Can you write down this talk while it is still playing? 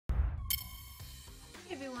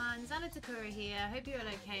everyone, Zanatakura here. Hope you're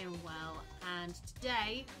okay and well. And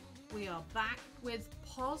today we are back with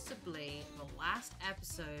possibly the last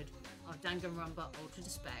episode of Danganronpa Ultra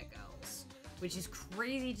Despair Girls, which is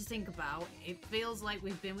crazy to think about. It feels like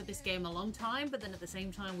we've been with this game a long time, but then at the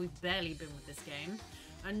same time we've barely been with this game.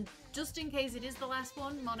 And just in case it is the last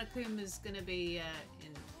one, Monokuma's gonna be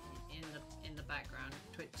in the background.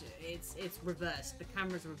 Twitch, it's reversed. The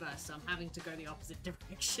camera's reversed, so I'm having to go the opposite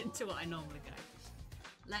direction to what I normally go.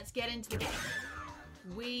 Let's get into the game.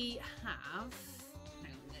 We have...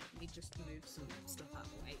 Hang on, let me just move some stuff out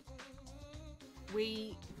of the way.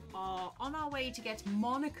 We are on our way to get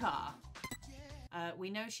Monica.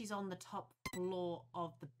 We know she's on the top floor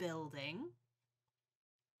of the building.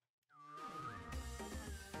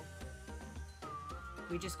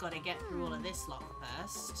 We just got to get through all of this lot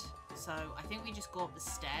first. So I think we just go up the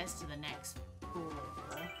stairs to the next floor.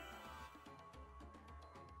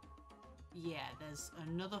 Yeah, there's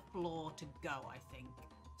another floor to go, I think.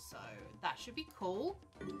 So that should be cool.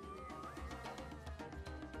 Can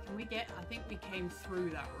we get... I think we came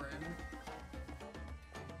through that room.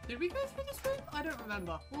 Did we go through this room? I don't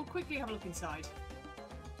remember. We'll quickly have a look inside.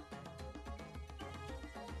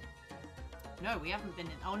 No, we haven't been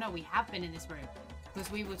in... Oh no, we have been in this room. Because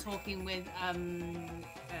we were talking with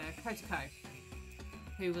Kotoko,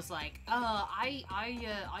 who was like, I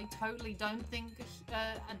totally don't think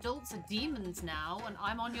adults are demons now, and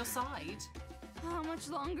I'm on your side. How much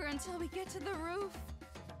longer until we get to the roof?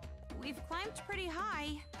 We've climbed pretty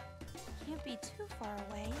high. Can't be too far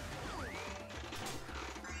away.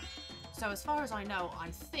 So as far as I know,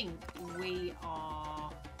 I think we are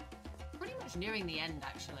pretty much nearing the end,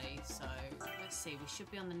 actually. So let's see, we should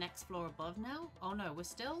be on the next floor above now. Oh no, we're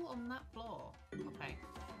still on that floor. Okay.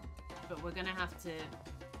 But we're gonna have to...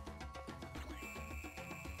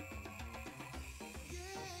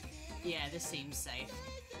 Yeah, this seems safe.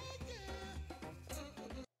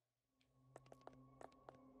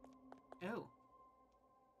 Oh.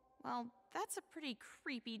 Well, that's a pretty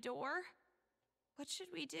creepy door. What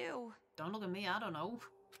should we do? Don't look at me, I don't know.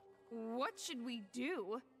 What should we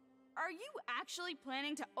do? Are you actually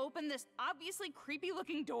planning to open this obviously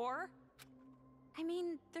creepy-looking door? I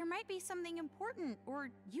mean, there might be something important or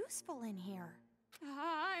useful in here.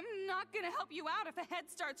 I'm not gonna help you out if a head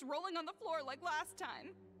starts rolling on the floor like last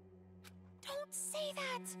time. Don't say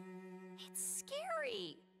that! It's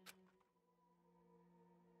scary!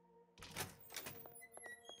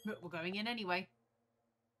 But we're going in anyway.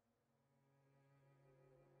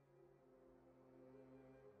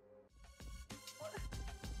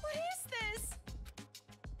 What is this?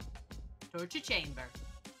 Torture chamber.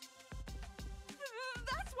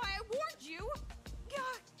 That's why I warned you!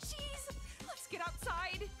 God, jeez! Let's get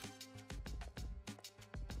outside!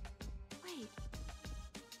 Wait.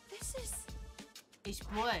 This is... It's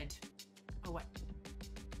blood. Oh, wait.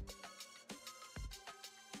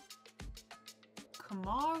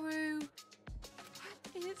 Kamaru.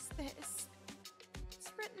 What is this?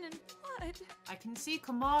 It's written in blood. I can see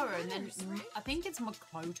Kamaru, and then Letters, right? I think it's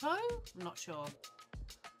Makoto? I'm not sure.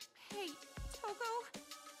 Hey, Togo,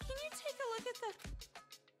 can you take a look at the...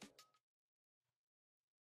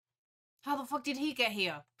 How the fuck did he get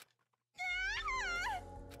here?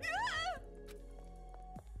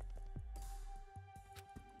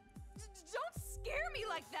 Don't scare me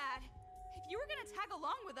like that! If you were gonna tag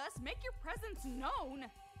along with us, make your presence known!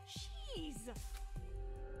 Jeez!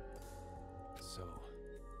 So,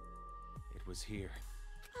 it was here.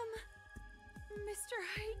 Mr.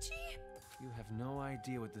 Haichi? You have no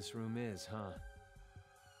idea what this room is, huh?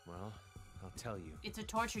 Well, I'll tell you. It's a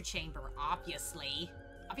torture chamber, obviously.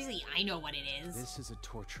 Obviously, I know what it is. This is a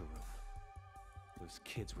torture room. Those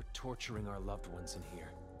kids were torturing our loved ones in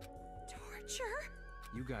here. Torture?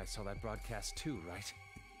 You guys saw that broadcast too, right?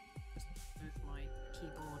 Just move my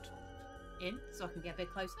keyboard in so I can get a bit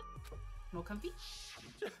closer. More comfy.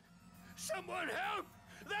 Someone help!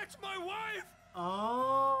 That's my wife!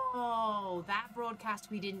 Oh, that broadcast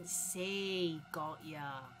we didn't see. Got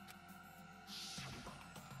ya.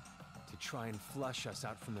 To try and flush us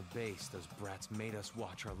out from the base, those brats made us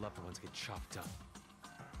watch our loved ones get chopped up.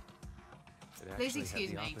 It Please actually had excuse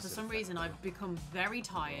the me, for opposite some effect, reason though. I've become very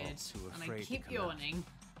tired too and I afraid to keep come out. yawning.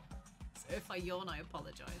 So if I yawn, I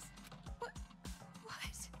apologize. What?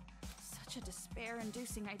 Such a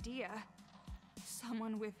despair-inducing idea.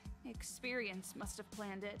 Someone with experience must have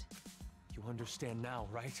planned it. You understand now,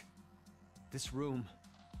 right? This room,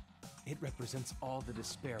 it represents all the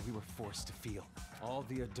despair we were forced to feel. All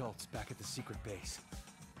the adults back at the secret base.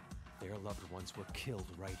 Their loved ones were killed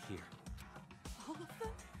right here. All of them?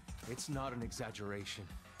 It's not an exaggeration.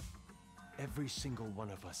 Every single one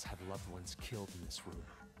of us had loved ones killed in this room.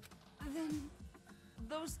 Then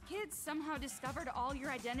those kids somehow discovered all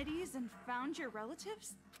your identities and found your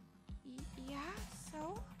relatives? Yeah,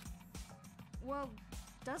 so? Well,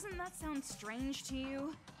 doesn't that sound strange to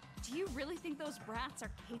you? Do you really think those brats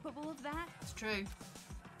are capable of that? It's true.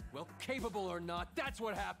 Well, capable or not, that's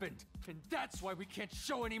what happened. And that's why we can't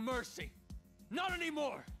show any mercy. Not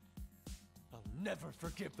anymore. I'll never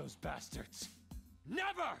forgive those bastards.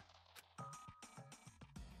 Never!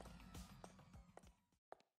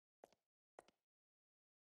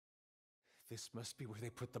 This must be where they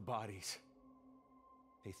put the bodies.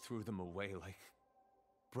 They threw them away like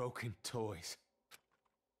broken toys.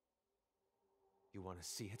 You want to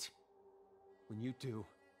see it? When you do,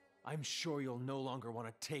 I'm sure you'll no longer want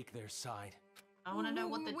to take their side. I want to know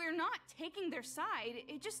what the... We're not taking their side.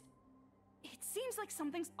 It seems like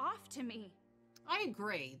something's off to me. I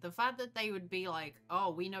agree. The fact that they would be like,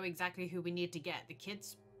 oh, we know exactly who we need to get. The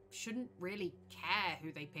kids shouldn't really care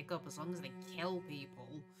who they pick up as long as they kill people.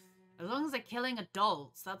 As long as they're killing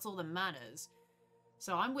adults, that's all that matters.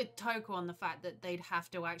 So I'm with Toko on the fact that they'd have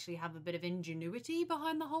to actually have a bit of ingenuity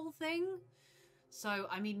behind the whole thing. So,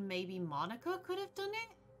 I mean, maybe Monica could have done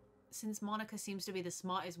it? Since Monica seems to be the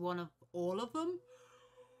smartest one of all of them.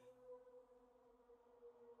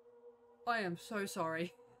 I am so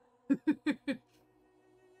sorry.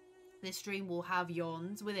 This stream will have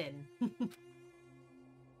yawns within.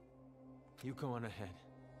 You go on ahead.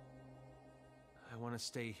 I want to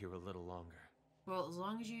stay here a little longer. Well, as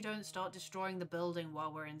long as you don't start destroying the building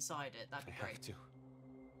while we're inside it, that'd be great.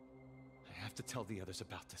 I have to tell the others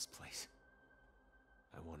about this place.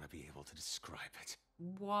 I want to be able to describe it.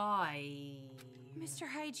 Why? Mr.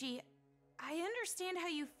 Haiji, I understand how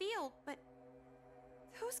you feel, but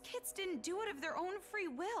those kids didn't do it of their own free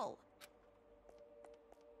will.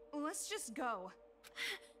 Let's just go.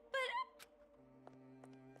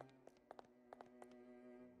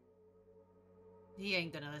 He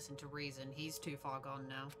ain't gonna listen to reason. He's too far gone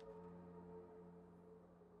now.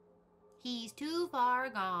 He's too far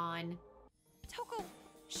gone. Toko,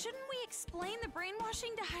 shouldn't we explain the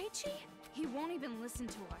brainwashing to Haiji? He won't even listen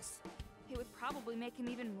to us. It would probably make him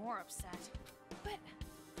even more upset. But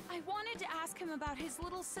I wanted to ask him about his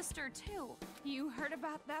little sister, too. You heard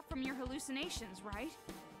about that from your hallucinations, right?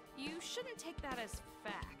 You shouldn't take that as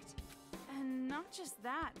fact. And not just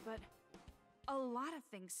that, but a lot of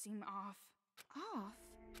things seem off. Off?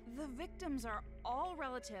 The victims are all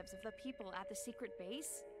relatives of the people at the secret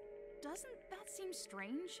base? Doesn't that seem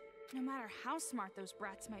strange? No matter how smart those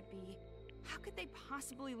brats might be, how could they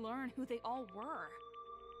possibly learn who they all were?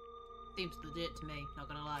 Seems legit to me, not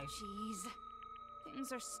gonna lie. Jeez.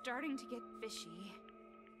 Things are starting to get fishy.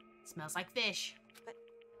 Smells like fish. But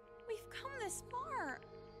we've come this far.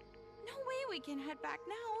 No way we can head back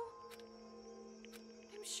now.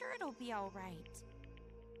 I'm sure it'll be all right.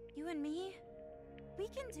 You and me, we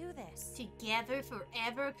can do this. Together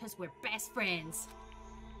forever, because we're best friends.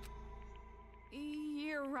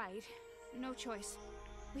 You're right. No choice.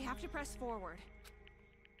 We have to press forward.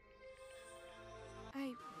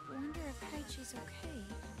 I wonder if Haichi's okay.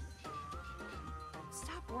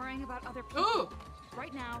 Stop worrying about other people. Ooh!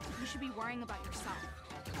 Right now, you should be worrying about yourself.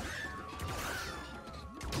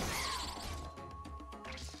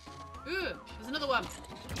 Ooh, there's another one.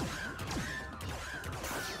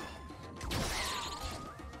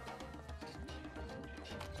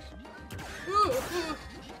 Ooh, ooh.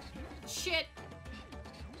 Shit.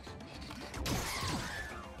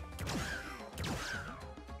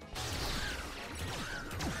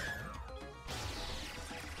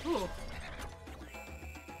 Ooh.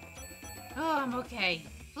 Oh, I'm okay.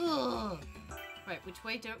 Ugh. Right, which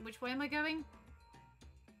way am I going?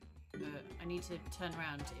 I need to turn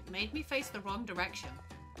around. It made me face the wrong direction.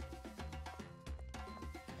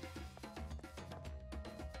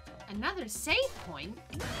 Another save point?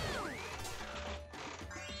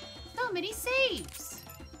 So many saves!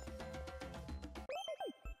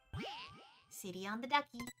 City on the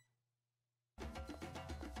ducky.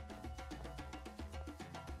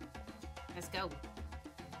 Let's go.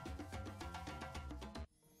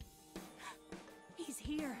 He's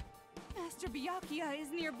here. Master Byakuya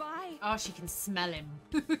is nearby. Oh, she can smell him.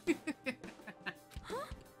 Huh?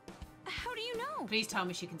 How do you know? Please tell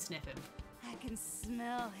me she can sniff him. I can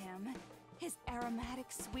smell him. His aromatic,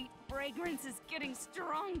 sweet fragrance is getting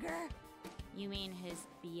stronger. You mean his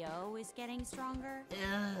BO is getting stronger?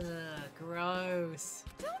 Ugh, gross.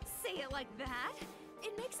 Don't say it like that.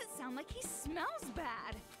 It makes it sound like he smells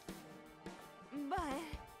bad. But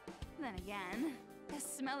then again, a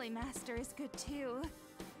smelly master is good too.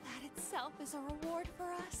 That itself is a reward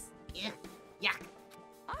for us. Yeah. Yuck.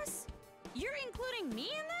 Us? You're including me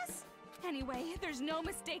in this? Anyway, there's no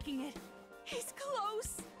mistaking it. He's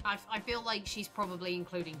close. I feel like she's probably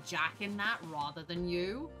including Jack in that rather than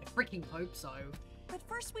you. I freaking hope so. But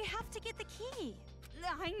first we have to get the key.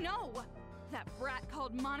 I know. That brat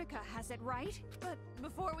called Monica has it, right? But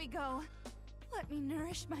before we go, let me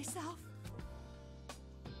nourish myself.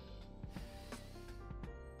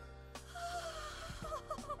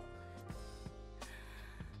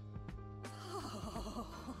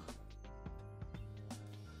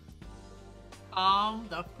 Calm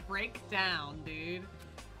the frick down, dude.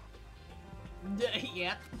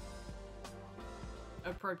 Yep.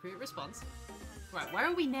 Appropriate response. Right, where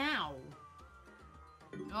are we now?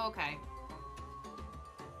 Okay.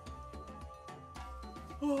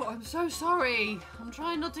 Oh, I'm so sorry. I'm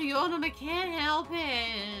trying not to yawn and I can't help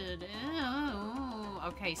it. Oh.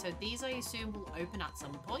 Okay, so these I assume will open at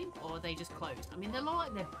some point, or are they just closed? I mean, they look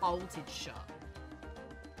like they're bolted shut.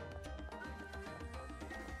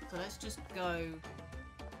 So let's just go...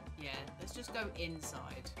 Yeah, let's just go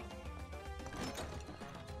inside.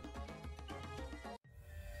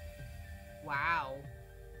 Wow.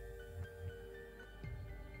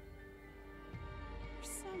 For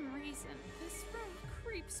some reason, this room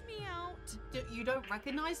creeps me out. You don't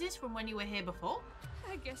recognize this from when you were here before?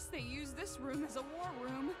 I guess they use this room as a war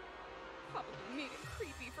room. Probably made it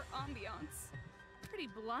creepy for ambiance. Pretty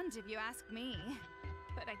blunt if you ask me.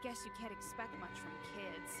 But I guess you can't expect much from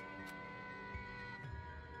kids.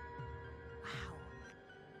 Wow.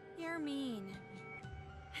 You're mean.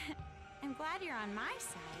 I'm glad you're on my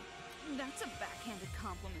side. That's a backhanded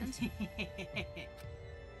compliment.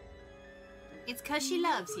 It's 'cause she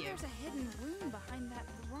loves you. There's a hidden room behind that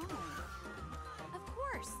throne. Of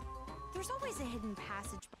course. There's always a hidden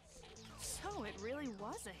passage. So it really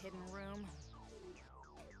was a hidden room.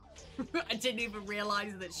 I didn't even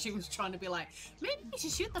realize that she was trying to be like, maybe we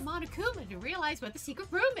should shoot the Monokuma to realize where the secret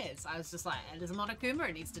room is. I was just like, there's a Monokuma,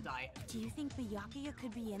 it needs to die. Do you think Byakuya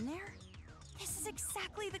could be in there? This is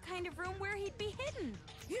exactly the kind of room where he'd be hidden.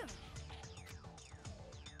 Yeah.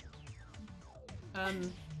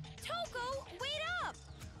 Toko, wait up!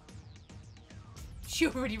 She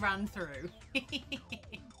already ran through.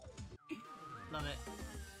 Love it.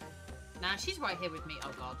 Nah, she's right here with me.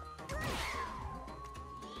 Oh god.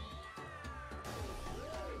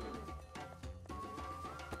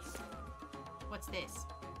 What's this?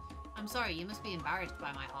 I'm sorry, you must be embarrassed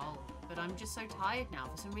by my haul, but I'm just so tired now.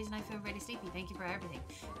 For some reason I feel really sleepy. Thank you for everything.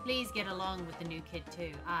 Please get along with the new kid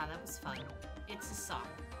too. Ah, that was fun. It's a sock.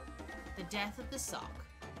 The death of the sock.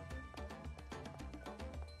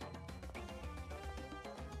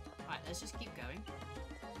 Alright, let's just keep going.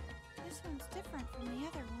 This one's different from the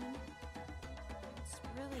other one. It's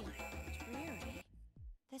really dreary.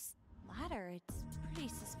 This ladder, it's pretty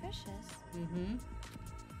suspicious. Mm-hmm.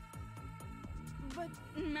 But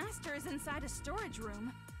Master is inside a storage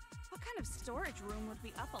room. What kind of storage room would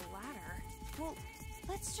be up a ladder? Well,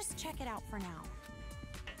 let's just check it out for now.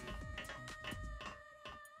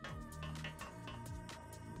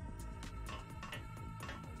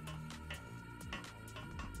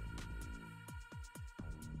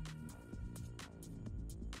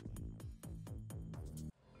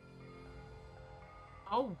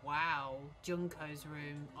 Oh wow, Junko's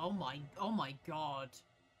room. Oh my god.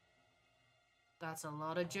 That's a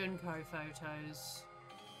lot of Junko photos.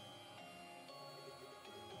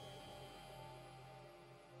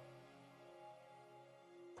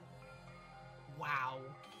 Wow.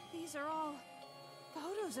 These are all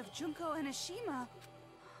photos of Junko and Ashima.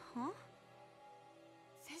 Huh?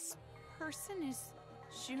 This person is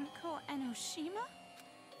Junko Enoshima?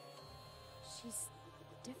 She's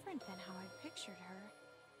different than how I pictured her.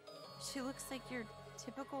 She looks like your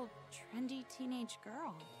typical trendy teenage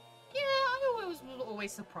girl. Yeah, I was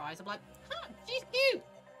always surprised. I'm like, huh, she's cute.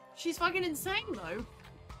 She's fucking insane though.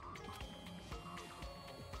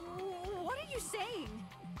 What are you saying?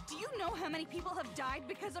 Do you know how many people have died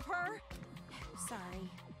because of her? Sorry,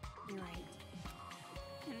 you're right.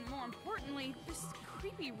 And more importantly, this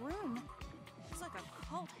creepy room is like a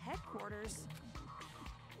cult headquarters.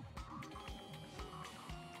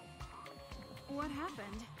 What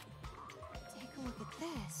happened? Take a look at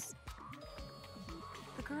this.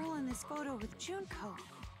 The girl in this photo with Junko.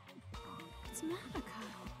 It's Monica.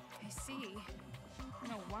 I see.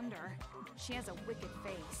 No wonder. She has a wicked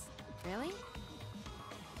face. Really?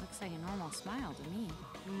 Looks like a normal smile to me.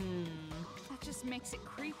 That just makes it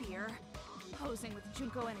creepier. Posing with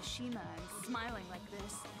Junko and Ashima and smiling like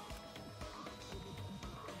this.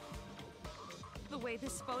 The way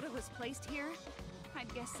this photo is placed here,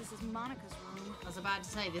 I'd guess this is Monica's room. I was about to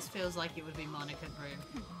say, this feels like it would be Monica's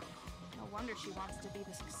room. No wonder she wants to be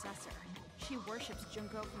the successor. She worships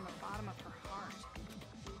Junko from the bottom of her heart.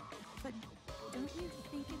 But don't you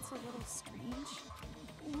think it's a little strange?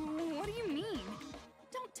 What do you mean?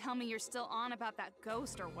 Don't tell me you're still on about that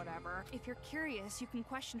ghost or whatever. If you're curious, you can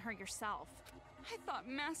question her yourself. I thought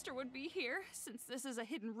Master would be here, since this is a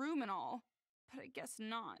hidden room and all. But I guess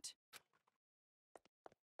not.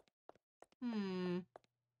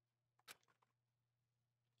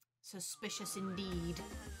 Suspicious indeed.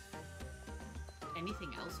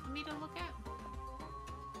 Anything else for me to look at?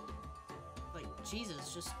 Like,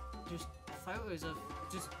 Jesus, just photos of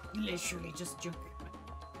just literally just junk.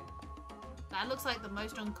 That looks like the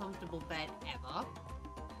most uncomfortable bed ever.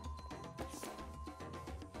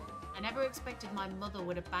 I never expected my mother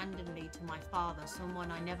would abandon me to my father,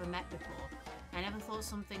 someone I never met before. I never thought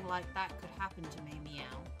something like that could happen to me,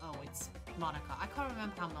 meow. Oh, it's Monica. I can't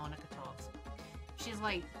remember how Monica talks. She's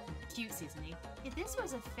like cutesy, isn't he? If this were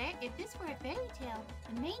a fairy tale,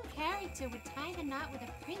 the main character would tie the knot with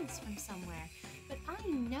a prince from somewhere. But I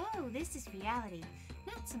know this is reality,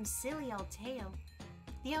 not some silly old tale.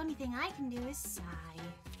 The only thing I can do is sigh.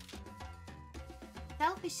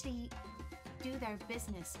 Selfishly do their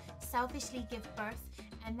business, selfishly give birth,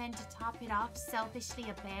 and then to top it off, selfishly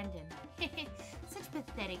abandon. Such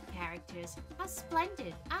pathetic characters. How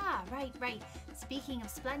splendid. Ah, right. Speaking of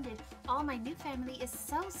splendid, all my new family is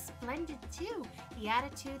so splendid too. The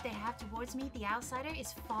attitude they have towards me, the outsider,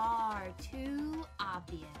 is far too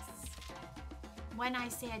obvious. When I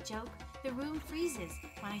say a joke, the room freezes.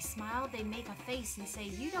 When I smile, they make a face and say,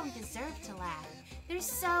 "You don't deserve to laugh." They're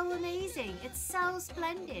so amazing. It's so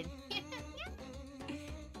splendid.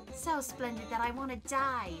 So splendid that I want to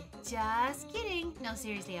die. Just kidding. No,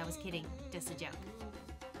 seriously, I was kidding. Just a joke.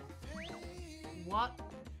 What?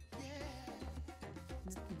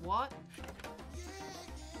 What?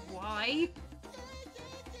 Why?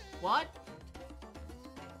 What?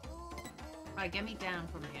 Right, get me down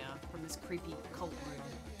from here, from this creepy cult room.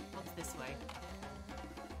 What's this way?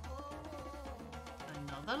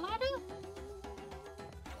 Another ladder?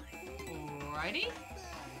 Alrighty.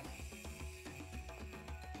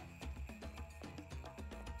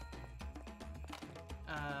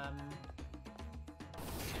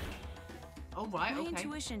 Oh, right, My okay.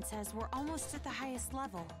 intuition says we're almost at the highest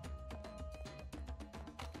level.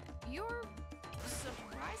 You're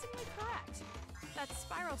surprisingly correct. That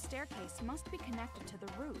spiral staircase must be connected to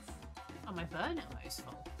the roof. Oh, my burn ammo's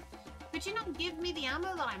full. Could you not give me the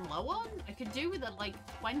ammo that I'm low on? I could do with like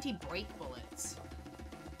 20 break bullets.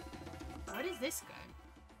 Where does this go?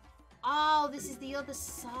 Oh, this is the other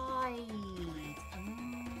side.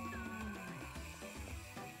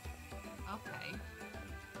 Okay.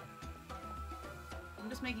 I'm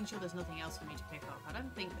just making sure there's nothing else for me to pick up. I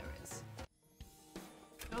don't think there is.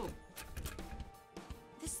 Oh.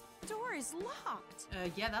 This door is locked.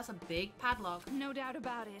 Yeah, that's a big padlock. No doubt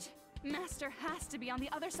about it. Master has to be on the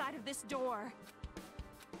other side of this door.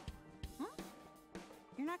 Huh?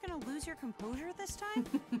 You're not gonna lose your composure this time?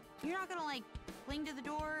 You're not gonna, like, cling to the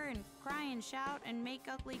door and cry and shout and make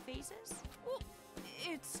ugly faces? Well,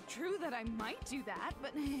 it's true that I might do that,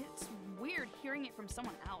 but it's weird hearing it from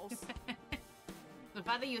someone else. The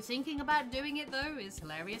fact that you're thinking about doing it, though, is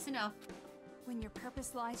hilarious enough. When your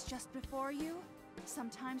purpose lies just before you,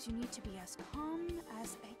 sometimes you need to be as calm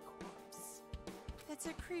as a corpse. That's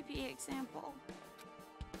a creepy example.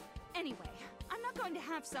 Anyway, I'm not going to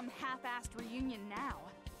have some half-assed reunion now,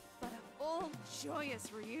 but a full,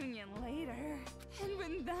 joyous reunion later. And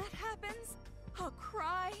when that happens, I'll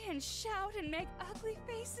cry and shout and make ugly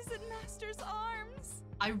faces in Master's arms.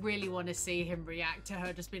 I really want to see him react to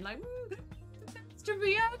her just being like, Master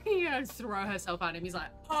Miyaki, and throw herself at him. He's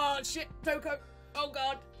like, oh shit, Toko. Oh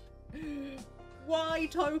god. Why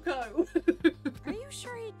Toko? Are you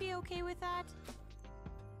sure he'd be okay with that?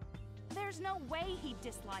 There's no way he'd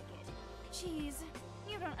dislike it. Jeez,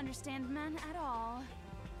 you don't understand men at all.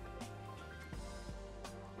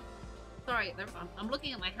 Sorry, I'm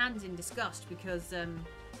looking at my hands in disgust because a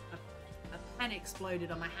pen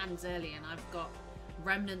exploded on my hands earlier and I've got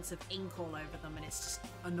remnants of ink all over them and it's just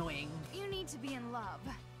annoying. You need to be in love.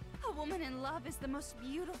 A woman in love is the most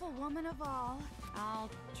beautiful woman of all. I'll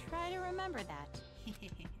try to remember that.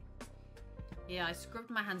 Yeah, I scrubbed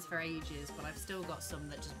my hands for ages, but I've still got some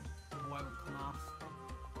that just won't come off.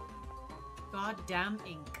 Goddamn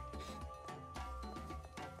ink.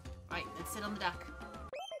 Right, let's sit on the duck.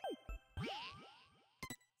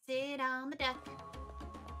 Sit on the duck.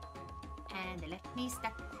 And they left me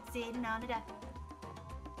stuck sitting on the duck.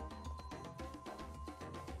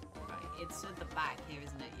 Right, it's at the back here,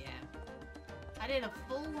 isn't it? Yeah. I did a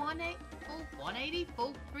full 180,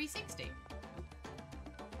 full 360.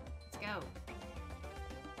 Let's go.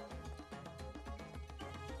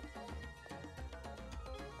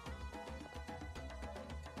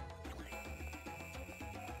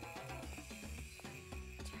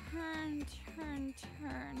 wrong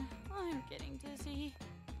turn. I'm getting dizzy.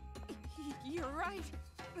 You're right.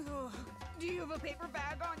 Ugh. Do you have a paper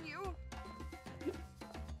bag on you?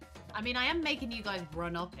 I mean, I am making you guys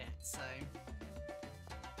run up it, so...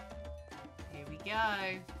 Here we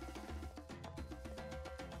go.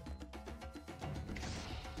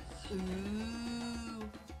 Ooh.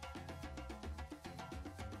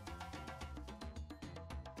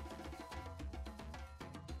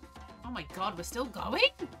 Oh my god, we're still going?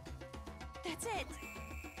 That's it.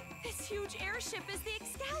 This huge airship is the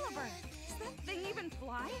Excalibur. Does that thing even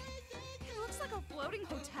fly? It looks like a floating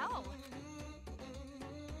hotel.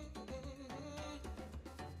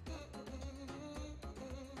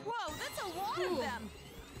 Whoa, that's a lot Ooh. of them.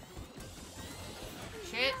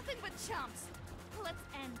 Shit. Nothing but chumps. Let's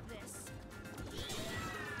end this.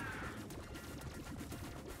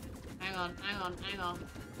 Hang on, hang on, hang on.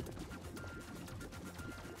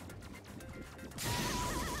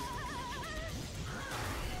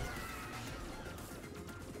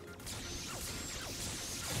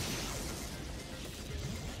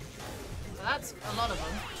 So that's a lot of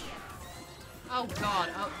them. Oh god,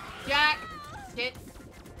 oh. Jack! Shit.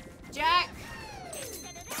 Jack!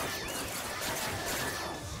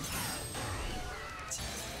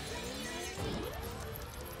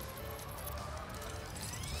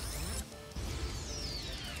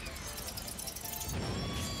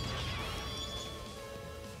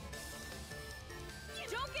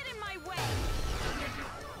 Don't get in my way.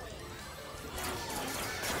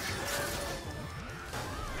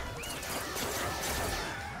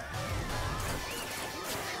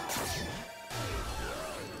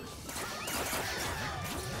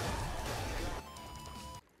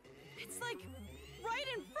 It's like right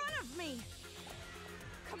in front of me.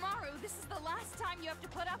 Kamaru, this is the last time you have to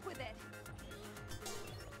put up with it.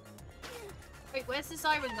 Wait, where's the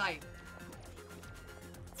siren guy?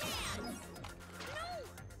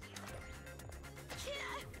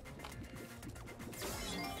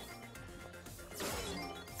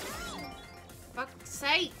 Fuck's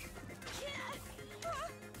sake!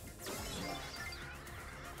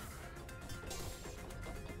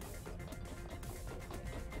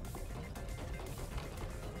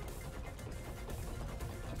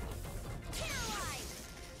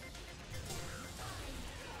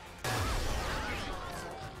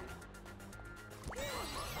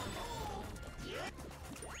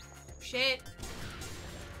 Shit!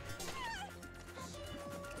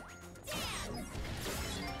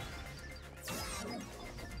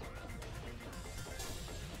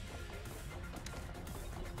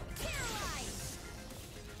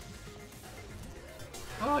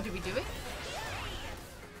 Oh, did we do it?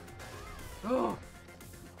 Oh!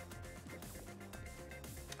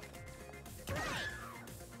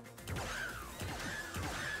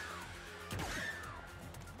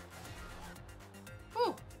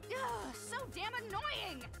 Oh! Ugh, so damn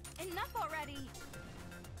annoying. Enough already.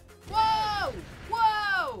 Whoa!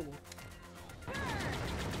 Whoa!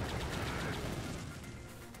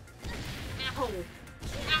 Ow!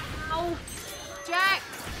 Ow! Jack!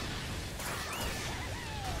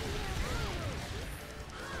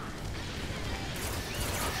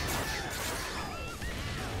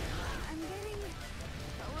 I'm getting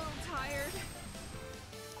a little tired.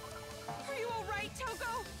 Are you all right,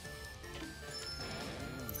 Toko?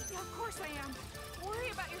 Yeah, of course I am. Worry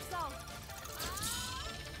about yourself.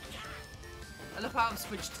 I love how I've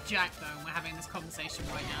switched to Jack though and we're having this conversation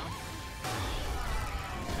right now.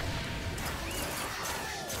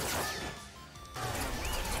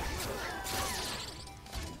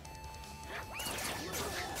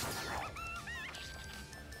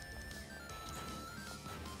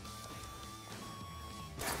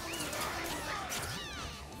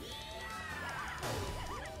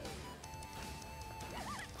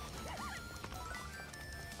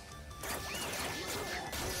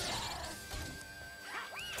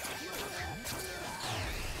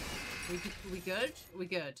 We good? We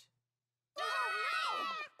good?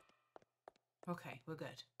 Okay, we're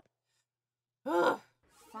good. Ugh.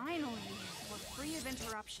 Finally, we're free of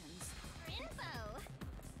interruptions.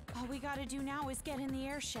 All we gotta do now is get in the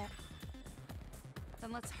airship.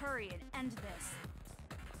 Then let's hurry and end this.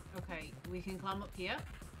 Okay, we can climb up here.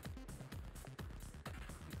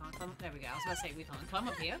 We can't climb up. There we go. I was about to say we can't climb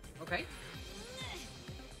up here. Okay.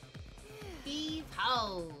 Heave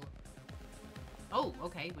ho! Oh,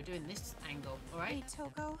 okay, we're doing this angle. Alright. Hey,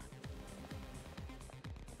 Toko.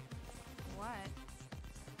 What?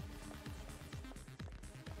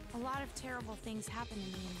 A lot of terrible things happen to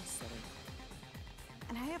me in this city.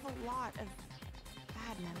 And I have a lot of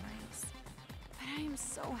bad memories. But I am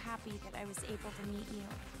so happy that I was able to meet you.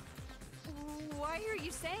 Why are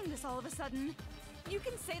you saying this all of a sudden? You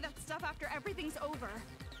can say that stuff after everything's over.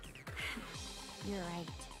 You're right.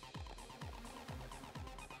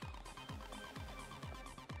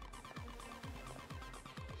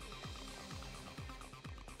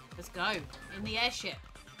 Let's go. In the airship.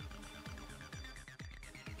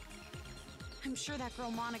 I'm sure that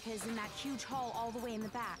girl Monica is in that huge hall all the way in the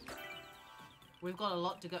back. We've got a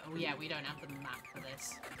lot to go. Oh yeah, we don't have the map for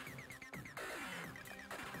this.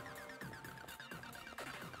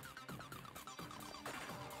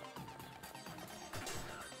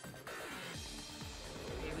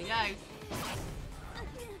 Here we go.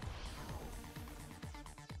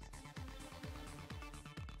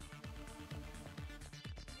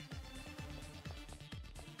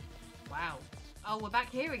 Wow. Oh, we're back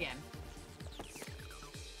here again.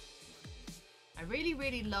 I really,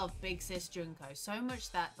 really love Big Sis Junko, so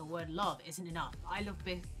much that the word love isn't enough. I love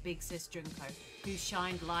Big Sis Junko, who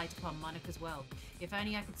shined light upon Monica's world. If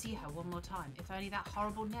only I could see her one more time. If only that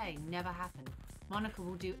horrible day never happened. Monica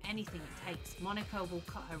will do anything it takes. Monica will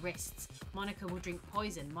cut her wrists. Monica will drink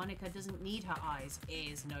poison. Monica doesn't need her eyes,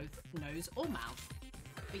 ears, nose, or mouth.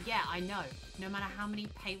 But yeah, I know. No matter how many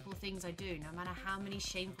painful things I do, no matter how many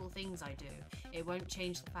shameful things I do, it won't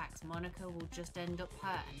change the fact Monica will just end up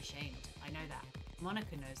hurt and ashamed. I know that.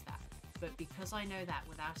 Monica knows that. But because I know that,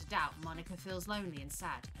 without a doubt, Monica feels lonely and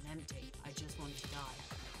sad and empty. I just want to die.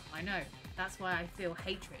 I know. That's why I feel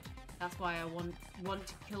hatred. That's why I want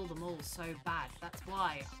to kill them all so bad. That's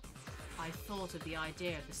why I thought of the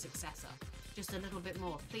idea of the successor. Just a little bit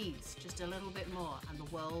more, please. Just a little bit more, and the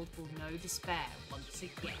world will know despair once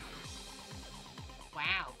again.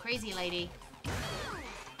 Wow, crazy lady.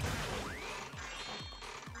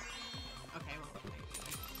 Okay, well,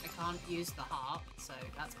 I can't use the heart, so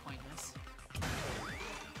that's pointless.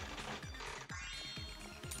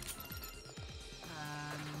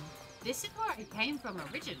 This is where I came from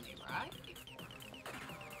originally, right?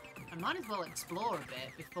 I might as well explore a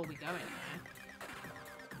bit before we go anywhere.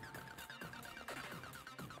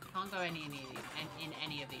 Can't go in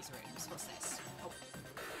any of these rooms. What's this? Oh.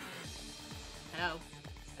 Hello.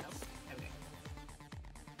 Hello. There we go.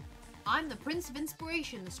 I'm the Prince of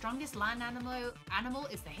Inspiration. The strongest land animal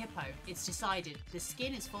is the hippo. It's decided. The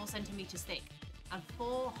skin is 4 centimeters thick and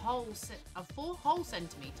 4 whole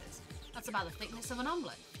centimeters. That's about the thickness of an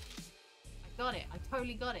omelette. I got it. I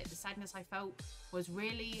totally got it. The sadness I felt was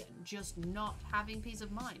really just not having peace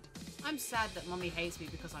of mind. I'm sad that Mummy hates me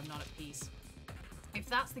because I'm not at peace. If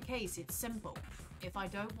that's the case, it's simple. If I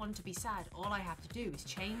don't want to be sad, all I have to do is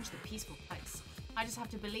change the peaceful place. I just have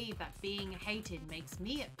to believe that being hated makes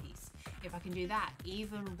me at peace. If I can do that,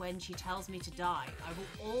 even when she tells me to die, I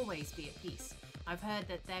will always be at peace. I've heard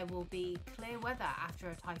that there will be clear weather after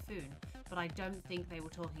a typhoon, but I don't think they were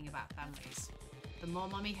talking about families. The more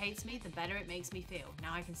Mummy hates me, the better it makes me feel.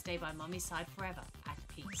 Now I can stay by Mummy's side forever, at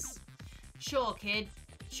peace. Sure, kid.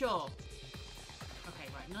 Sure. Okay,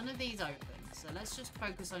 right, none of these open. So let's just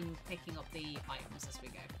focus on picking up the items as we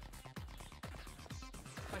go.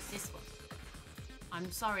 What's this one?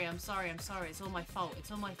 I'm sorry. It's all my fault.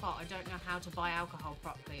 It's all my fault. I don't know how to buy alcohol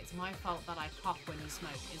properly. It's my fault that I cough when you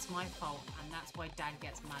smoke. It's my fault, and that's why Dad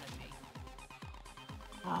gets mad at me.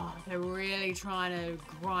 Oh, they're really trying to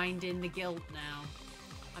grind in the guilt now.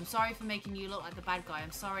 I'm sorry for making you look like the bad guy.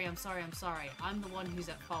 I'm sorry. I'm the one who's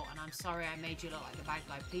at fault, and I'm sorry I made you look like the bad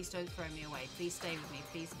guy. Please don't throw me away. Please stay with me.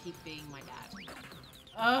 Please keep being my dad.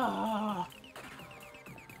 Oh.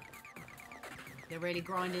 They're really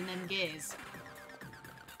grinding them gears.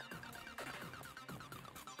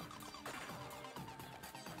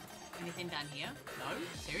 Anything down here? No?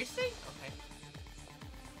 Seriously? Okay.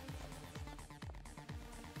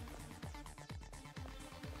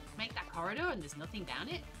 Make that corridor and there's nothing down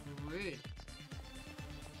it? Rude.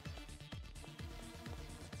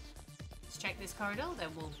 Let's check this corridor, then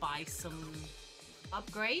we'll buy some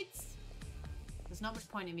upgrades. There's not much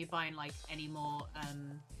point in me buying like any more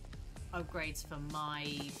upgrades for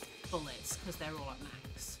my bullets because they're all at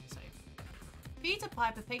max. So Peter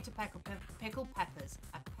Piper picked a peck of pickled peppers.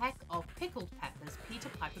 A peck of pickled peppers Peter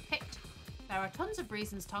Piper picked. There are tons of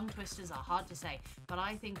reasons tongue twisters are hard to say, but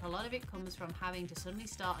I think a lot of it comes from having to suddenly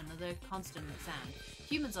start another consonant sound.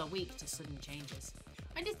 Humans are weak to sudden changes.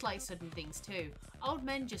 I dislike sudden things too. Old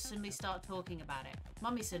men just suddenly start talking about it.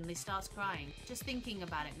 Mummy suddenly starts crying. Just thinking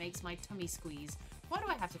about it makes my tummy squeeze. Why do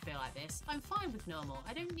I have to feel like this? I'm fine with normal.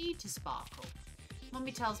 I don't need to sparkle.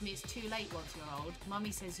 Mummy tells me it's too late once you're old.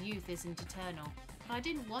 Mummy says youth isn't eternal. But I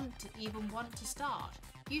didn't even want to start.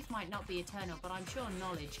 Youth might not be eternal, but I'm sure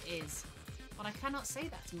knowledge is. But I cannot say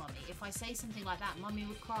that to Mummy. If I say something like that, Mummy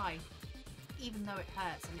would cry. Even though it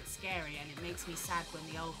hurts and it's scary and it makes me sad when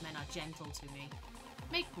the old men are gentle to me.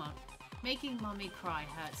 Make Making Mommy cry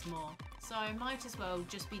hurts more, so I might as well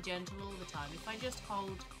just be gentle all the time. If I just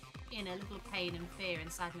hold in a little pain and fear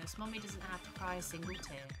and sadness, Mommy doesn't have to cry a single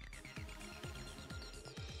tear.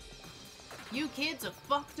 You kids are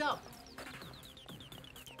fucked up!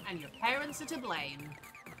 And your parents are to blame.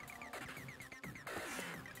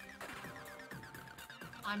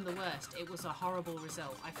 I'm the worst. It was a horrible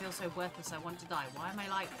result. I feel so worthless I want to die. Why am I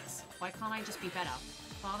like this? Why can't I just be better?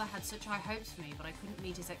 Father had such high hopes for me, but I couldn't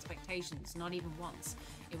meet his expectations, not even once.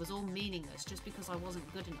 It was all meaningless just because I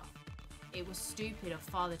wasn't good enough. It was stupid of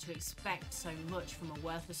Father to expect so much from a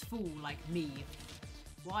worthless fool like me.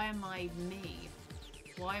 Why am I me?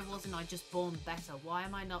 Why wasn't I just born better? Why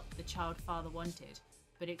am I not the child Father wanted?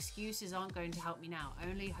 But excuses aren't going to help me now.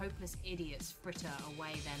 Only hopeless idiots fritter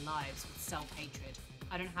away their lives with self-hatred.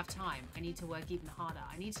 I don't have time. I need to work even harder.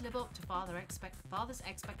 I need to live up to Father's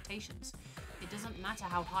expectations. It doesn't matter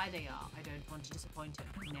how high they are. I don't want to disappoint him.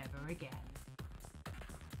 Never again.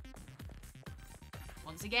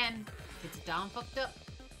 Once again, kids are down fucked up.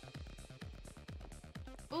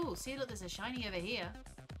 Oh, see, look, there's a shiny over here.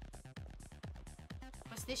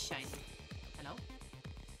 What's this shiny? Hello?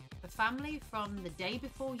 The family from the day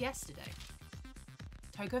before yesterday.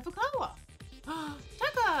 Toko Fukawa.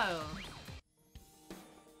 Toko!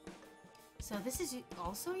 So this is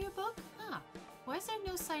also your book? Huh. Why is there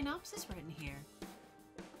no synopsis written here?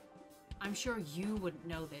 I'm sure you wouldn't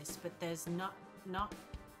know this, but there's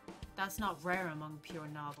that's not rare among pure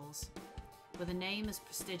novels. With a name as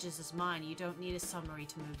prestigious as mine, you don't need a summary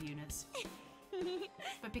to move units.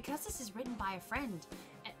 But because this is written by a friend,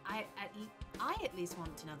 I at least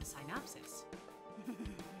want to know the synopsis.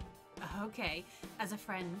 Okay, as a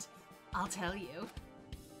friend, I'll tell you.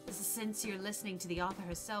 Since you're listening to the author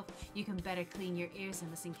herself, you can better clean your ears and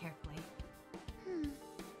listen carefully.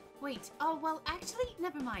 Wait, oh, well, actually,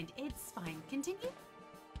 never mind. It's fine. Continue?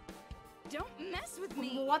 Don't mess with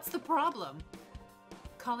me! What's the problem?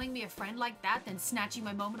 Calling me a friend like that, then snatching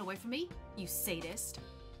my moment away from me? You sadist.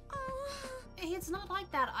 It's not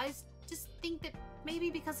like that. I just think that maybe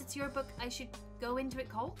because it's your book, I should go into it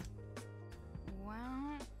cold?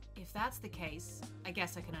 Well... If that's the case, I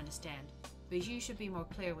guess I can understand. But you should be more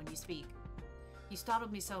clear when you speak. You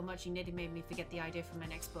startled me so much you nearly made me forget the idea for my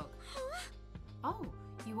next book. Oh,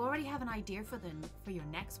 you already have an idea for your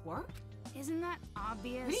next work? Isn't that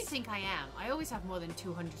obvious? Who do you think I am? I always have more than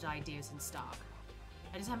 200 ideas in stock.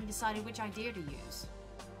 I just haven't decided which idea to use.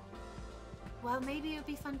 Well, maybe it would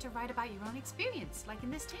be fun to write about your own experience, like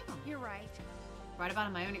in this town. You're right. Write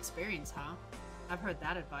about my own experience, huh? I've heard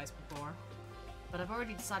that advice before. But I've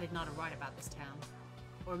already decided not to write about this town.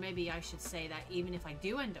 Or maybe I should say that even if I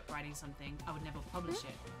do end up writing something, I would never publish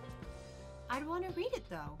it. I'd want to read it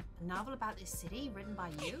though. A novel about this city written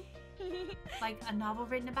by you? Like a novel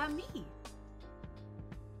written about me.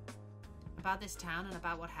 About this town and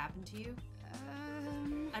about what happened to you?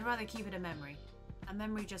 I'd rather keep it a memory. A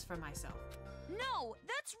memory just for myself. No,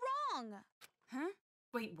 that's wrong! Huh?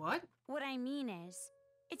 Wait, what? What I mean is,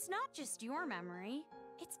 it's not just your memory.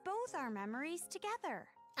 It's both our memories together.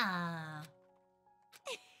 Ah.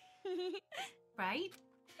 Right?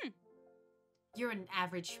 You're an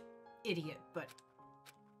average idiot, but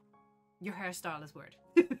your hairstyle is weird.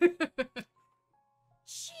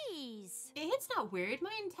 Jeez. It's not weird.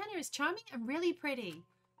 My antenna is charming and really pretty.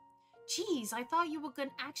 Jeez, I thought you were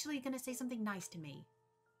actually gonna say something nice to me.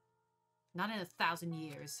 Not in 1,000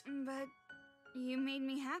 years. But you made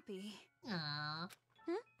me happy. Aww.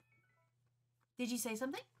 Did you say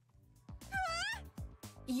something?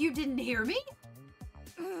 You didn't hear me?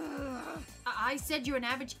 I said you're an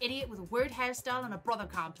average idiot with a weird hairstyle and a brother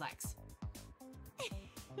complex.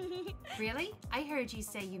 Really? I heard you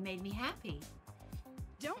say you made me happy.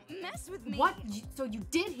 Don't mess with me! What? So you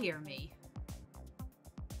did hear me?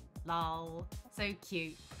 Lol. So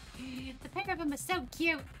cute. The pair of them are so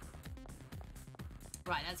cute.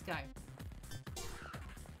 Right, let's go.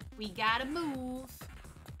 We gotta move.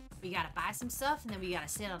 We gotta buy some stuff and then we gotta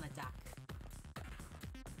sit on a dock.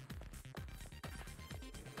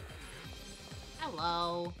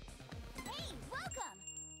 Hello. Hey, welcome!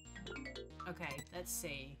 Okay, let's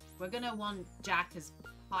see. We're gonna want Jack as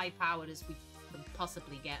high-powered as we can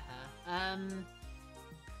possibly get her.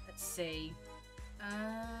 Let's see.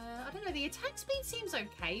 I don't know, the attack speed seems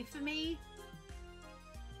okay for me.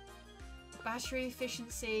 Battery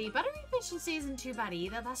efficiency isn't too bad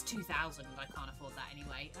either. That's 2,000. I can't afford that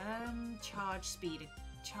anyway. Charge speed,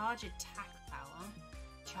 charge attack power,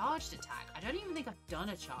 charged attack. I don't even think I've done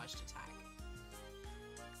a charged attack.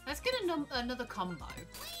 Let's get another combo,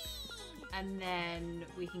 and then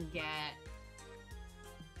we can get.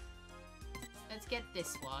 Let's get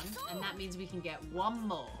this one, and that means we can get one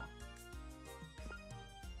more.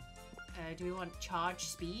 Do we want charge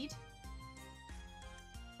speed?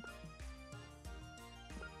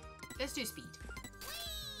 Let's do speed.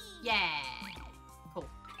 Yeah. Cool.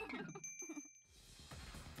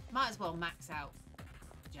 Might as well max out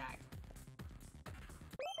Jag.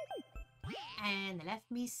 And they left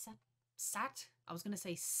me sat. I was going to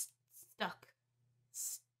say stuck.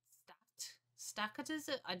 Stuck.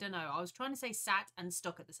 I don't know. I was trying to say sat and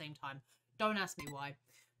stuck at the same time. Don't ask me why.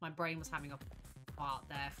 My brain was having a part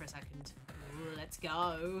there for a second. Ooh, let's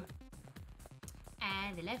go.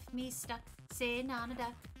 And they left me stuck sitting on a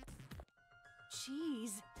duck.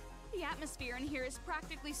 Jeez. The atmosphere in here is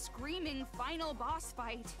practically screaming final boss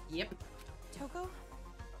fight. Yep. Toko,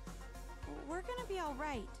 we're gonna be all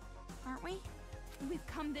right, aren't we? We've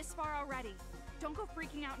come this far already. Don't go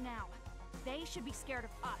freaking out now. They should be scared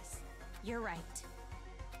of us. You're right.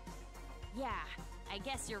 Yeah, I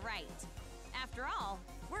guess you're right. After all,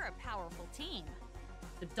 we're a powerful team.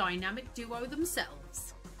 The dynamic duo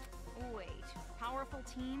themselves. Wait, powerful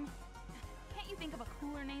team? Can't you think of a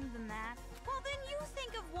cooler name than that? Well, then you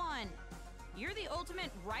think of one. You're the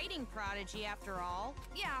ultimate writing prodigy, after all.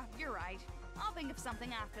 Yeah, you're right. I'll think of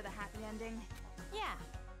something after the happy ending. Yeah,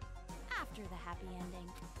 after the happy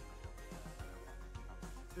ending.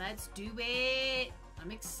 Let's do it.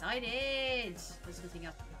 I'm excited. There's nothing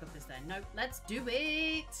else to pick up, is there? Nope. Let's do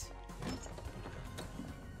it.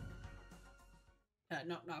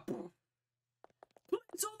 No.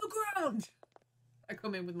 It's on the ground. I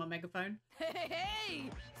come in with my megaphone. Hey!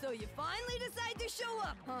 So you finally decide to show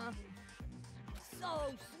up, huh?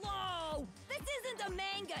 So slow! This isn't a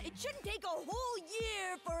manga! It shouldn't take a whole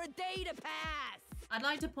year for a day to pass! I'd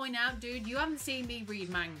like to point out, dude, you haven't seen me read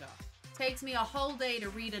manga. It takes me a whole day to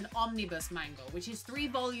read an omnibus manga, which is 3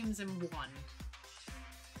 volumes in one.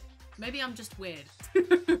 Maybe I'm just weird.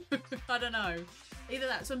 I don't know. Either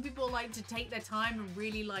that, some people like to take their time and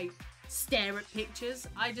really like stare at pictures.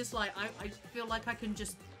 I just like, I feel like I can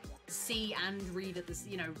just see and read at this,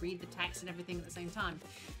 you know, read the text and everything at the same time.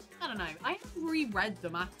 I don't know. I reread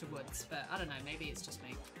them afterwards, but I don't know. Maybe it's just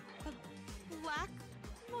me. Black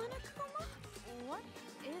Monokuma? What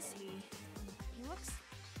is he? He looks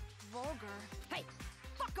vulgar. Hey!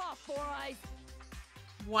 Fuck off, Four Eyes!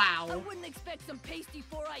 I Wow. wouldn't expect some pasty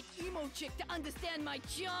four-eyed emo chick to understand my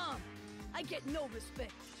charm! I get no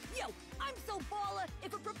respect. Yo, I'm so baller,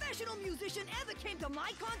 if a professional musician ever came to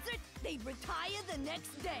my concert, they'd retire the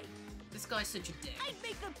next day. This guy's such a dick. I'd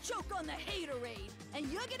make them choke on the haterade, and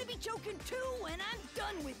you're gonna be choking too when I'm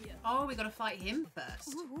done with you. Oh, we gotta fight him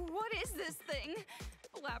first. What is this thing?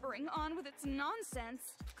 Blabbering on with its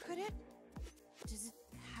nonsense. Could it? Does it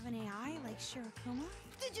have an AI like Shirokuma?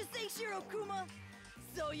 Did you say Shirokuma?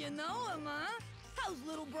 So you know him, huh? How's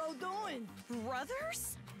little bro doing?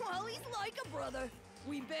 Brothers? Well, he's like a brother.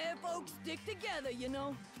 We bear folks stick together, you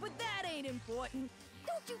know. But that ain't important.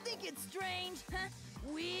 Don't you think it's strange, huh?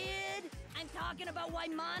 Weird? I'm talking about why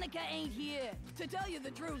Monica ain't here. To tell you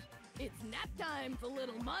the truth, it's nap time for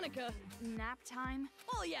little Monica. Nap time?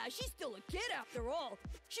 Oh yeah, she's still a kid after all.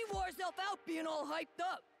 She wore herself out being all hyped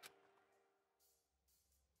up.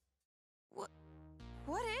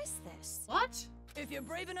 What is this? What? If you're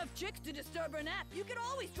brave enough chicks to disturb her nap, you can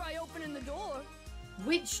always try opening the door.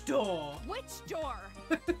 Which door? Which door?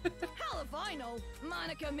 Hell if I know.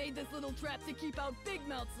 Monica made this little trap to keep out big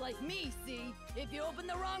mouths like me, see? If you open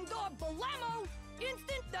the wrong door, blammo!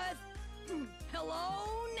 Instant death!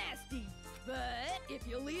 Hello, nasty. But if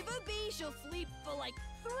you leave her be, she'll sleep for like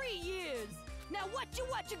 3 years. Now what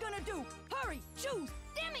you gonna do? Hurry, choose!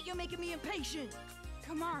 Damn it, you're making me impatient!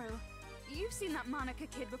 Kamaru, you've seen that Monica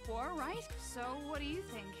kid before, right? So what do you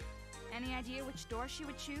think? Any idea which door she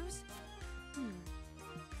would choose?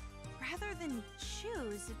 Rather than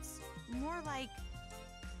choose, it's more like,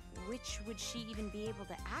 which would she even be able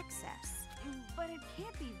to access? But it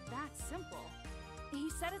can't be that simple. He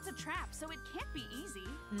said it's a trap, so it can't be easy.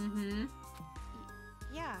 Mm-hmm.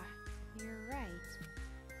 Yeah, you're right.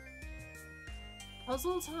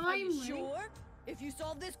 Puzzle time? Are you really? sure? If you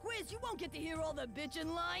solve this quiz, you won't get to hear all the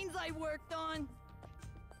bitchin' lines I worked on.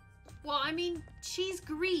 Well, I mean, she's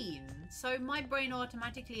green, so my brain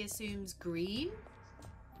automatically assumes green.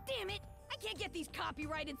 Damn it! I can't get these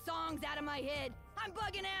copyrighted songs out of my head. I'm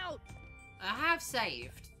bugging out. I have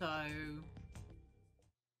saved, so...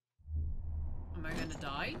 Am I gonna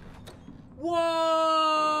die?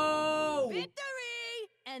 Whoa! Victory!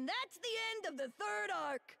 And that's the end of the 3rd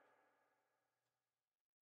arc.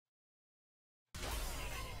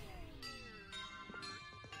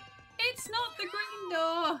 It's not the green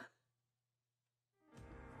door!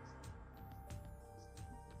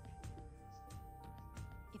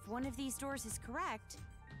 If one of these doors is correct,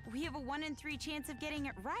 We have a 1 in 3 chance of getting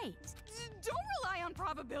it right. Don't rely on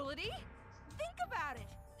probability. Think about it.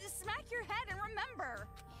 Smack your head and remember.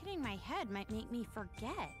 Hitting my head might make me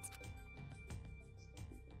forget.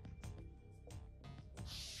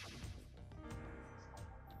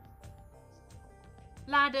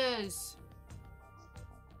 Ladders.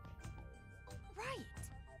 Right.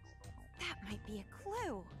 That might be a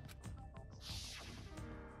clue.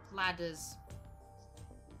 Ladders.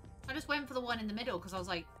 I just went for the one in the middle because I was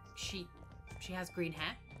like, she has green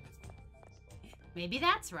hair. Maybe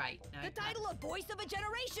that's right. No, The title of Voice of a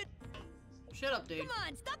Generation! Shut up, dude. Come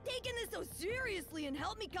on, stop taking this so seriously and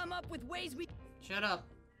help me come up with ways we... Shut up.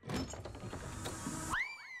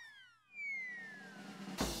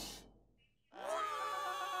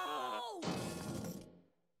 Whoa!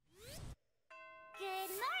 Good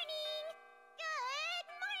morning! Good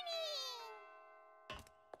morning!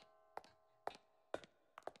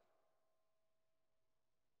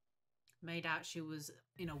 Made out she was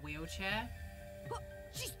in a wheelchair. But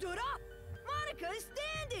she stood up! Monica is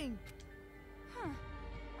standing! Huh.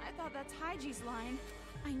 I thought that's Haiji's line.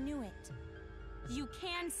 I knew it. You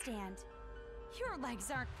can stand. Your legs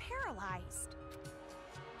aren't paralyzed.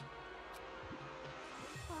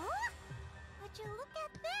 Huh? Would you look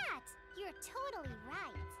at that? You're totally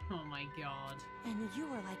right. Oh my god. And you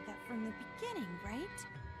were like that from the beginning, right?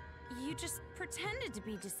 You just pretended to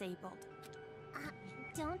be disabled.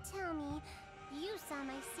 Don't tell me. You saw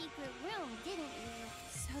my secret room, didn't you?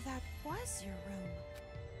 So that was your room.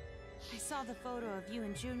 I saw the photo of you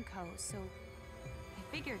and Junko, so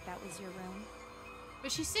I figured that was your room.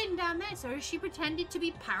 But she's sitting down there, so has she pretended to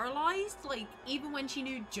be paralyzed? Like, even when she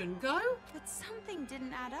knew Junko? But something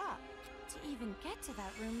didn't add up. To even get to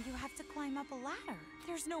that room, you have to climb up a ladder.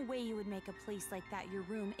 There's no way you would make a place like that your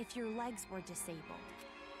room if your legs were disabled.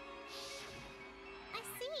 I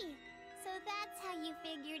see. So that's how you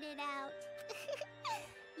figured it out.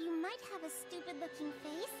 You might have a stupid-looking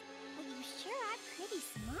face, but you sure are pretty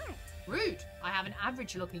smart. Rude. I have an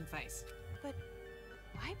average-looking face. But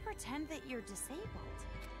why pretend that you're disabled?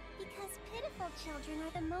 Because pitiful children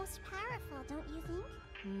are the most powerful, don't you think?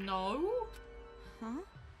 No? Huh?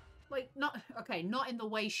 Like, not in the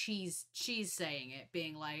way she's saying it,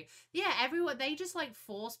 being like, yeah, everyone, they just like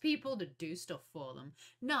force people to do stuff for them.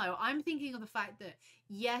 No, I'm thinking of the fact that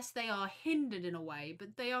yes, they are hindered in a way,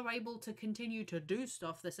 but they are able to continue to do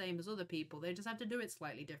stuff the same as other people. They just have to do it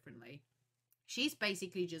slightly differently. She's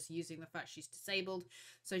basically just using the fact she's disabled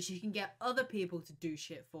so she can get other people to do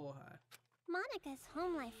shit for her. Monica's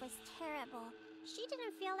home life was terrible. She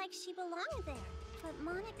didn't feel like she belonged there. But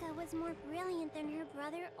Monica was more brilliant than her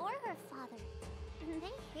brother or her father. And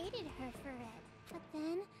they hated her for it. But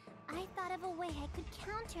then, I thought of a way I could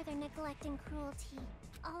counter their neglect and cruelty.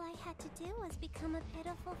 All I had to do was become a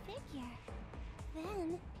pitiful figure.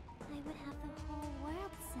 Then, I would have the whole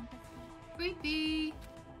world's sympathy. Creepy!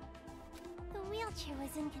 The wheelchair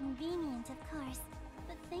was inconvenient, of course.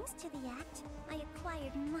 But thanks to the act, I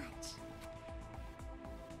acquired much.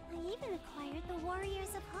 I even acquired the Warriors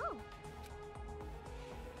of Hope.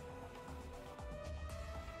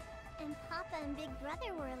 And Papa and Big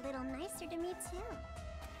Brother were a little nicer to me too.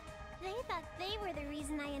 They thought they were the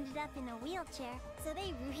reason I ended up in a wheelchair, so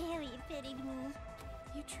they really pitied me.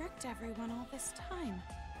 You tricked everyone all this time.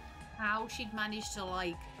 How she'd managed to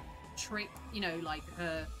like trick, you know, like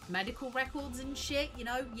her medical records and shit, you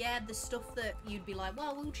know, yeah, the stuff that you'd be like,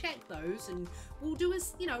 well, we'll check those and we'll do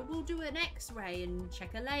we'll do an x-ray and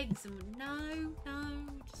check her legs, and no,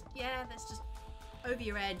 just, yeah, that's just over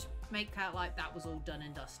your head, make out like that was all done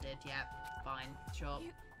and dusted. Yeah, fine, sure.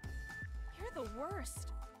 You're the worst.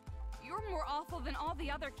 You're more awful than all the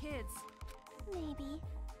other kids. Maybe.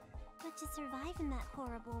 But to survive in that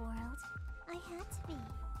horrible world, I had to be.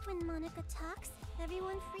 When Monica talks,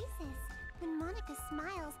 everyone freezes. When Monica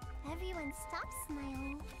smiles, everyone stops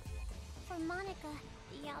smiling. For Monica,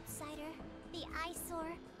 the outsider, the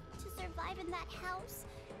eyesore, to survive in that house,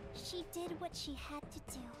 she did what she had to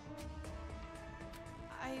do.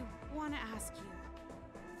 I want to ask you,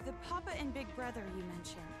 the Papa and Big Brother you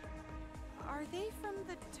mentioned, are they from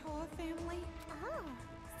the Toa family? Oh,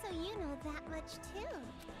 so you know that much too.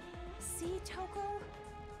 See, Toko?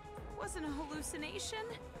 Wasn't a hallucination.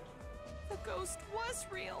 The ghost was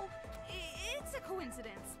real. It's a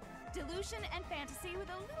coincidence. Delusion and fantasy with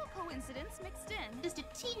a little coincidence mixed in. Just a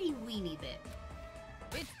teeny weeny bit.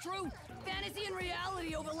 It's true! Fantasy and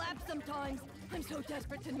reality overlap sometimes. I'm so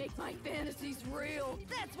desperate to make my fantasies real.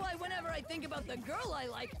 That's why whenever I think about the girl I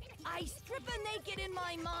like, I strip her naked in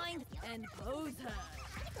my mind and pose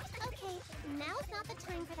her. Okay, now's not the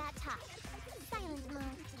time for that talk. Silent mode.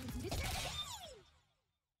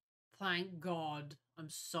 Thank God. I'm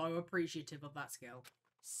so appreciative of that skill.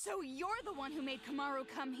 So you're the one who made Kamaru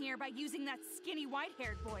come here by using that skinny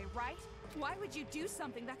white-haired boy, right? Why would you do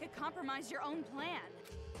something that could compromise your own plan?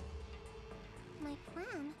 My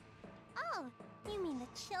plan? Oh, you mean the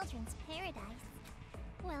children's paradise.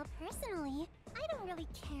 Well, personally, I don't really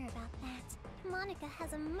care about that. Monica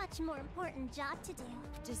has a much more important job to do.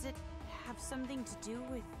 Does it have something to do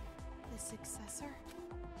with the successor?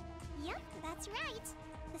 Yep, that's right.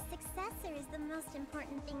 The successor is the most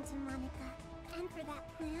important thing to Monica. And for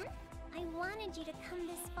that plan, I wanted you to come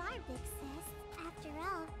this far, Big Sis. After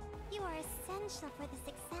all, you are essential for the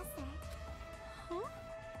successor. Huh?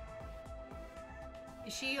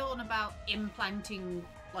 Is she on about implanting,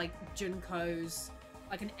 like, Junko's,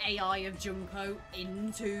 like an AI of Junko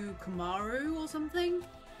into Kamaru or something?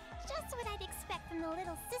 Just what I'd expect from the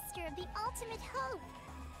little sister of the ultimate hope.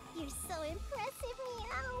 You're so impressive,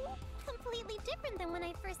 Meow. Completely different than when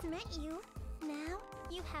I first met you. Now,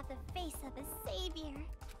 you have the face of a savior.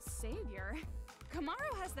 Savior?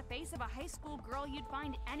 Kamaru has the face of a high school girl you'd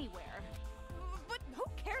find anywhere. But who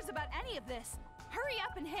cares about any of this? Hurry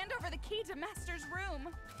up and hand over the key to Master's room.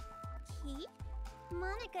 Key?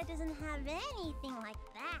 Monica doesn't have anything like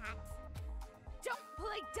that. Don't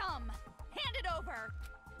play dumb. Hand it over.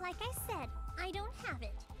 Like I said, I don't have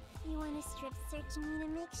it. You want to strip search me to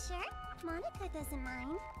make sure? Monica doesn't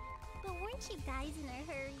mind. But weren't you guys in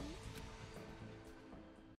a hurry?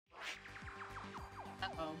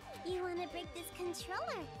 Uh-oh. You want to break this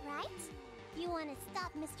controller, right? You want to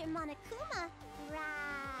stop Mr. Monokuma,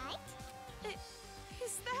 right?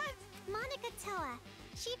 Is that... Monica Toa,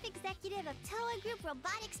 Chief Executive of Toa Group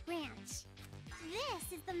Robotics Branch.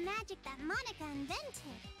 This is the magic that Monica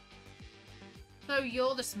invented. So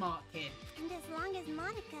you're the smart kid. And as long as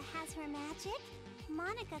Monica has her magic,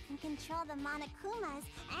 Monica can control the Monokumas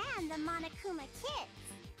and the Monokuma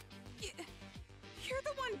kids. You're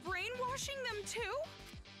the one brainwashing them too?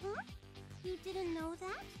 Huh? You didn't know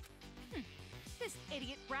that? This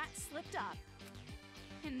idiot brat slipped up.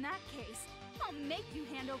 In that case, I'll make you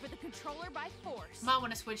hand over the controller by force. Might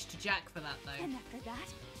want to switch to Jack for that, though. And after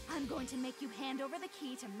that, I'm going to make you hand over the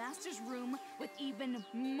key to Master's room with even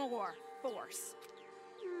more force.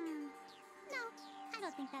 No, I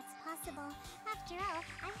don't think that's possible. After all,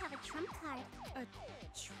 I have a trump card. A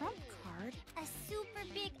trump card? A super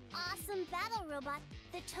big, awesome battle robot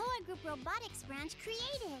the Toa Group Robotics Branch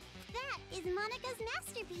created. That is Monica's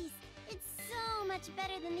masterpiece. It's so much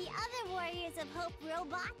better than the other Warriors of Hope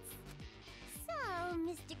robots. So,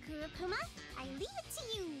 Mr. Kurokuma, I leave it to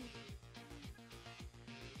you.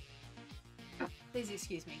 Please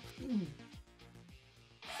excuse me.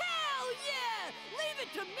 Hell yeah! Leave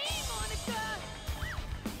it to me, Monica!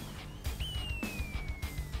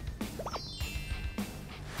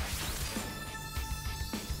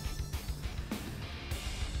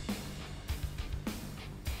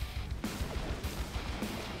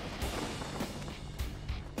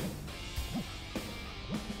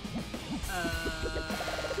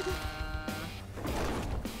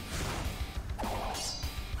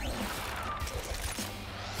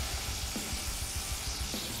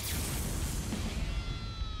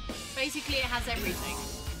 Basically, it has everything.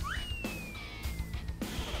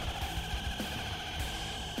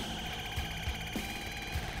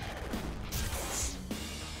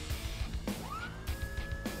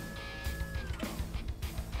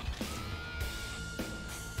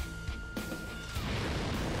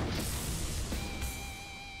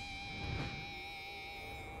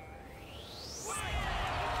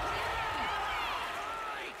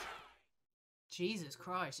 Jesus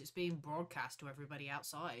Christ, it's being broadcast to everybody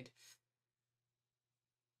outside.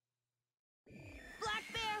 Black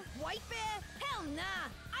bear? White bear? Hell nah!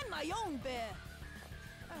 I'm my own bear!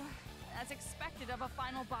 As expected of a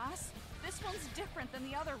final boss, this one's different than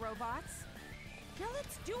the other robots. Now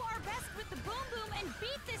let's do our best with the boom boom and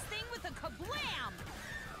beat this thing with a kablam!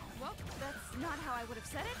 Well, that's not how I would have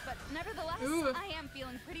said it, but nevertheless, Ooh. I am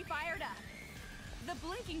feeling pretty fired up. The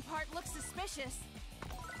blinking part looks suspicious.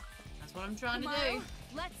 That's what I'm trying to Kamaru, do.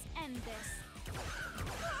 let's end this.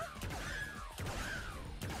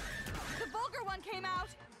 The vulgar one came out!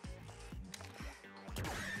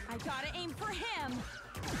 I gotta aim for him!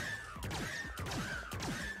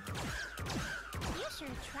 You sure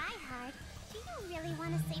try hard. Do you really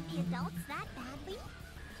want to save the adults that badly?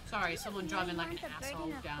 Sorry, someone driving like an Want the asshole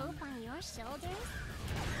burden of down. hope on your shoulders?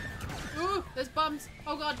 Ooh, there's bums.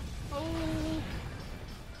 Oh god. Oh.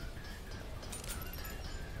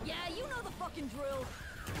 Yeah, you know the fucking drill!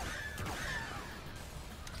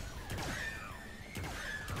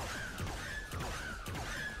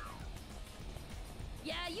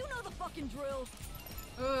 Yeah, you know the fucking drill!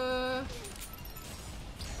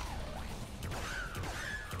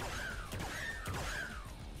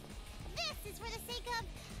 This is for the sake of...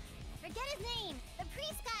 Forget his name. The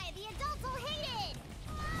priest guy the adults all hated.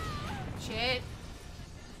 Shit.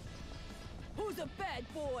 Who's a bad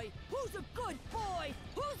boy? Who's a good boy?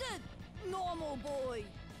 Who's a normal boy?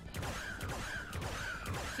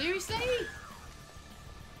 Seriously?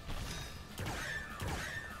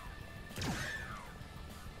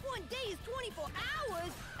 One day is 24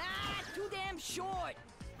 hours? Ah, too damn short.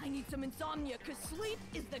 I need some insomnia, cause sleep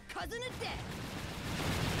is the cousin of death.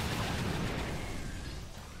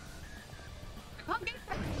 I can't get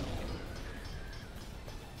back.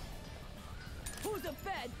 Who's a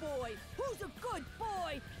bad boy? Who's a good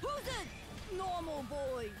boy? Who's a normal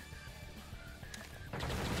boy?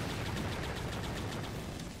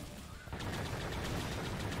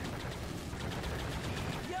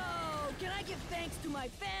 Yo, can I give thanks to my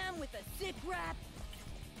fam with a sit rap?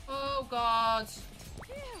 Oh god.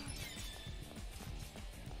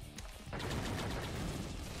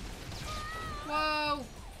 Whoa.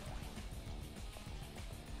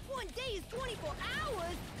 One day is 24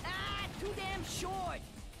 hours? Ah, too damn short.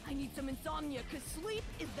 I need some insomnia, cause sleep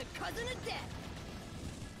is the cousin of death.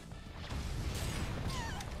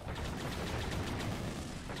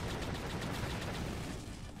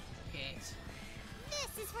 Shit.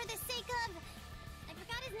 This is for the sake of... I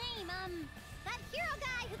forgot his name, that hero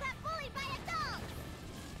guy who got bullied by adults!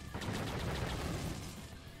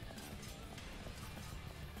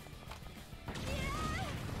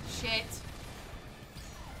 Shit.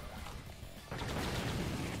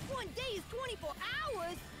 One day is 24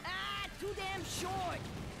 hours? Ah, too damn short.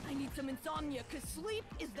 I need some insomnia, cause sleep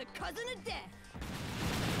is the cousin of death.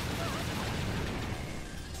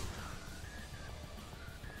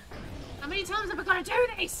 How many times have I got to do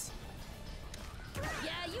this?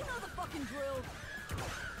 Yeah, you know the fucking drill.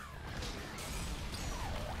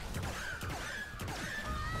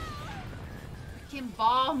 Freaking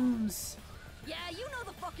bombs. Yeah, you know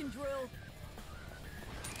the fucking drill.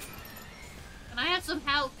 Can I have some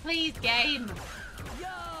help, please, game? Yo,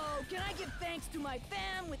 can I give thanks to my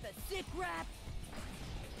fam with a sick rap?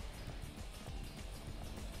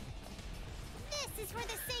 This is for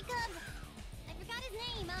the sake of... I forgot his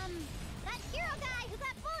name, that hero guy who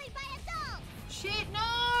got bullied by adults! Shit,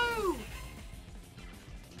 no!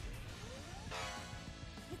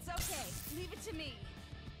 It's okay. Leave it to me.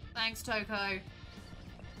 Thanks, Toko.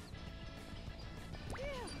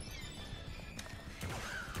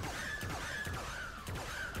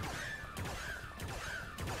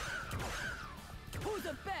 Who's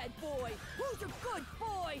a bad boy? Who's a good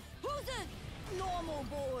boy? Who's a normal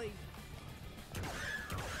boy?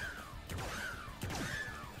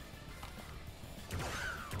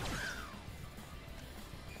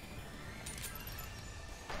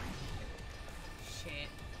 Shit.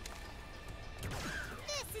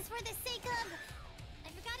 This is for the sake of... I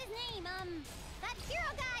forgot his name, that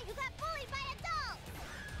hero guy who got bullied by adults!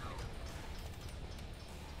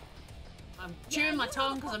 I'm chewing my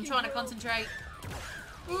tongue because I'm trying to concentrate.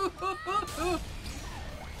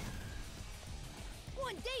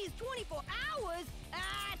 One day is 24 hours?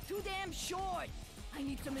 Ah, too damn short. I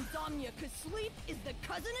need some insomnia, cause sleep is the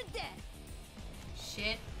cousin of death.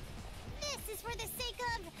 Shit. This is for the sake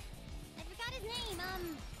of... I forgot his name,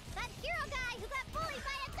 that hero guy who got bullied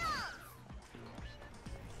by adults!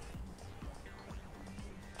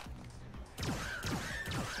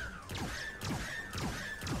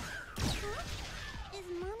 Huh? Is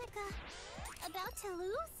Monica about to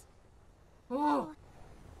lose? Oh.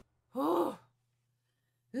 Oh.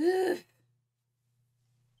 Ugh.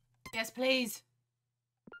 Yes, please.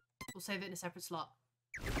 We'll save it in a separate slot.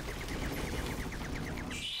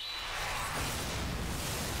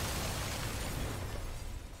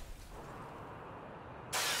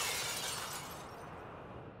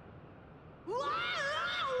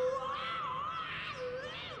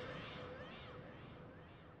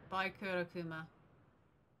 Bye, Kurokuma.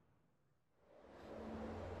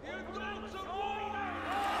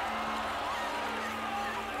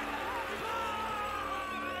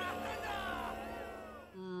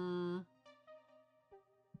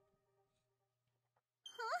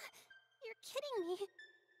 You're kidding me.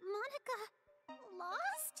 Monica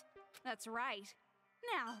lost? That's right.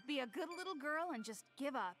 Now, be a good little girl and just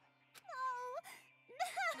give up. Oh,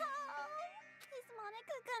 no! Is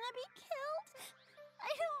Monica gonna be killed?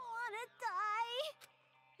 I don't want to die.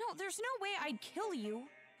 No, there's no way I'd kill you.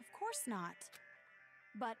 Of course not.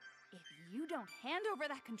 But if you don't hand over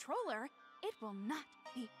that controller, it will not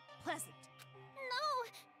be pleasant. No,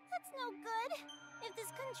 that's no good. If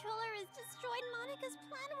this controller is destroyed, Monica's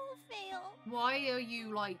plan will fail. Why are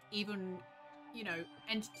you, like, even, you know,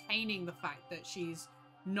 entertaining the fact that she's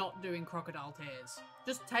not doing crocodile tears?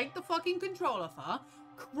 Just take the fucking control off her,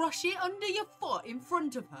 crush it under your foot in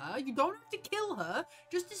front of her. You don't have to kill her,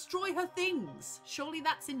 just destroy her things. Surely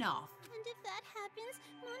that's enough. And if that happens,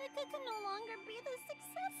 Monica can no longer be the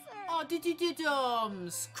successor. Oh,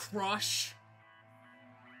 crush.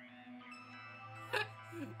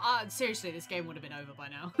 Seriously, this game would have been over by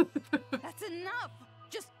now. That's enough!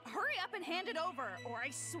 Just hurry up and hand it over, or I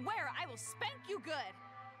swear I will spank you good!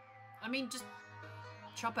 I mean, just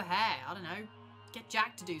chop her hair. I don't know. Get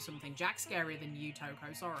Jack to do something. Jack's scarier than you,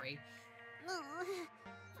 Toko. Sorry. Oh,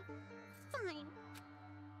 fine.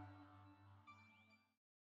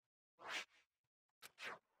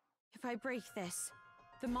 If I break this,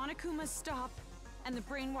 the Monokumas stop, and the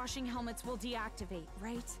brainwashing helmets will deactivate,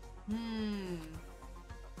 right?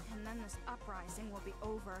 And then this uprising will be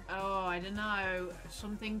over. Oh, I don't know.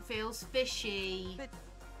 Something feels fishy. But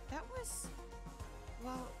that was...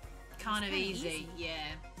 well... kind of kinda easy,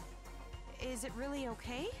 yeah. Is it really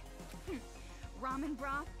okay? Ramen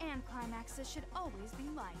broth and climaxes should always be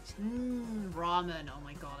light. Ramen. Oh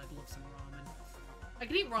my god, I'd love some ramen. I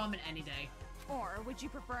could eat ramen any day. Or would you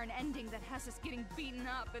prefer an ending that has us getting beaten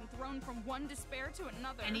up and thrown from one despair to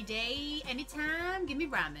another? Any day, anytime, give me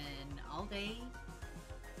ramen. All day,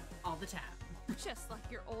 all the time. Just like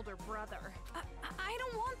your older brother. I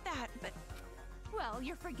don't want that, but... well,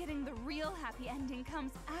 you're forgetting the real happy ending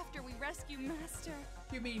comes after we rescue Master.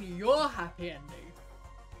 You mean your happy ending?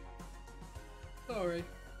 Sorry,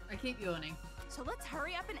 I keep yawning. So let's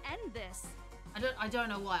hurry up and end this. I don't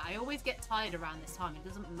know why. I always get tired around this time. It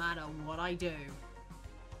doesn't matter what I do.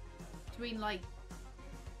 Between like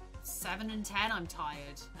 7 and 10, I'm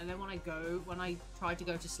tired. And then when I try to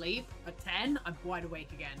go to sleep at 10, I'm wide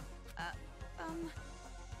awake again.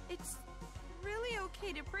 It's really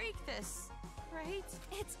okay to break this, right?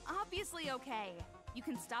 It's obviously okay. You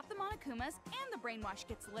can stop the Monokumas and the brainwash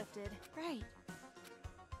gets lifted. Right.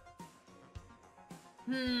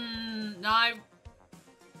 No.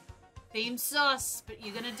 Seems sus, but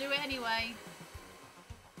you're gonna do it anyway.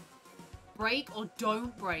 Break or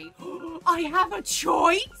don't break. I have a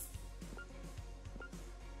choice?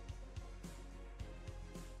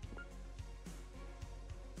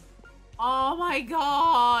 Oh my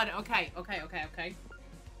god. Okay.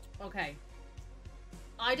 Okay.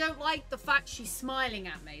 I don't like the fact she's smiling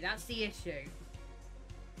at me. That's the issue.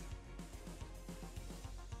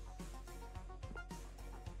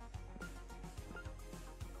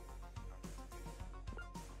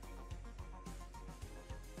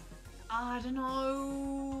 I don't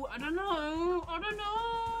know.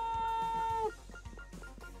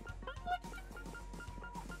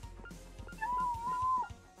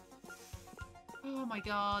 Oh my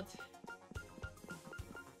god.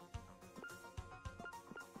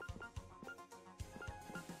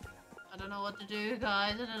 I don't know what to do,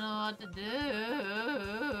 guys. I don't know what to do.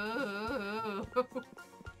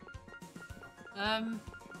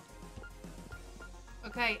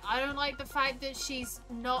 Okay, I don't like the fact that she's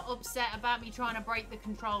not upset about me trying to break the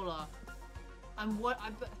controller. And what I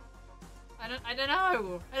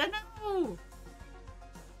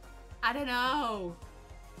don't know.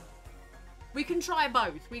 We can try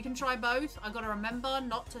both. I gotta remember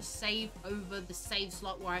not to save over the save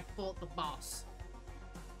slot where I fought the boss.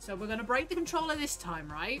 So we're gonna break the controller this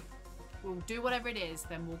time, right? We'll do whatever it is,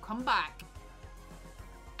 then we'll come back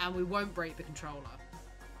and we won't break the controller.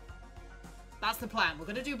 That's the plan. We're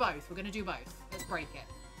gonna do both. Let's break it.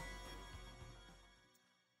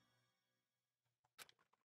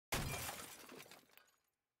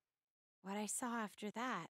 What I saw after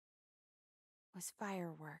that was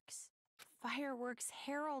fireworks. Fireworks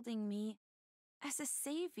heralding me as a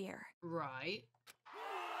savior. Right.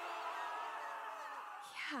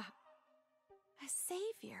 Yeah, a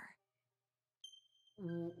savior.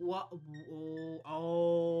 What?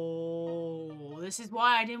 Oh, this is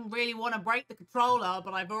why I didn't really want to break the controller,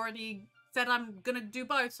 but I've already said I'm gonna do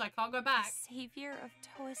both, so I can't go back. Savior of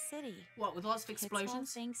Toa City. What, with lots of explosions? It's all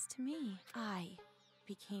thanks to me. I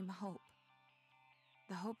became hope.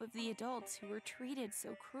 The hope of the adults who were treated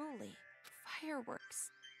so cruelly. Fireworks.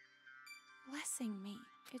 Blessing me.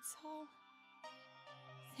 It's all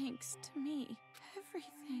thanks to me.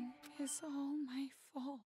 Everything is all my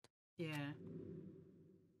fault. Yeah.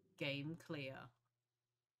 Game clear.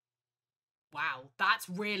 Wow, that's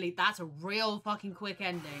a real fucking quick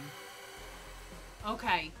ending.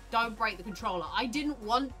 Okay, don't break the controller. I didn't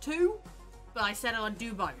want to, but I said I'd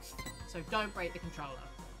do both. So don't break the controller.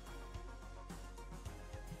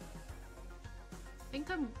 I think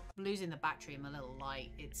I'm losing the battery in my little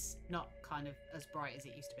light. It's not kind of as bright as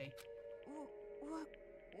it used to be.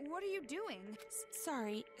 What are you doing?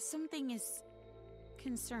 Sorry, something is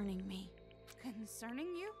concerning me. Concerning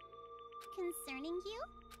you? Concerning you?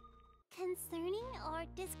 Concerning or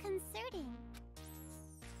disconcerting?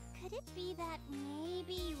 Could it be that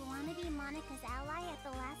maybe you want to be Monika's ally at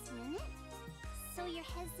the last minute? So you're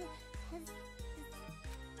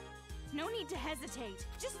No need to hesitate.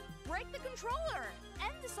 Just break the controller.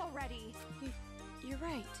 End this already. You're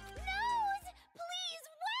right. Nose! Please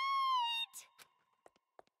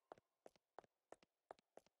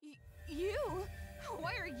wait! You?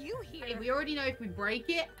 Why are you here? Hey, we already know if we break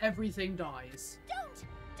it, everything dies.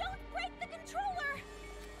 Don't break the controller!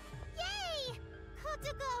 Yay!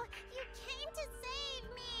 Kotoko, you came to save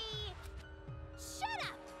me! Shut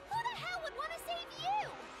up! Who the hell would want to save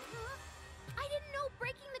you? Huh? I didn't know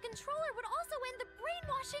breaking the controller would also end the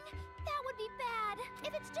brainwashing. That would be bad.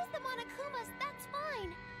 If it's just the Monokumas, that's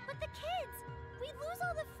fine. But the kids, we'd lose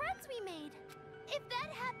all the friends we made. If that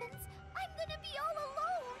happens, I'm gonna be all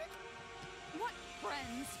alone. What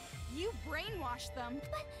friends? You brainwashed them.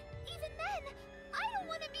 But even then, I don't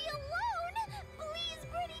want to be alone! Please,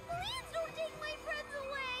 Pretty, please don't take my friends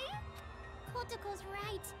away! Kotoko's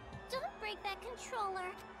right. Don't break that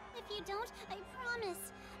controller. If you don't, I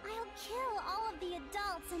promise, I'll kill all of the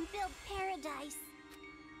adults and build paradise.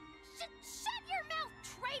 Shut your mouth,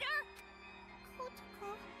 traitor!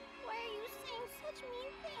 Kotoko, why are you saying such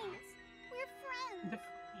mean things? We're friends.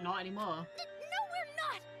 Not anymore. No, we're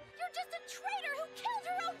not! You're just a traitor who killed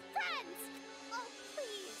your own friends! Oh,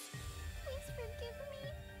 please. Please forgive me.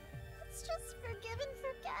 Let's just forgive and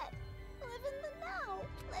forget. Live in the now.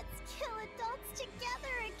 Let's kill adults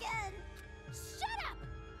together again. Shut up!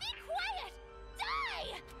 Be quiet!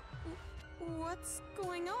 Die! What's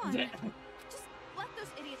going on? Just let those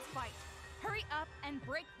idiots fight. Hurry up and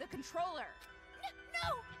break the controller. No!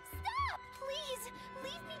 Stop! Please!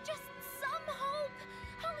 Leave me just some hope!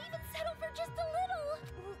 I'll even settle for just a little!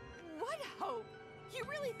 What hope? You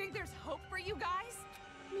really think there's hope for you guys?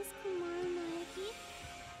 Miss Kumaru Naeki,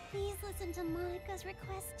 please listen to Monika's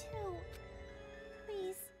request too.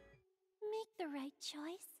 Please, make the right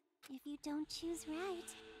choice. If you don't choose right,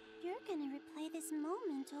 you're gonna replay this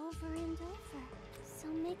moment over and over. So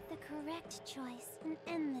make the correct choice and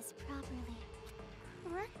end this properly.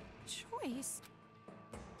 Correct choice?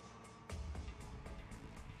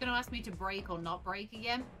 Gonna ask me to break or not break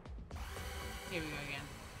again? Here we go again.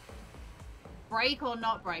 Break or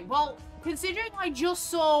not break? Well, considering I just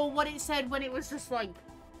saw what it said when it was just like,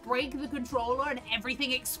 break the controller and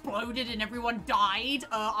everything exploded and everyone died,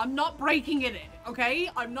 I'm not breaking it, okay?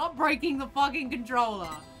 I'm not breaking the fucking controller.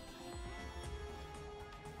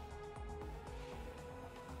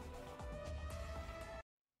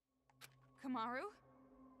 Kamaru?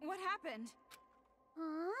 What happened?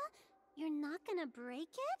 Huh? You're not gonna break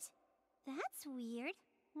it? That's weird.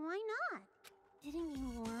 Why not? Didn't you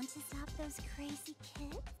want to stop those crazy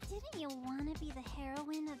kids? Didn't you want to be the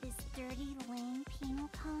heroine of this dirty, lame penal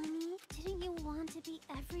colony? Didn't you want to be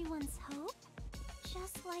everyone's hope?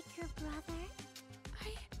 Just like your brother?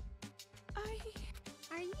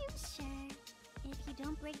 Are you sure? If you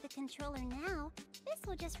don't break the controller now, this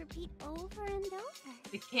will just repeat over and over.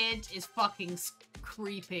 The kid is fucking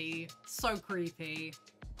creepy. So creepy.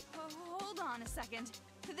 Hold on a second.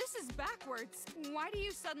 This is backwards. Why do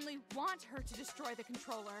you suddenly want her to destroy the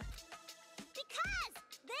controller? Because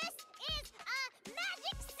this is a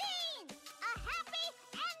magic scene! A happy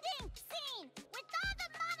ending scene! With all the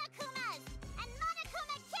Monokumas and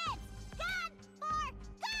Monokuma kids gone for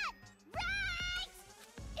good! Right?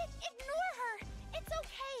 Ignore her! It's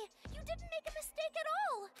okay! You didn't make a mistake at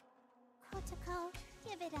all! Kotoko,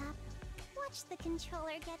 give it up. Watch the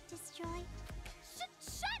controller get destroyed.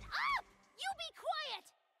 Shut up! You be quiet!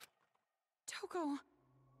 Toko,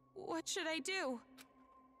 what should I do?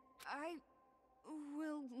 I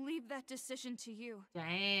will leave that decision to you.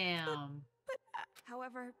 Damn.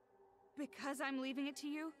 However, because I'm leaving it to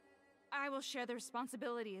you, I will share the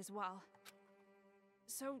responsibility as well.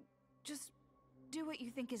 So, just do what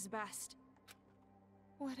you think is best.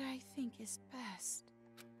 What I think is best.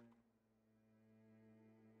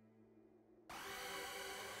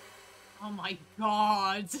 Oh my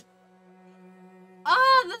god.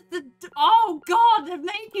 Oh god, they're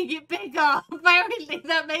making it bigger. Apparently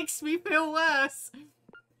that makes me feel worse.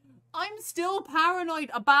 I'm still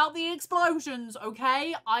paranoid about the explosions,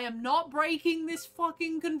 okay? I am not breaking this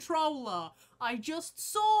fucking controller. I just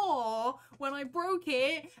saw when I broke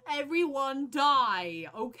it, everyone die,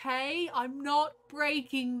 okay? I'm not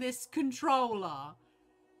breaking this controller.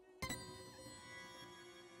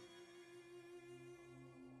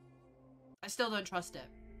 I still don't trust it.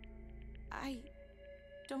 I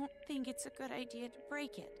don't think it's a good idea to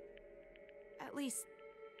break it. At least,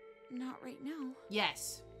 not right now.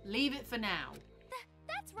 Yes, leave it for now.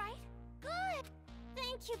 That's right. Good.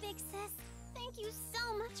 Thank you, Big Sis. Thank you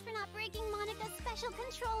so much for not breaking Monica's special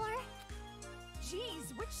controller.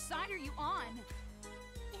 Jeez, which side are you on?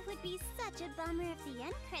 It would be such a bummer if the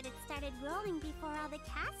end credits started rolling before all the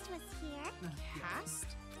cast was here.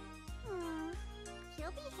 Cast?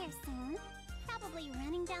 He'll be here soon. Probably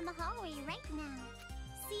running down the hallway right now.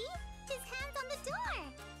 See? His hand's on the door.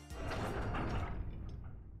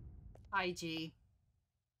 IG.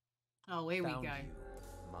 Oh, here we Found go. you,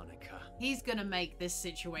 Monica. He's gonna make this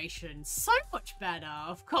situation so much better,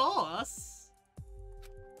 of course.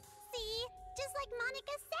 See? Just like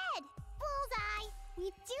Monica said. Bullseye. We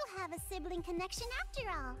do have a sibling connection after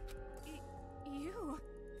all. You?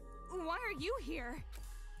 Why are you here?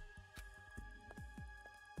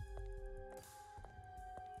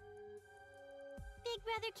 Big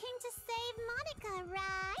Brother came to save Monica,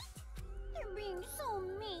 right? They're being so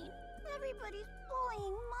mean. Everybody's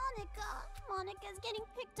bullying Monica. Monica's getting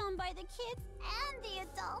picked on by the kids and the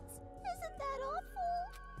adults. Isn't that awful?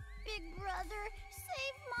 Big Brother,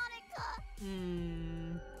 save Monica.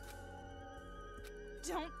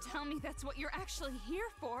 Don't tell me that's what you're actually here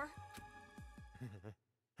for.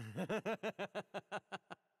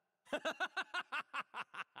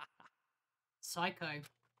 Psycho.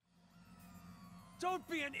 Don't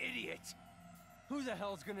be an idiot! Who the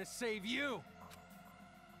hell's gonna save you?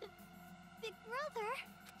 Big Brother?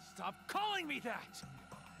 Stop calling me that!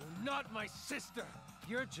 You're not my sister!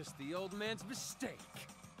 You're just the old man's mistake.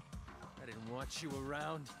 I didn't want you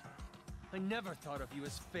around. I never thought of you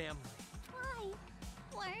as family. Why?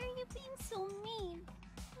 Why are you being so mean?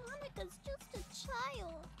 Monica's just a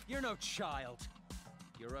child. You're no child.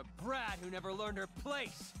 You're a brat who never learned her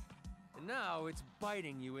place. And now it's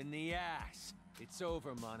biting you in the ass. It's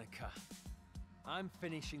over, Monica. I'm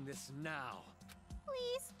finishing this now.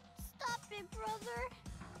 Please, stop it, brother.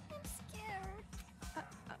 I'm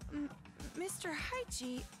scared. Mr.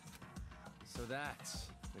 Haichi... So that's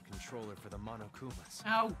the controller for the Monokumas.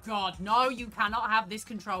 Oh god, no, you cannot have this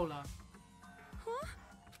controller. Huh?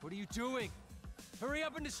 What are you doing? Hurry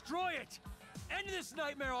up and destroy it! End this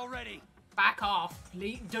nightmare already! Back off.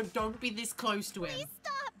 Please, don't be this close to him. Please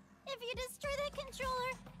stop! If you destroy that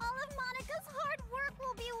controller, all of Monica's hard work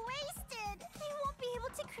will be wasted. They won't be able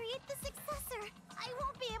to create the successor. I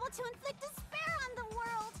won't be able to inflict despair on the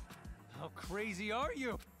world. How crazy are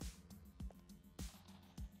you?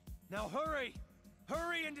 Now hurry!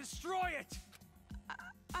 Hurry and destroy it!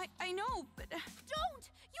 I know, but... Don't!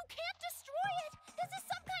 You can't destroy it! This is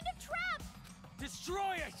some kind of trap!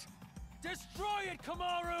 Destroy it! Destroy it,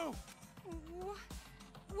 Kamaru!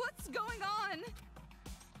 What's going on?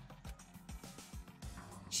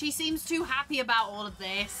 She seems too happy about all of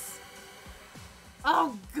this.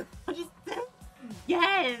 Oh god, it's this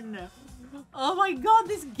again! Oh my god,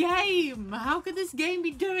 this game! How could this game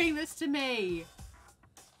be doing this to me?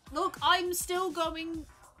 Look, I'm still going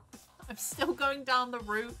down the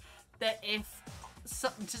route that if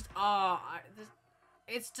something just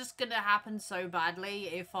it's just gonna happen so badly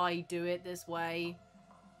if I do it this way.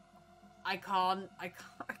 I can't.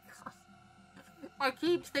 I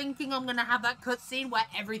keep thinking I'm gonna have that cutscene where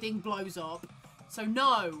everything blows up. So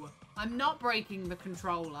no, I'm not breaking the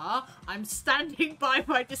controller. I'm standing by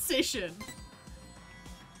my decision.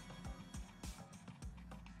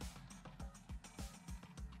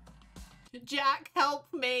 Jack,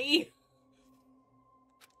 help me.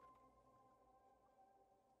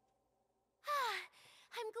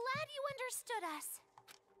 I'm glad you understood us.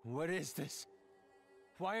 What is this?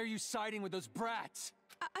 Why are you siding with those brats?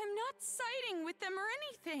 I'm not siding with them or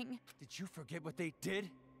anything. Did you forget what they did?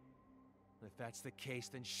 If that's the case,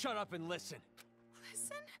 then shut up and listen.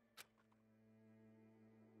 Listen?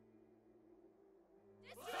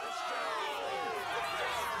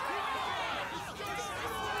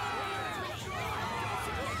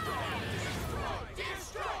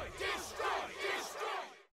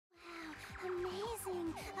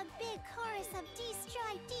 Amazing! A big chorus of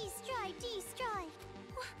destroy, destroy, destroy!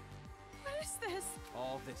 What is this?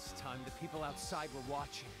 All this time, the people outside were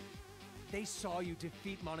watching. They saw you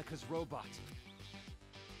defeat Monica's robot.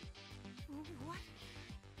 What?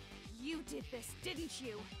 You did this, didn't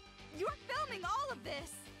you? You're filming all of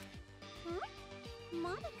this! Huh?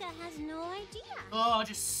 Monica has no idea. Oh,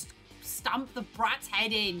 just stamp the brat's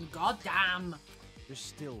head in. God damn. They're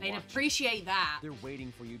still They'd watching. appreciate that. They're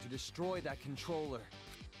waiting for you to destroy that controller.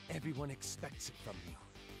 Everyone expects it from you.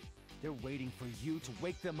 They're waiting for you to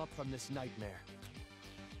wake them up from this nightmare.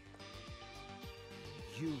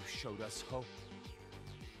 You showed us hope.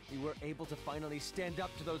 We were able to finally stand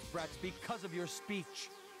up to those brats because of your speech.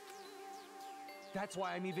 That's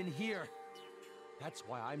why I'm even here. That's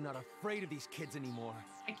why I'm not afraid of these kids anymore.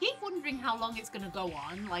 I keep wondering how long it's going to go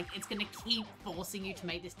on. Like, it's going to keep forcing you to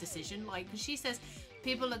make this decision. Like, because she says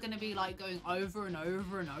people are going to be, like, going over and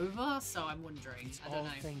over and over. So I'm wondering. It's I don't all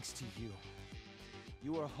know. thanks to you.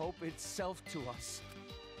 You are hope itself to us.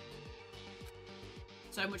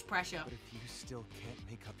 So much pressure. But if you still can't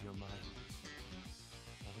make up your mind,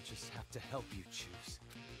 I'll just have to help you choose.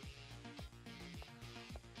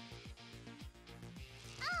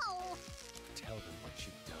 Ow! Tell them what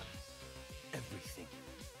you've done. Everything.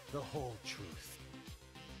 The whole truth.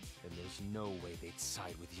 And there's no way they'd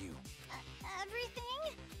side with you.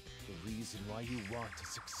 Everything? The reason why you want a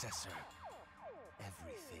successor.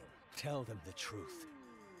 Everything. Tell them the truth.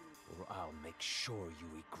 Or I'll make sure you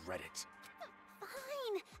regret it.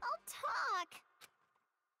 Fine, I'll talk.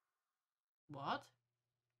 What?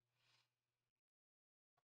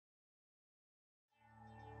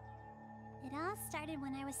 It all started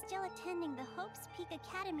when I was still attending the Hope's Peak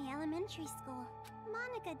Academy Elementary School.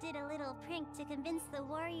 Monica did a little prank to convince the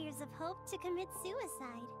Warriors of Hope to commit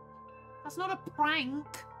suicide. That's not a prank.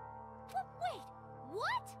 Wait,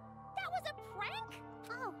 what? That was a prank?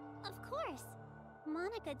 Oh, of course.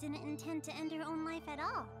 Monica didn't intend to end her own life at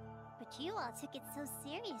all. But you all took it so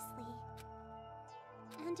seriously.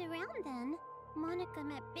 And around then, Monica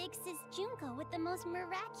met Big Sis Junko with the most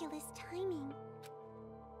miraculous timing.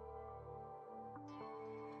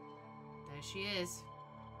 There she is.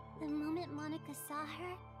 The moment Monica saw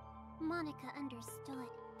her, Monica understood.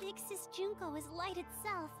 Big Sis Junko is light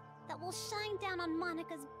itself that will shine down on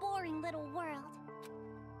Monica's boring little world.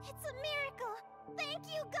 It's a miracle! Thank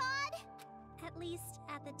you, God! At least,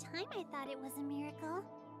 at the time I thought it was a miracle.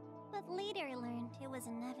 But later I learned it was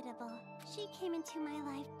inevitable. She came into my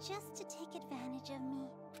life just to take advantage of me.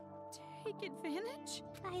 Take advantage?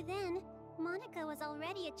 By then, Monica was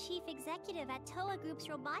already a chief executive at Toa Group's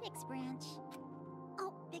robotics branch.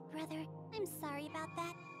 Oh, Big Brother, I'm sorry about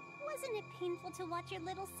that. Wasn't it painful to watch your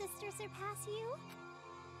little sister surpass you?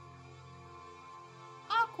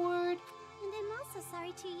 Awkward. And I'm also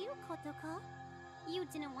sorry to you, Kotoko. You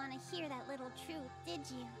didn't want to hear that little truth, did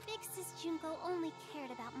you? Big Sis Junko only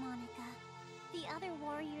cared about Monica. The other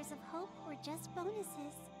Warriors of Hope were just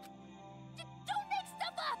bonuses. Don't make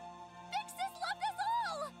stuff up! Big Sis loved us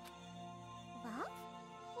all! Love?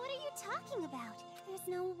 What are you talking about? There's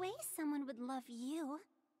no way someone would love you.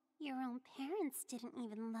 Your own parents didn't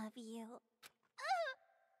even love you.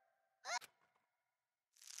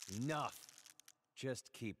 Enough.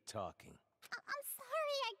 Just keep talking. I'm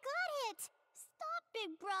sorry, I got it! Stop,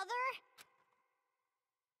 Big Brother!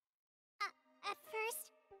 At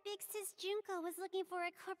first, Big Sis Junko was looking for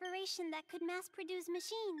a corporation that could mass-produce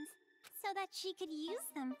machines, so that she could use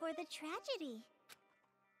them for the tragedy.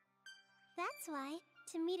 That's why,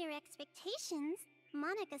 to meet her expectations,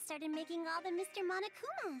 Monica started making all the Mr.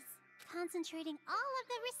 Monokumas, concentrating all of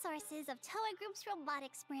the resources of Toa Group's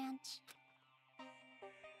robotics branch.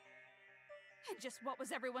 And just what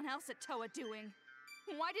was everyone else at Toa doing?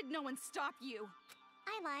 Why did no one stop you?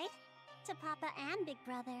 I lied. To Papa and Big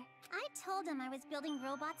Brother. I told them I was building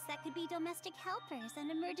robots that could be domestic helpers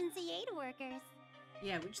and emergency aid workers.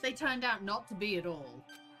 Yeah, which they turned out not to be at all.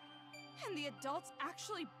 And the adults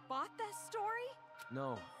actually bought that story?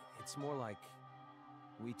 No, it's more like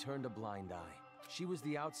we turned a blind eye. She was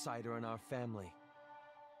the outsider in our family.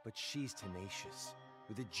 But she's tenacious,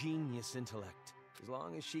 with a genius intellect. As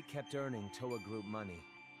long as she kept earning Toa Group money,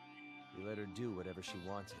 we let her do whatever she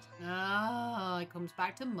wanted. Ah, it comes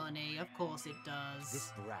back to money. Of course it does.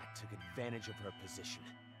 This brat took advantage of her position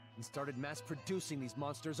and started mass-producing these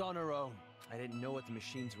monsters on her own. I didn't know what the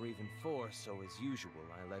machines were even for, so as usual,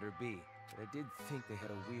 I let her be. But I did think they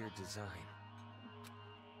had a weird design.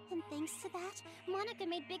 And thanks to that, Monica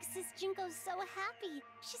made Big Sis Junko so happy.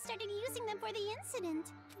 She started using them for the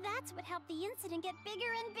incident. That's what helped the incident get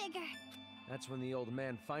bigger and bigger. That's when the old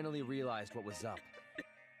man finally realized what was up.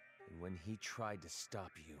 And when he tried to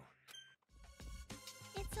stop you.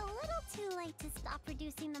 It's a little too late to stop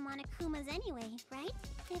producing the Monokumas anyway, right?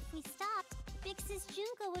 If we stopped, Big Sis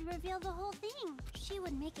Junko would reveal the whole thing. She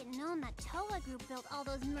would make it known that Toa Group built all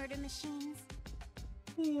those murder machines.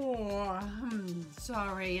 Oh,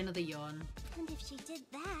 sorry, another yawn. And if she did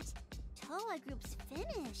that, Toa Group's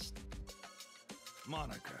finished.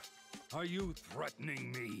 Monica, are you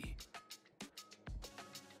threatening me?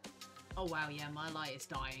 Oh wow, yeah, my light is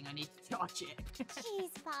dying. I need to charge it.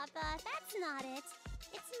 Jeez, Papa, that's not it.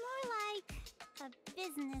 It's more like a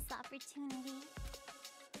business opportunity.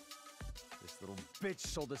 This Little bitch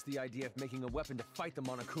sold us the idea of making a weapon to fight the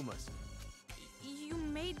Monokumas. You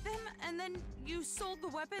made them, and then you sold the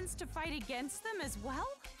weapons to fight against them as well?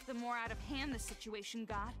 The more out of hand the situation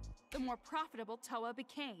got, the more profitable Toa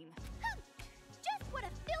became. Just what a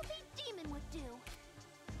filthy demon would do.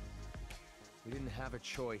 We didn't have a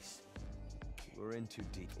choice. We were in too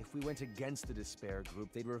deep. If we went against the Despair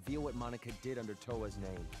group, they'd reveal what Monica did under Toa's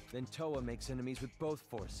name. Then Toa makes enemies with both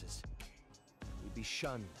forces. We'd be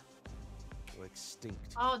shunned. Or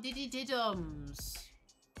extinct. Oh, diddy-diddums.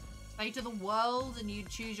 Fate of the world and you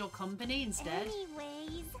choose your company instead?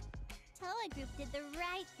 Anyways, Toa Group did the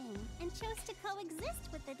right thing and chose to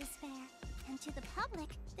coexist with the Despair. And to the public,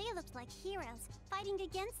 they looked like heroes fighting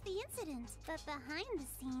against the incident. But behind the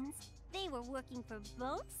scenes, they were working for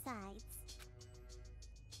both sides.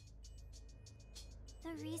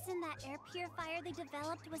 The reason that air purifier they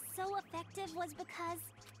developed was so effective was because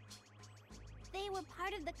they were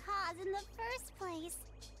part of the cause in the first place.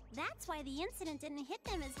 That's why the incident didn't hit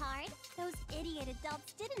them as hard. Those idiot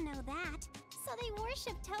adults didn't know that, so they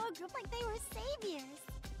worshipped Toa Group like they were saviors.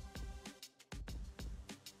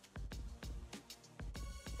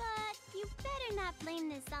 But you better not blame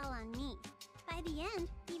this all on me. By the end,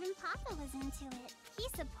 even Papa was into it. He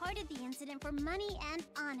supported the incident for money and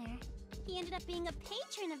honor. He ended up being a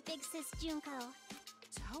patron of Big Sis Junko.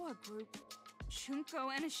 Toa Group? Junko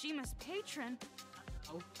Enishima's patron?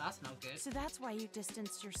 Oh, that's not good. So that's why you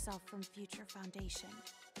distanced yourself from Future Foundation.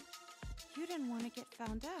 You didn't want to get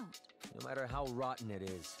found out. No matter how rotten it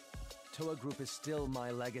is, Toa Group is still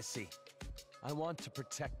my legacy. I want to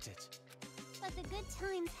protect it. But the good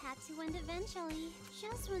times had to end eventually.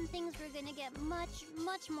 Just when things were gonna get much,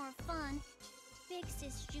 much more fun, Big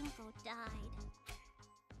Sis Junko died.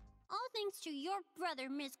 All thanks to your brother,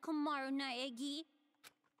 Miss Komaru Naegi.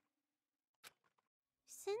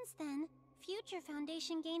 Since then, Future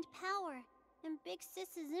Foundation gained power, and Big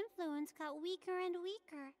Sis's influence got weaker and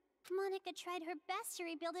weaker. Monica tried her best to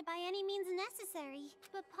rebuild it by any means necessary,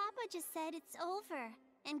 but Papa just said it's over,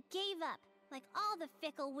 and gave up, like all the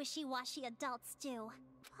fickle, wishy-washy adults do.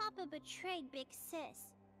 Papa betrayed Big Sis.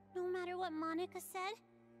 No matter what Monica said,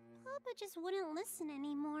 Papa just wouldn't listen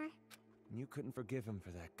anymore. You couldn't forgive him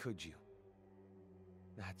for that, could you?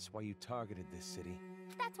 That's why you targeted this city.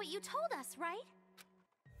 That's what you told us, right?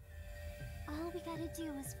 All we gotta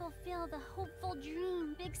do is fulfill the hopeful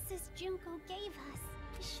dream Big Sis Junko gave us.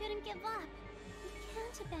 We shouldn't give up. We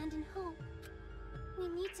can't abandon hope. We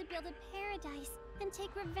need to build a paradise and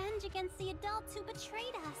take revenge against the adults who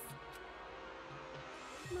betrayed us.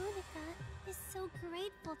 Monica is so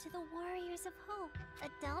grateful to the Warriors of Hope.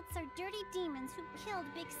 Adults are dirty demons who killed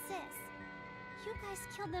Big Sis. You guys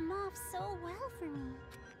killed them off so well for me.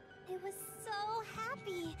 I was so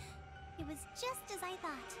happy. It was just as I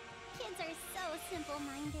thought. Kids are so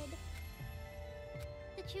simple-minded.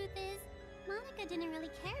 The truth is, Monica didn't really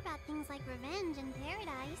care about things like revenge and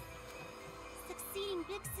paradise. Succeeding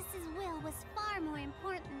Big Sis's will was far more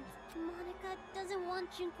important. Monica doesn't want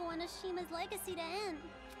Junko Enishima's legacy to end.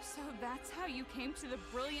 So that's how you came to the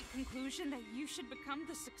brilliant conclusion that you should become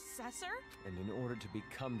the successor? And in order to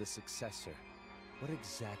become the successor, what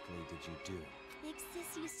exactly did you do? Big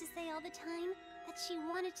Sis used to say all the time that she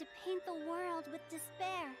wanted to paint the world with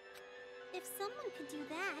despair. If someone could do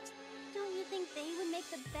that, don't you think they would make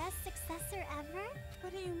the best successor ever?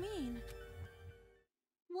 What do you mean?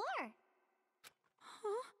 War.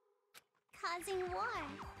 Huh? Causing war.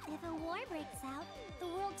 If a war breaks out, the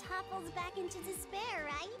world topples back into despair,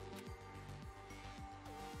 right?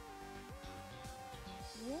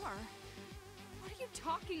 War? What are you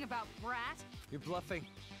talking about, brat? You're bluffing.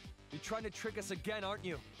 You're trying to trick us again, aren't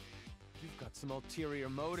you? You've got some ulterior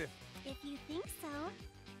motive. If you think so,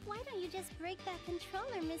 why don't you just break that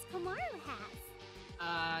controller Ms. Komaru has?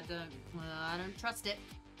 I don't trust it.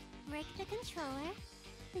 Break the controller,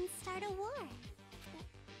 then start a war.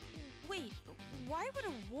 Wait, why would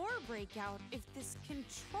a war break out if this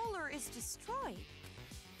controller is destroyed?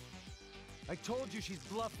 I told you she's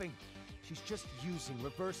bluffing. She's just using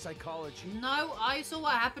reverse psychology. No, I saw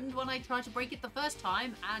what happened when I tried to break it the first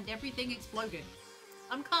time and everything exploded.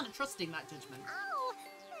 I'm kind of trusting that judgment. Ow!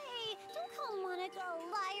 Hey, don't call Monica a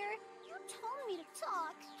liar. You told me to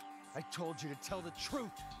talk. I told you to tell the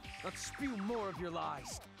truth, not spew more of your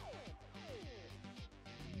lies.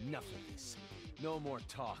 Enough of this. No more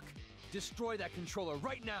talk. Destroy that controller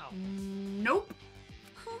right now. Nope.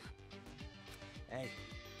 Hey,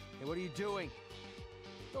 what are you doing?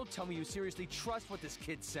 Don't tell me you seriously trust what this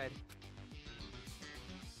kid said.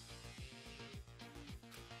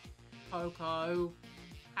 Coco,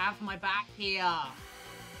 have my back here. I,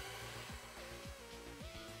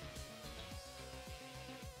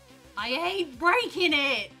 'm. I hate breaking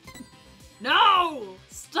it! No!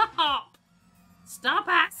 Stop! Stop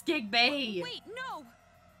asking me! Wait, no!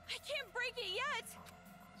 I can't break it yet!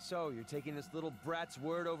 So, you're taking this little brat's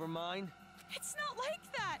word over mine? It's not like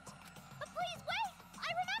that! But please wait! I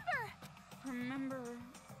remember! Remember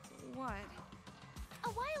what? A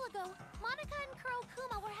while ago, Monica and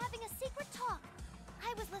Kurokuma were having a secret talk.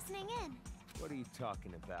 I was listening in. What are you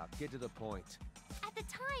talking about? Get to the point. At the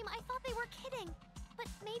time, I thought they were kidding. But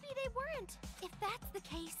maybe they weren't. If that's the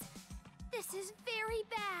case, this is very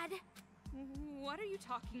bad. What are you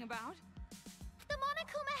talking about? The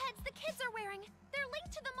Monokuma heads the kids are wearing, they're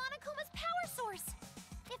linked to the Monokuma's power source.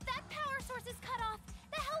 If that power source is cut off,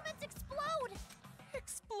 the helmets explode.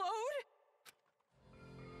 Explode?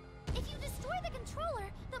 If you destroy the controller,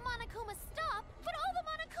 the Monokuma stop, but all the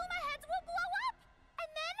Monokuma heads will blow up! And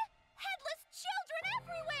then, headless children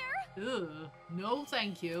everywhere! Ugh, no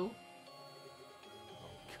thank you.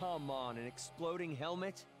 Come on, an exploding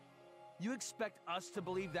helmet? You expect us to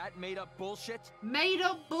believe that made-up bullshit? Made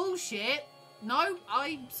up bullshit? No,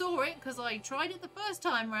 I saw it because I tried it the first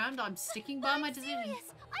time round. I'm sticking by my decision.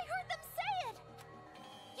 Serious. I heard them say it!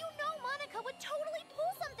 You know Monica would totally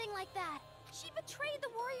pull something like that. She betrayed the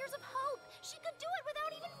Warriors of Hope. She could do it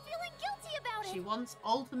without even feeling guilty about it. She wants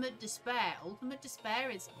ultimate despair. Ultimate despair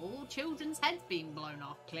is all children's heads being blown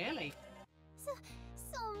off, clearly. So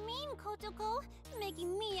mean, Kotoko.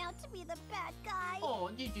 Making me out to be the bad guy.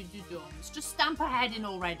 Oh, just stamp her head in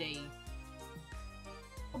already.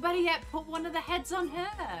 Or better yet, put one of the heads on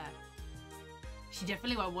her. She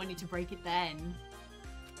definitely won't want you to break it then.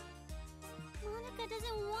 Monica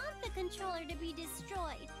doesn't want the controller to be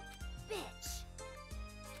destroyed. Bitch.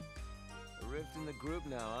 A rift in the group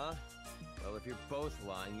now, huh? Well, if you're both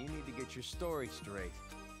lying, you need to get your story straight.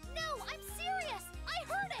 No, I'm serious.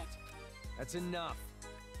 I heard it. That's enough.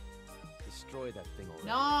 Destroy that thing already.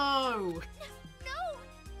 No! No!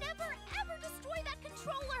 Never ever destroy that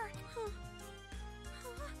controller!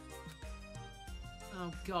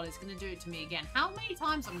 Oh god, it's gonna do it to me again. How many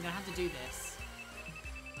times am I gonna have to do this?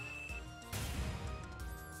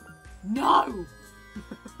 No!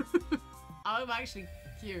 I'm actually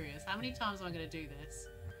curious. How many times am I gonna do this?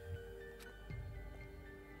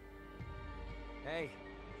 Hey,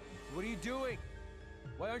 what are you doing?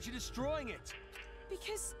 Why aren't you destroying it?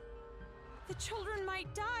 Because the children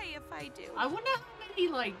might die if I do. I wonder how many,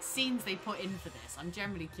 like, scenes they put in for this. I'm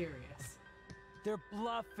generally curious. They're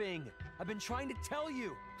bluffing. I've been trying to tell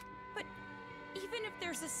you. But even if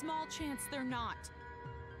there's a small chance they're not,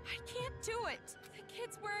 I can't do it. The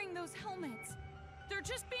kids wearing those helmets, they're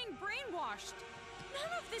just being brainwashed.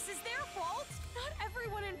 None of this is their fault. Not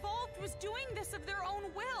everyone involved was doing this of their own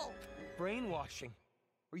will. Brainwashing?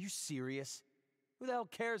 Are you serious? Who the hell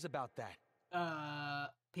cares about that?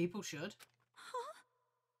 People should. Huh?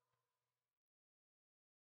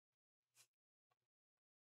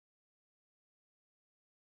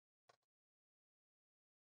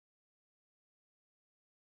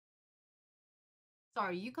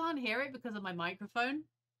 Sorry, you can't hear it because of my microphone.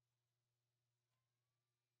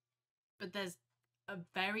 But there's a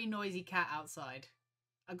very noisy cat outside.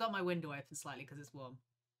 I got my window open slightly because it's warm.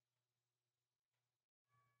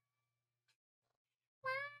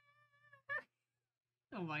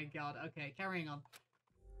 Oh my god, okay, carrying on.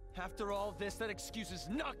 After all this, that excuse is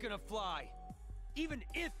not gonna fly. Even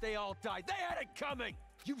if they all died, they had it coming!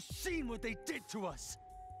 You've seen what they did to us!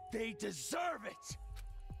 They deserve it!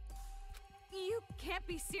 You can't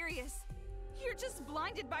be serious. You're just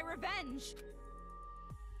blinded by revenge.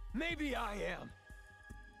 Maybe I am.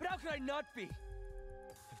 But how could I not be?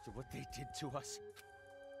 After what they did to us.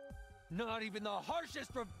 Not even the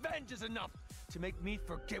harshest revenge is enough to make me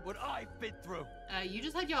forget what I've been through. You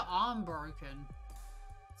just had your arm broken.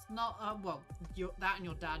 It's not, well, that and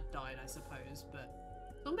your dad died, I suppose, but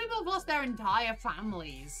some people have lost their entire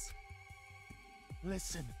families.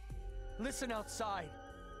 Listen. Listen outside.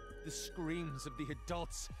 The screams of the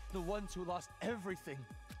adults, the ones who lost everything.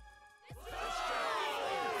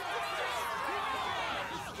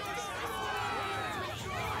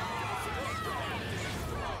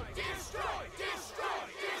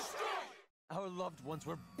 Our loved ones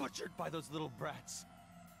were butchered by those little brats.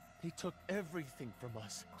 They took everything from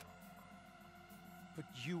us. But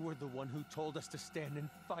you were the one who told us to stand and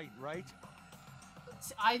fight, right?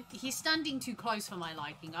 He's standing too close for my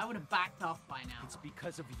liking. I would have backed off by now. It's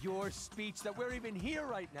because of your speech that we're even here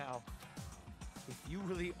right now. If you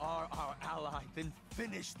really are our ally, then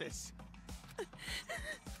finish this.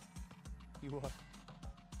 You're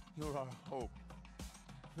our hope.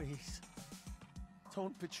 Please,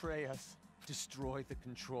 don't betray us. Destroy the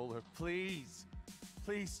controller, please.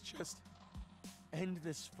 Please, just end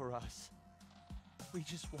this for us. We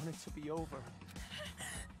just want it to be over.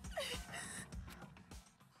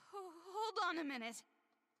 Hold on a minute.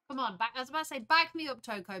 Come on, back. I was about to say, back me up,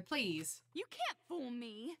 Toko, please. You can't fool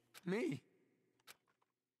me. Me?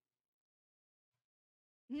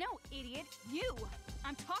 No, idiot. You.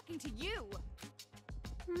 I'm talking to you.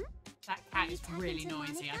 That Are cat you is talking really to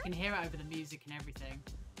noisy. I Monica? can hear it over the music and everything.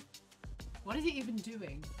 What is it even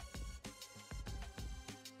doing?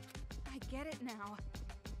 I get it now.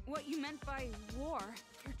 What you meant by war.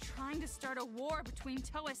 You're trying to start a war between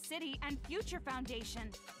Toa City and Future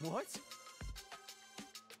Foundation. What?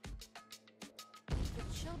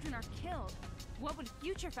 The children are killed. What would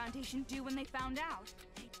Future Foundation do when they found out?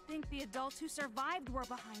 They'd think the adults who survived were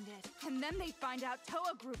behind it. And then they'd find out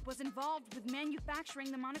Toa Group was involved with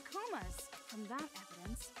manufacturing the Monokumas. From that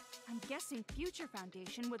evidence, I'm guessing Future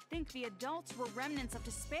Foundation would think the adults were remnants of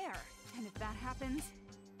despair. And if that happens,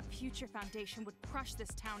 Future Foundation would crush this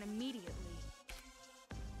town immediately.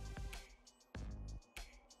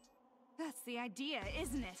 That's the idea,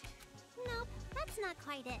 isn't it? Nope, that's not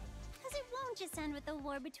quite it. Because it won't just end with a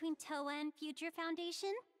war between Toa and Future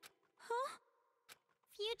Foundation. Huh?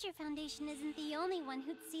 Future Foundation isn't the only one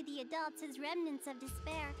who'd see the adults as remnants of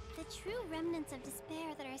despair. The true remnants of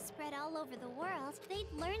despair that are spread all over the world,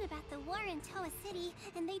 they'd learn about the war in Toa City,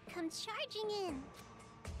 and they'd come charging in.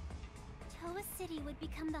 Toa City would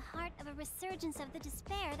become the heart of a resurgence of the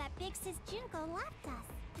despair that Big Sis Junko left us.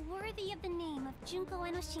 Worthy of the name of Junko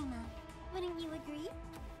Enoshima. Wouldn't you agree?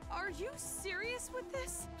 Are you serious with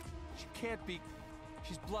this? She can't be.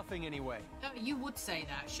 She's bluffing anyway. You would say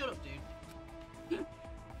that. Shut up, dude.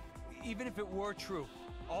 Even if it were true,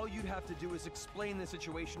 all you'd have to do is explain the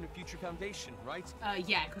situation to Future Foundation, right?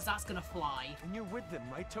 Yeah, because that's gonna fly. And you're with them,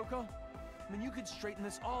 right, Toko? I mean, you could straighten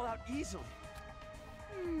this all out easily.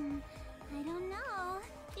 I don't know.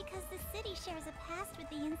 Because the city shares a past with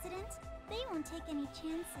the incident, they won't take any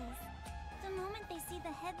chances. The moment they see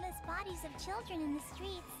the headless bodies of children in the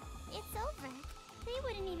streets, it's over. They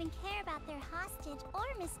wouldn't even care about their hostage or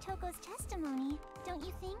Miss Toko's testimony, don't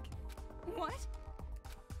you think? What?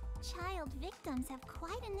 Child victims have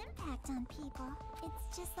quite an impact on people.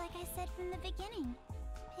 It's just like I said from the beginning.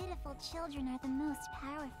 Pitiful children are the most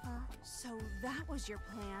powerful. So that was your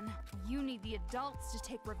plan. You need the adults to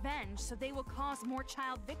take revenge so they will cause more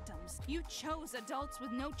child victims. You chose adults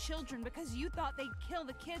with no children because you thought they'd kill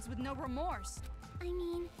the kids with no remorse. I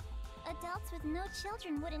mean, adults with no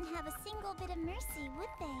children wouldn't have a single bit of mercy, would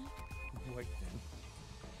they? Right then.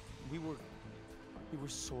 We were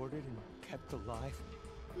sorted and kept alive.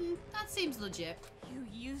 That seems legit. You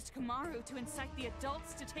used Kamaru to incite the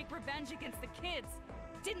adults to take revenge against the kids,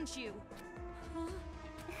 didn't you? Huh?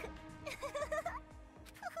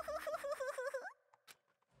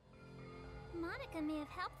 Monica may have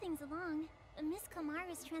helped things along, but Miss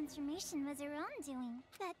Kamaru's transformation was her own doing.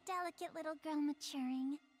 That delicate little girl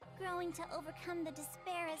maturing, growing to overcome the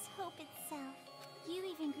despair as hope itself. You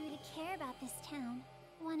even grew to care about this town,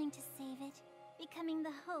 wanting to save it, becoming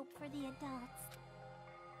the hope for the adults.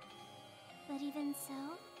 But even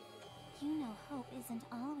so, you know hope isn't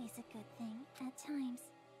always a good thing. At times,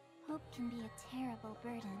 hope can be a terrible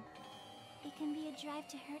burden. It can be a drive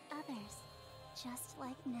to hurt others, just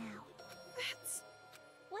like now. That's...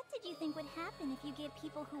 What did you think would happen if you gave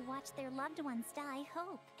people who watched their loved ones die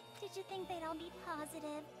hope? Did you think they'd all be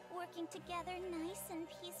positive, working together nice and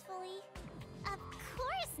peacefully? Of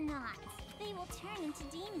course not! They will turn into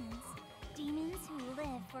demons. Demons who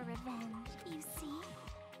live for revenge, you see?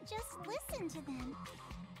 Just listen to them.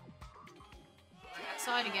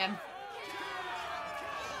 Outside again.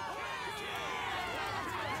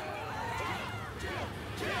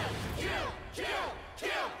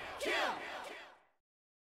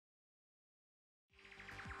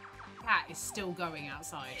 Cat is still going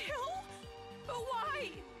outside. Kill? But why?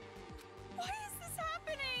 Why is this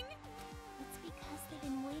happening? It's because they've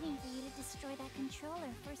been waiting for you to destroy that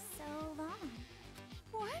controller for so long.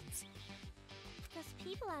 What? Those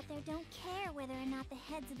people out there don't care whether or not the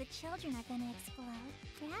heads of the children are gonna explode.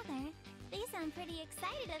 Rather, they sound pretty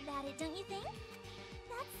excited about it, don't you think?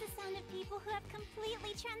 That's the sound of people who have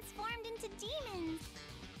completely transformed into demons.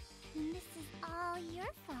 And this is all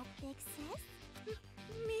your fault, Big Sis.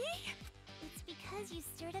 Me? It's because you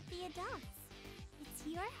stirred up the adults. It's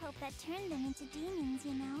your hope that turned them into demons,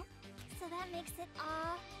 you know? So that makes it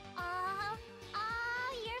all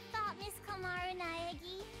your fault, Miss Komaru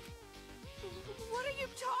Naegi. What are you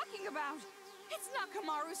talking about? It's not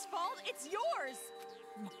Kamaru's fault, it's yours!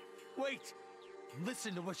 Wait!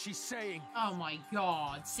 Listen to what she's saying. Oh my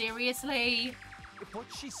god, seriously? If what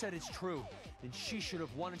she said is true, then she should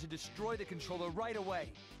have wanted to destroy the controller right away.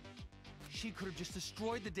 She could have just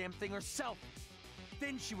destroyed the damn thing herself.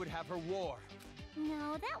 Then she would have her war.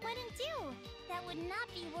 No, that wouldn't do. That would not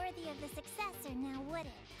be worthy of the successor, now would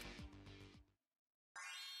it?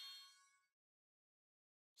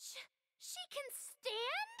 She can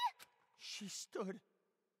stand? She stood.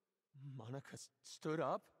 Monica stood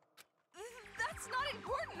up? That's not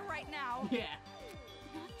important right now. Yeah.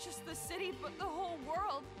 Not just the city, but the whole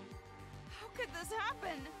world. How could this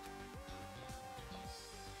happen?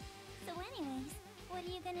 So anyways, what are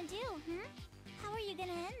you gonna do, How are you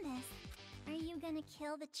gonna end this? Are you gonna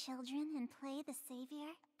kill the children and play the savior?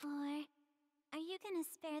 Or are you gonna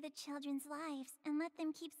spare the children's lives and let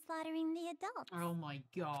them keep slaughtering the adults? Oh my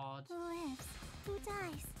god. Who lives? Who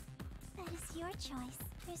dies? That is your choice.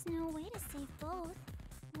 There's no way to save both.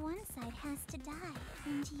 One side has to die,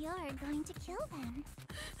 and you're going to kill them.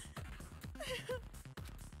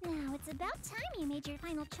 Now, it's about time you made your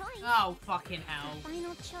final choice. Oh, fucking hell. The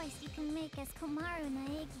final choice you can make as Komaru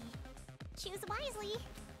Naegi. Choose wisely.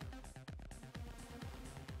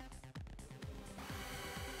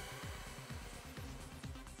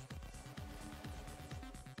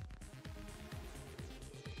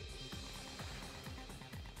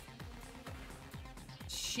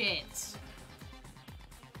 Shit.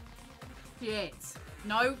 Shit.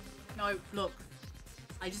 No, look.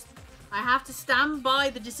 I have to stand by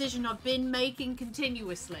the decision I've been making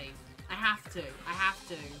continuously. I have to.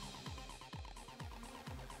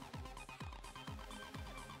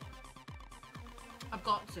 I've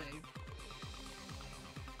got to.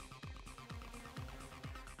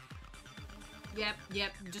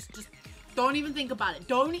 Yep. Just don't even think about it.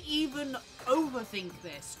 Don't even overthink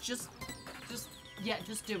this. Just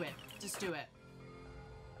do it. Just do it.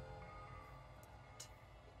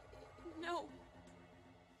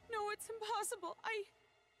 No, it's impossible. I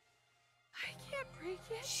can't break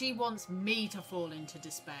it. She wants me to fall into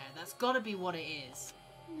despair. That's gotta be what it is.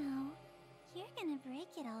 No, you're gonna break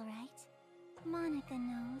it all right. Monica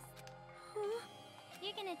knows. Huh?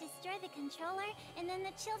 You're gonna destroy the controller, and then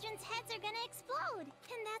the children's heads are gonna explode.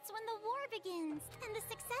 And that's when the war begins. And the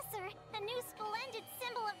successor, a new splendid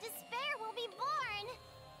symbol of despair, will be born.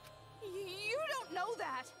 You don't know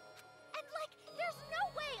that. And there's no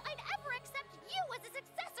way I'd ever accept you as a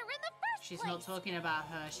successor in the first She's place. not talking about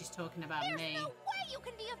her, she's talking about There's me. no way you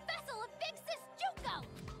can be a vessel of Big Sis Juko!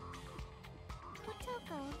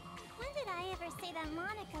 Kotoko, when did I ever say that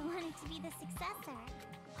Monica wanted to be the successor?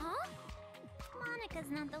 Huh? Monica's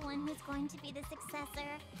not the one who's going to be the successor.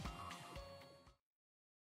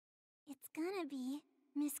 It's gonna be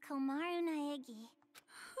Miss Komaru Naegi.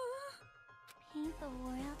 Paint the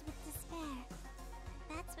world with despair.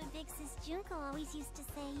 That's what Big Sis Junko always used to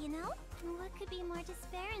say, you know? What could be more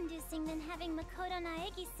despair-inducing than having Makoto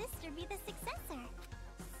Naegi's sister be the successor?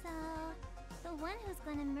 So, the one who's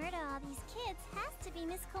gonna murder all these kids has to be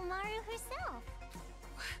Miss Komaru herself.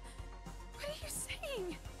 What are you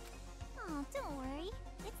saying? Oh, don't worry.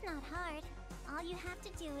 It's not hard. All you have to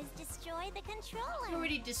do is destroy the controller. I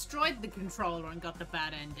already destroyed the controller and got the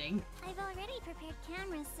bad ending. I've already prepared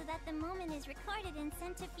cameras so that the moment is recorded and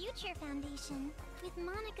sent to Future Foundation, with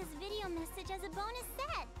Monica's video message as a bonus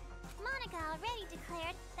set. Monica already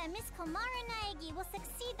declared that Miss Komaru Naegi will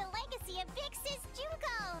succeed the legacy of Big Sis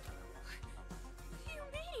Junko! What do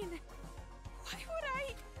you mean? Why would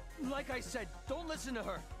I? Like I said, don't listen to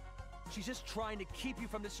her. She's just trying to keep you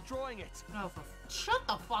from destroying it. Oh, shut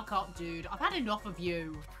the fuck up, dude. I've had enough of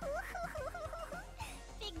you.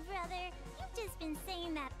 Big brother, you've just been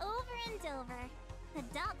saying that over and over.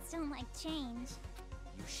 Adults don't like change.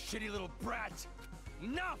 You shitty little brat!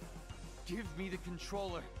 Enough! Give me the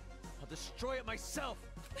controller. I'll destroy it myself.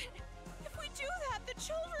 But if we do that, the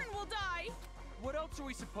children will die. What else are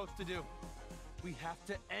we supposed to do? We have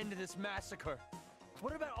to end this massacre.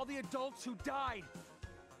 What about all the adults who died?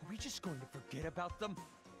 Are we just going to forget about them?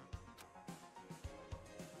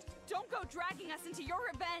 Don't go dragging us into your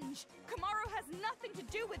revenge. Komaru has nothing to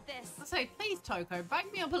do with this. I say, please, Toko,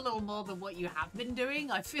 back me up a little more than what you have been doing.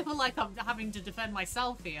 I feel like I'm having to defend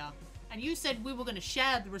myself here. And you said we were going to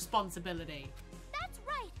share the responsibility. That's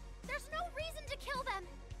right. There's no reason to kill them.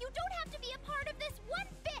 You don't have to be a part of this one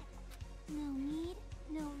bit. No need,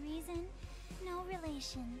 no reason, no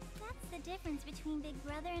relation. That's the difference between Big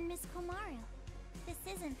Brother and Miss Komaru.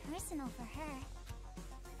 This isn't personal for her.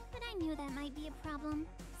 But I knew that might be a problem,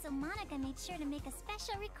 so Monica made sure to make a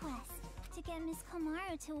special request. To get Miss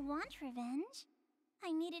Komaru to want revenge,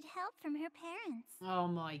 I needed help from her parents. Oh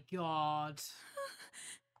my god.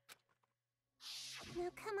 Now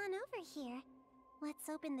come on over here. Let's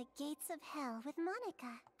open the gates of hell with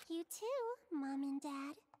Monica. You too, Mom and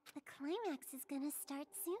Dad. The climax is gonna start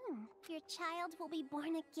soon. Your child will be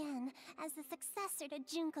born again as the successor to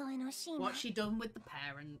Junko and Oshima. What's she done with the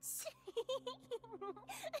parents?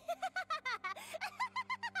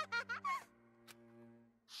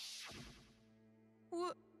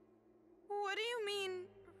 What do you mean,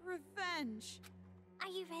 revenge? Are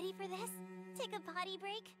you ready for this? Take a potty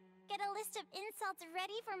break? Get a list of insults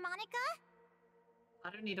ready for Monica? I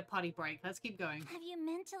don't need a potty break. Let's keep going. Have you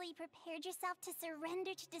mentally prepared yourself to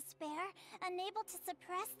surrender to despair? Unable to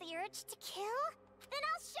suppress the urge to kill? Then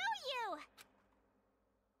I'll show you!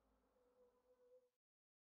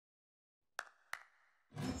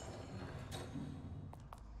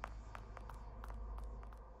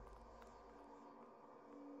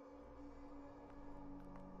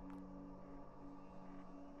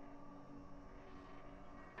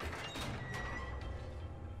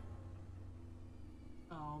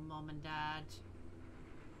 Oh, Mom and Dad.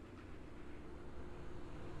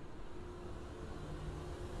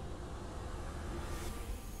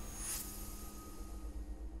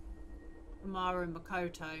 Amara and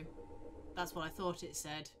Makoto. That's what I thought it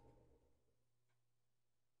said.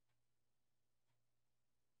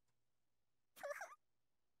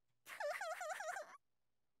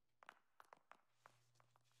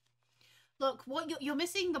 Look, what you're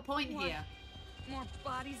missing the point What? here. More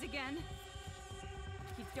bodies again?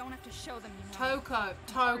 You don't have to show them, you know. Toko, I'm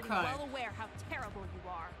already Toko, well aware how terrible you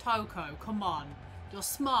are. Toko, come on. You're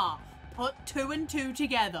smart. Put 2 and 2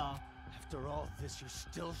 together. After all this, you're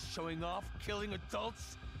still showing off, killing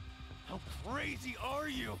adults? How crazy are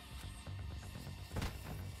you?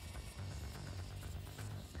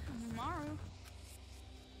 Maru.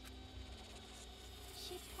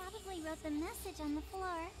 She probably wrote the message on the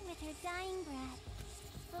floor with her dying breath.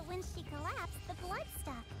 But when she collapsed, the blood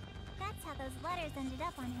stuck. That's how those letters ended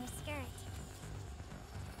up on her skirt.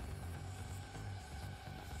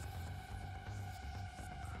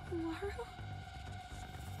 Maru?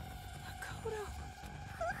 Makoto.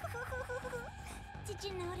 Did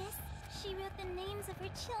you notice? She wrote the names of her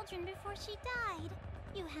children before she died.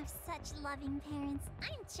 You have such loving parents.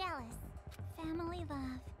 I'm jealous. Family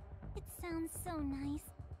love. It sounds so nice.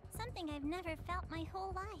 Something I've never felt my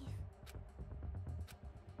whole life.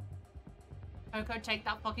 Toko, take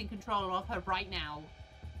that fucking controller off her right now.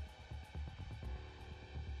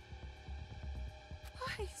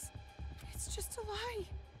 Lies. It's just a lie.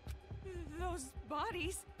 Those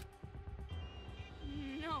bodies.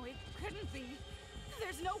 No, it couldn't be.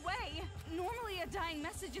 There's no way. Normally a dying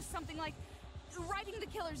message is something like writing the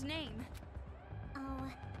killer's name. Oh,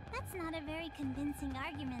 that's not a very convincing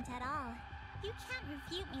argument at all. You can't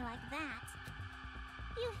refute me like that.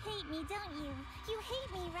 You hate me, don't you? You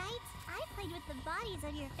hate me, right? I played with the bodies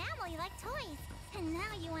of your family like toys. And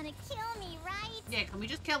now you want to kill me, right? Yeah, can we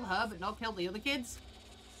just kill her but not kill the other kids?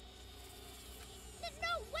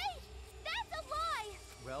 No, wait! That's a lie!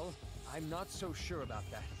 Well, I'm not so sure about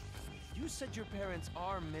that. You said your parents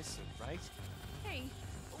are missing, right? Hey,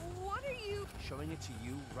 what are you... Showing it to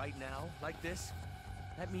you right now, like this?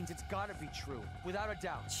 That means it's gotta be true, without a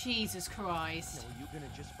doubt. Jesus Christ. Now, are you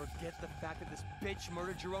gonna just forget the fact that this bitch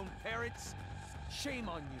murdered your own parents? Shame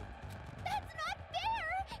on you. That's not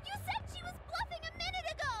fair! You said she was bluffing a minute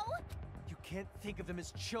ago! You can't think of them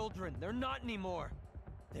as children. They're not anymore.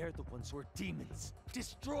 They're the ones who are demons.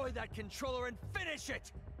 Destroy that controller and finish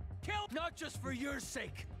it! Kill not just for your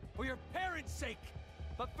sake, or your parents' sake,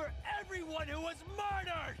 but for everyone who was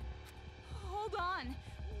murdered! Hold on.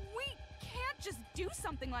 We can't just do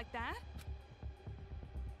something like that.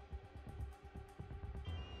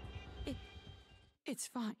 It's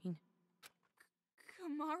fine.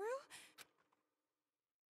 Kamaru?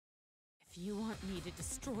 If you want me to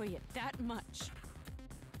destroy it that much,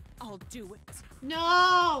 I'll do it.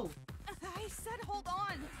 No! I said hold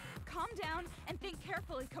on. Calm down and think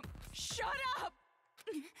carefully. Shut up!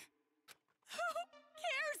 Who cares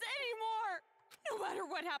anymore? No matter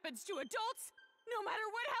what happens to adults, no matter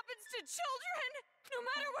what happens to children, no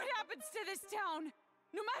matter what happens to this town,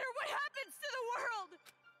 no matter what happens to the world,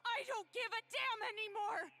 I don't give a damn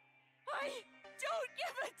anymore. I don't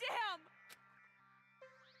give a damn.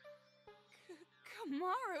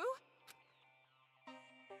 Kamaru?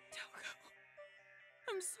 Toko.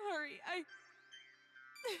 I'm sorry.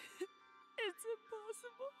 It's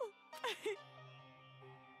impossible.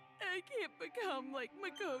 I can't become like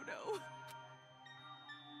Makoto.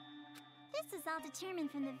 This is all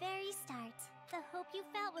determined from the very start. The hope you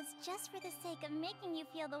felt was just for the sake of making you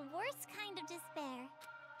feel the worst kind of despair.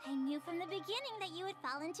 I knew from the beginning that you would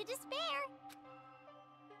fall into despair.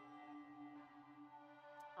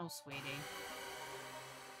 Oh, sweetie.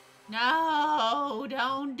 No,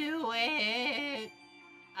 don't do it.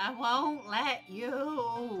 I won't let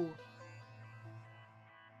you.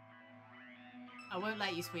 I won't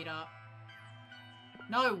let you, sweetheart.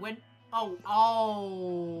 No, when... Oh,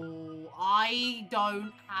 I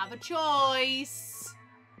don't have a choice.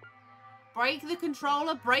 Break the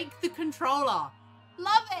controller, break the controller.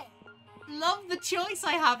 Love it. Love the choice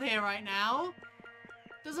I have here right now.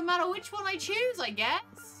 Doesn't matter which one I choose, I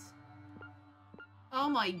guess. Oh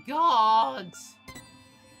my god.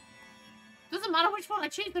 Doesn't matter which one I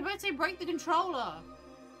choose, they both say break the controller.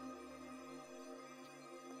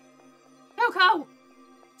 Coco!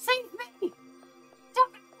 Save me!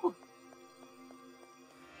 Coco!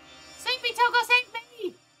 Save me, Togo! Save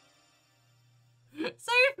me!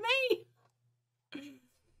 Save me!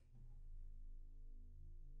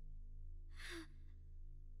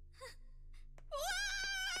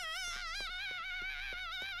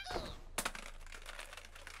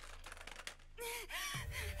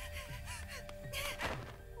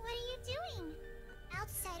 What are you doing?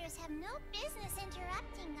 Outsiders have no business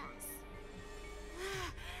interrupting us.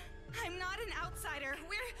 I'm not an outsider.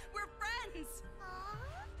 We're friends.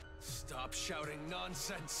 Aww. Stop shouting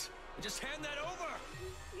nonsense. Just hand that over.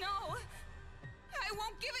 No, I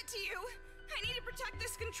won't give it to you. I need to protect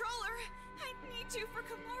this controller. I need to for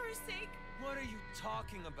Komaru's sake. What are you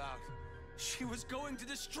talking about? She was going to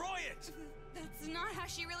destroy it. That's not how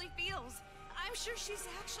she really feels. I'm sure she's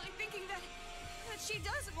actually thinking that she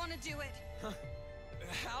does want to do it.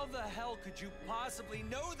 How the hell could you possibly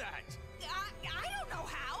know that? I don't know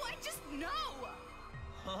how. I just know.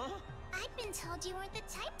 Huh? I've been told you weren't the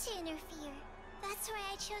type to interfere. That's why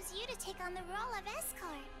I chose you to take on the role of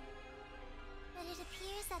escort. But it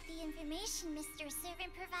appears that the information Mr.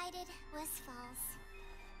 Servant provided was false.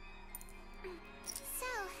 So,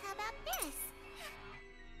 how about this?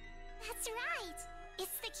 That's right!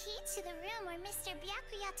 It's the key to the room where Mr.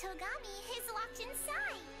 Byakuya Togami is locked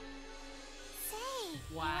inside. Say,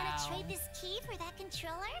 Wow. you wanna trade this key for that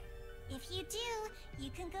controller? If you do, you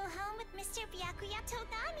can go home with Mr. Byakuya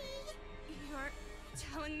Togami. You're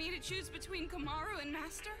telling me to choose between Komaru and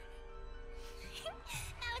Master?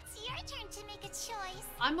 Now it's your turn to make a choice.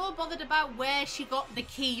 I'm more bothered about where she got the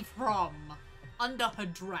key from. Under her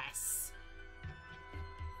dress.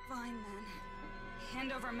 Fine then.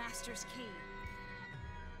 Hand over Master's key.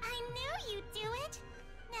 I knew you'd do it.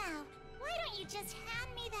 Now, why don't you just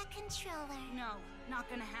hand me that controller? No, not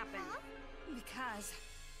gonna happen. Huh? Because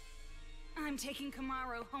I'm taking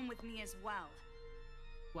Komaru home with me as well.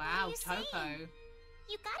 Wow, you Toko. saying?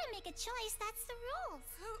 You gotta make a choice, that's the rules.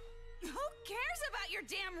 Who cares about your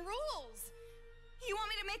damn rules? You want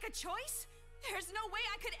me to make a choice? There's no way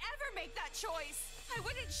I could ever make that choice. I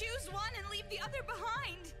wouldn't choose one and leave the other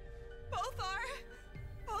behind. Both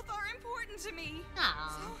are important to me.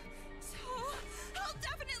 Aww. So I'll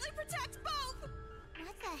definitely protect both.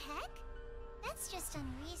 What the heck? That's just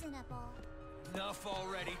unreasonable. Enough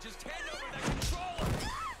already. Just hand over that controller.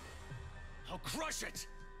 I'll crush it.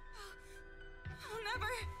 I'll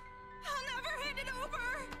never hand it over.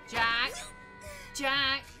 Jack.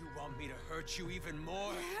 Jack. You want me to hurt you even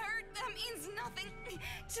more? Hurt, that means nothing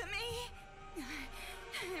to me.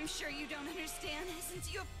 I'm sure you don't understand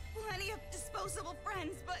since you have plenty of disposable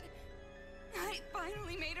friends, but I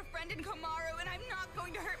finally made a friend in Komaru and I'm not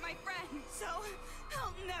going to hurt my friend, so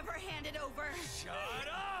I'll never hand it over. Shut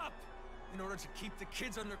up! In order to keep the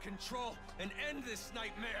kids under control and end this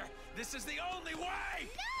nightmare, this is the only way!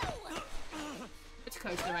 No! It's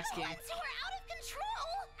Coach to the rescue. Once you are out of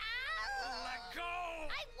control! Let go!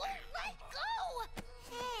 I won't let go!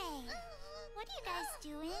 Hey, what are you guys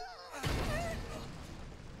doing?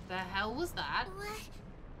 The hell was that? What?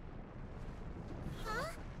 Huh?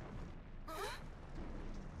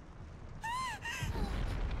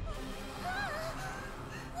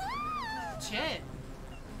 Shit.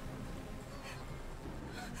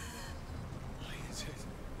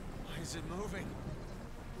 Why is it moving?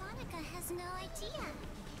 Monica has no idea.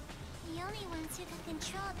 The only ones who can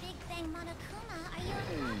control Big Bang Monokuma are you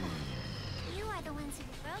and Papa. You are the ones who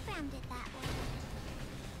programmed it that way.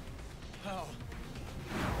 How?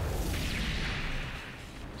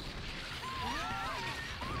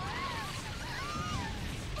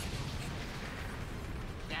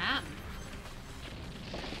 Damn.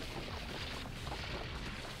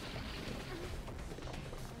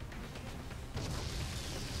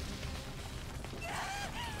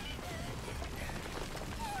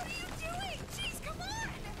 What are you doing? Jeez, come on!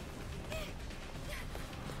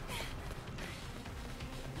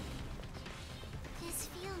 This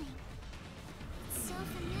feeling.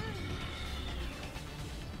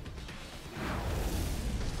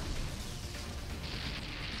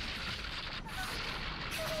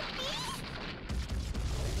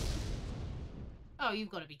 Oh, you've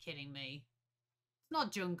got to be kidding me. It's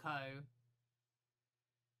not Junko.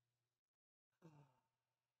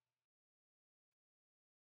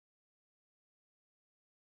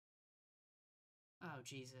 Oh,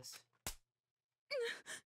 Jesus.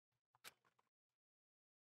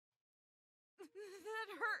 That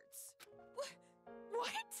hurts.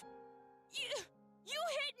 What? You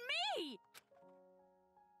hit me!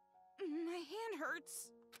 My hand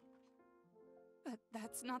hurts. But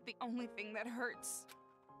that's not the only thing that hurts.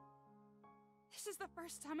 This is the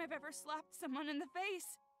first time I've ever slapped someone in the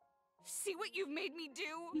face. See what you've made me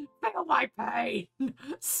do? Feel my pain!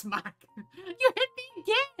 Smack! You hit me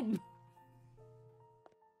again!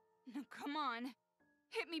 Now come on.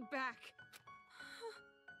 Hit me back.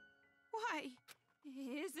 Why?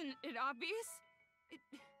 Isn't it obvious?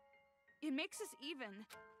 It makes us even.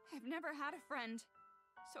 I've never had a friend,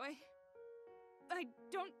 so I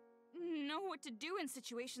don't know what to do in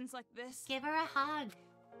situations like this. Give her a hug.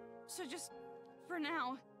 So just, for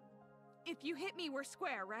now, if you hit me, we're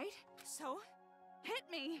square, right? So, hit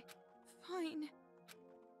me. Fine.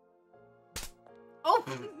 Oh!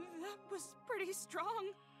 That was pretty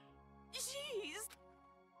strong. Jeez.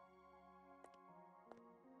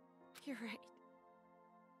 You're right.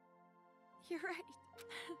 You're right.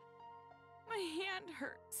 My hand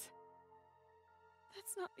hurts.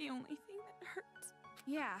 That's not the only thing that hurts.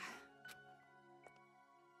 Yeah.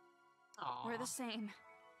 Aww. We're the same.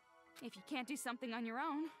 If you can't do something on your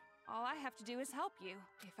own, all I have to do is help you.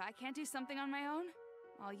 If I can't do something on my own,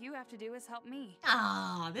 all you have to do is help me.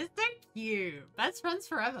 Ah, this is cute. Best friends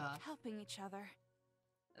forever. Helping each other.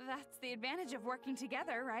 That's the advantage of working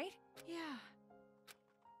together, right? Yeah.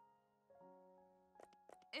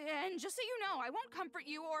 And just so you know, I won't comfort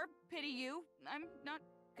you or pity you. I'm not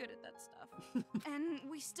good at that stuff. And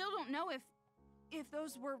we still don't know if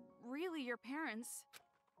those were really your parents.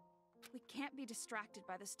 We can't be distracted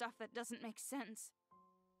by the stuff that doesn't make sense.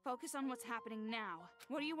 Focus on what's happening now.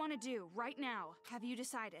 What do you want to do right now? Have you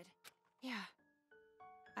decided? Yeah,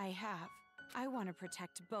 I have. I want to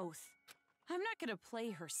protect both. I'm not gonna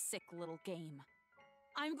play her sick little game.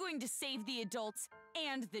 I'm going to save the adults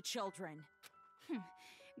and the children.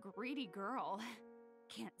 Greedy girl.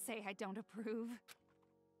 Can't say I don't approve.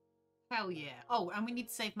 Hell yeah. Oh, and we need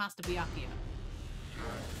to save Master Byakuya.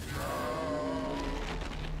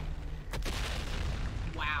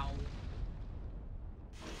 Wow.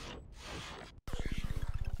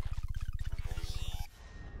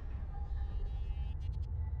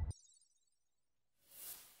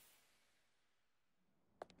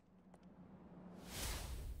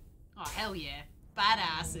 Oh, hell yeah.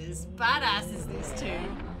 Badasses. Badasses, these two.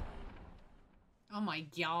 Oh my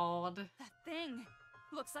god. That thing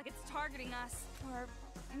looks like it's targeting us. Or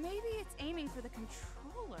maybe it's aiming for the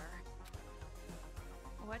controller.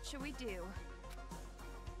 What should we do?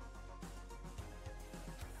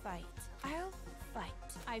 Fight. I'll fight.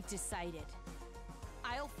 I've decided.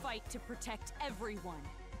 I'll fight to protect everyone.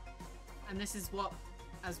 And this is what,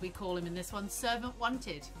 as we call him in this one, Servant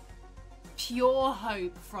Wanted. Pure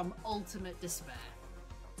hope from ultimate despair.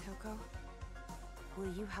 Toko,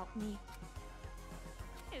 will you help me?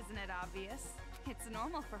 Isn't it obvious? It's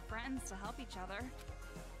normal for friends to help each other.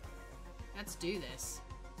 Let's do this.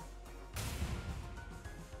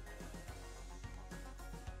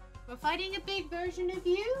 We're fighting a big version of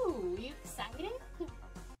you. You excited?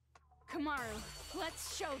 Kamaru,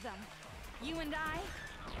 let's show them. You and I,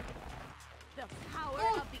 the power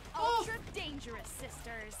of the Ultra Dangerous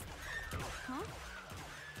Sisters. Huh?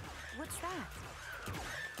 What's that?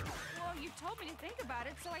 Well, you told me to think about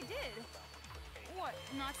it, so I did. What,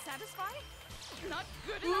 not satisfied? Not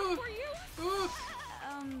good enough for you?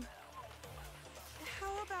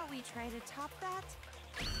 How about we try to top that?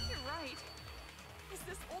 You're right. Is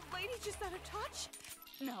this old lady just out of touch?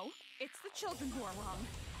 No, it's the children who are wrong.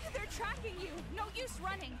 They're tracking you. No use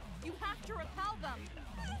running. You have to repel them.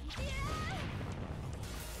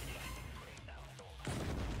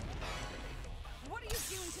 What are you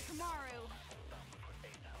doing to Kamaru?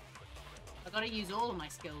 I gotta use all of my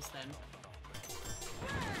skills then.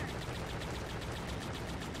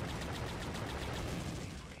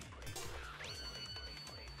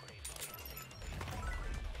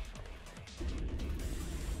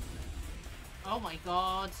 Oh my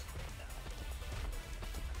god.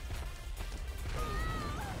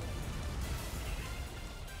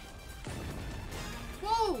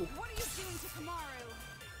 Whoa! What are you doing to Kamaru?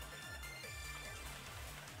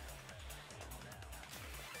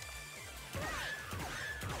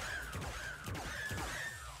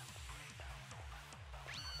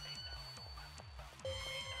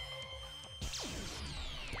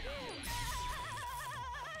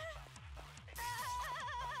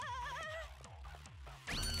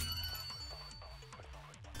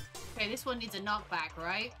 Okay, this one needs a knockback,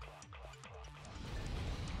 right?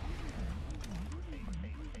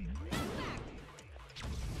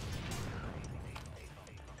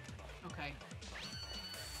 Okay.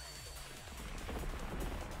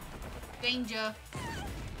 Danger.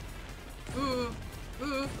 Ooh.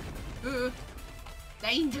 Ooh. Ooh.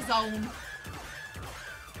 Danger zone.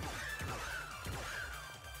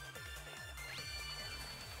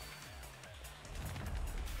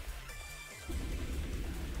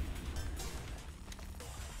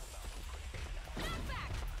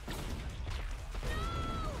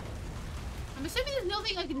 I'm assuming there's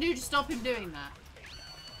nothing I can do to stop him doing that.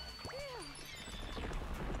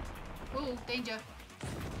 Oh, danger.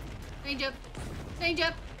 Danger.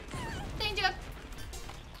 Danger. Danger.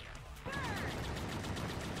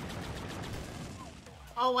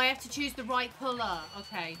 Oh, I have to choose the right puller.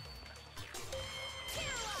 Okay.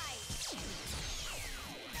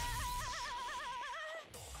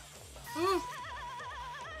 Ooh.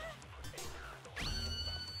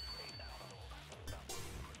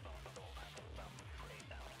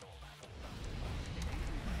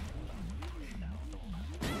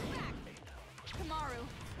 Kamaru,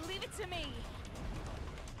 leave it to me.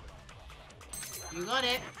 You got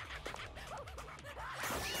it.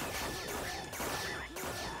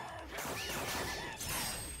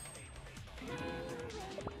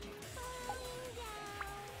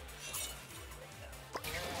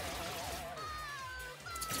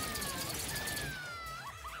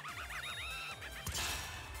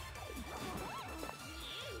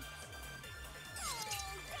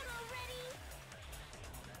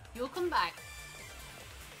 You'll come back.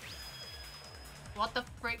 What the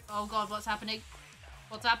frick? Oh god, what's happening?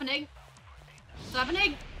 What's happening? What's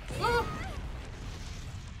happening? Ooh.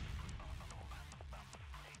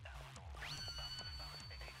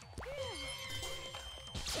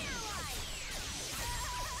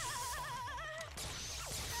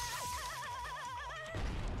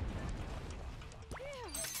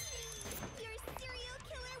 You're a serial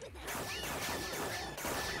killer with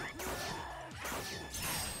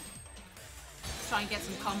Try and get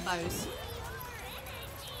some combos.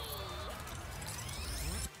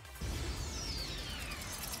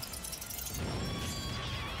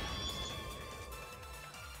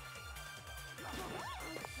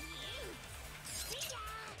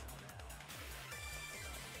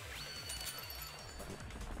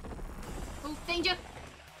 Oh, danger!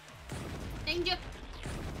 Danger!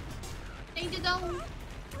 Danger zone!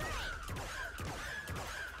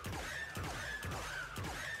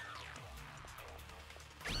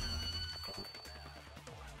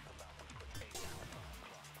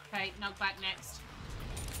 Okay, knock back next.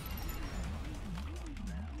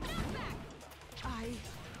 I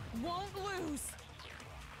won't lose.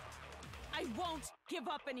 I won't give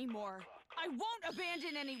up anymore. I won't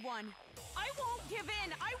abandon anyone. I won't give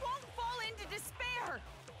in. I won't fall into despair.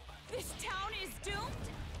 This town is doomed?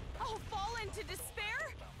 I'll fall into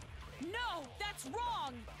despair? No, that's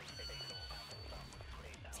wrong.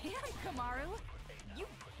 Damn, Kamaru. You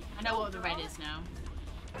I know what the red is now.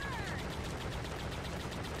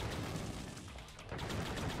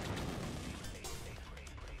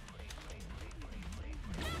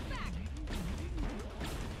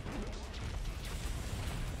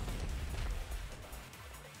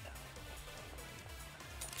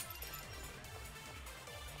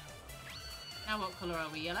 Now what colour are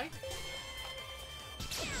we? Yellow?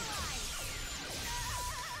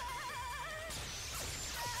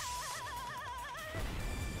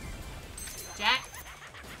 Jack?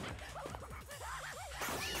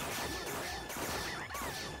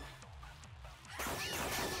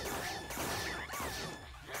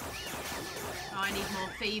 Oh, I need more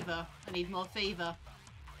fever. I need more fever.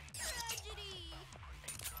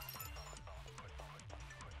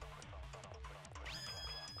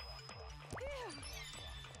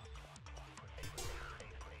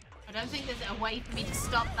 I don't think there's a way for me to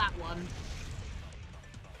stop that one.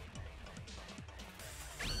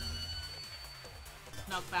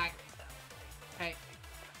 Knock back. Okay.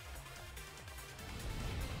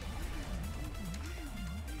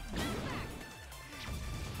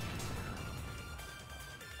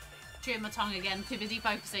 Chewing my tongue again, too busy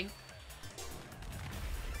focusing.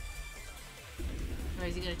 Or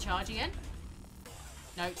is he going to charge again?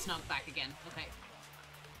 No, it's knocked back again. Okay.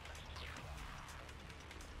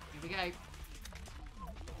 Here we go.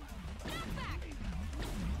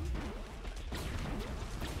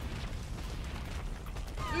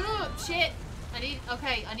 Ooh, shit!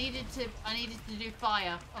 I needed to do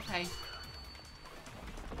fire. Okay.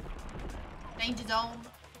 Danger zone.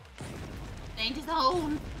 Danger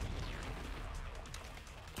zone.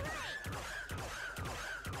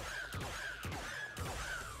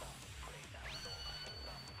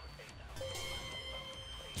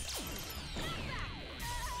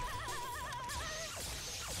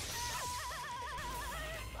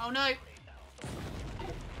 Oh no.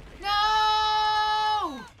 No!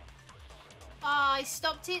 Oh, I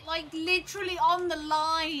stopped it like literally on the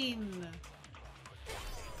line.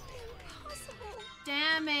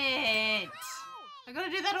 Damn it. I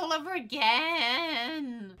gotta do that all over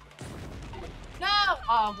again. No!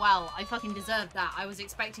 Oh, well, I fucking deserved that. I was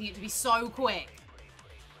expecting it to be so quick.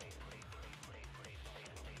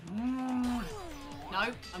 No,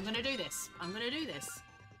 I'm gonna do this. I'm gonna do this.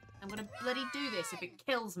 I'm gonna bloody do this if it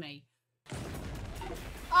kills me.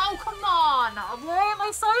 Oh, come on! Why am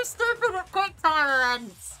I so stupid at quick time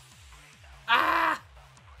events? Ah!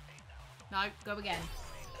 No, go again.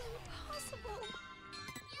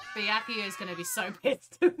 Byakuya is gonna be so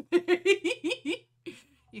pissed at me.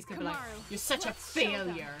 He's gonna be like, you're such a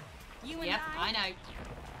failure. Yep, I know.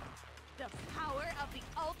 The power of the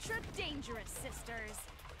ultra dangerous sisters.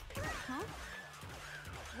 Huh?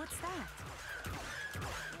 What's that?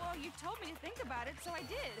 Well, you told me to think about it, so I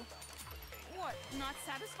did. What, not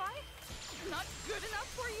satisfied? Not good enough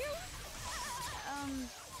for you?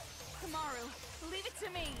 Kamaru, leave it to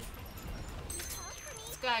me.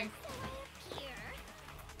 Let's go.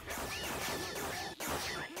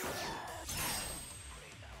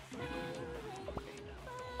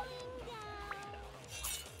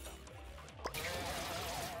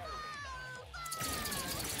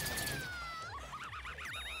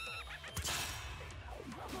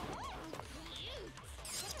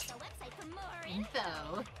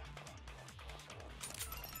 Info.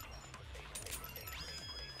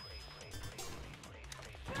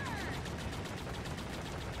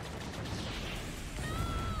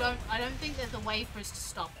 I don't think there's a way for us to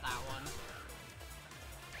stop that one.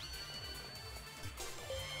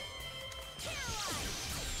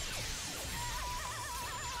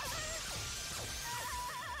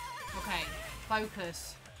 Okay,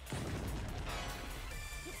 focus.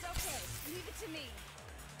 It's okay. Leave it to me.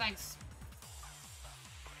 Thanks.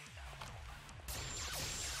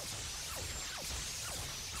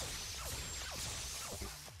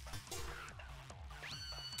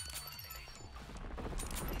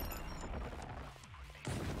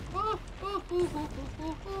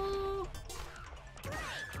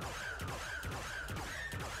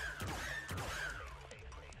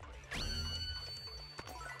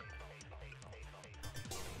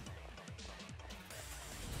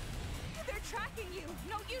 They're tracking you.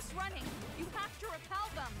 No use running. You have to repel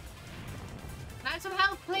them. Can I have some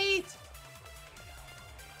help, please?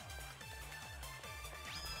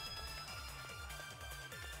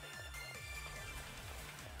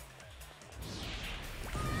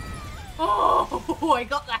 Oh, I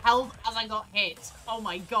got the health as I got hit. Oh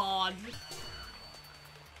my god.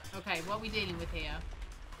 Okay, what are we dealing with here?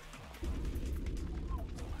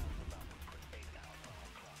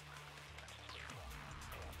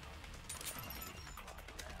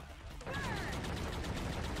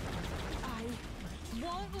 I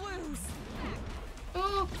won't lose.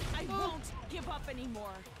 Oh, I won't give up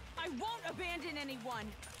anymore. I won't abandon anyone.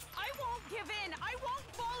 I won't give in. I won't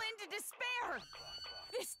fall into despair.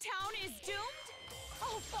 This town is doomed?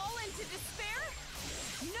 I'll fall into despair?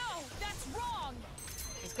 No, that's wrong.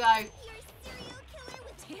 let's go. You're a serial killer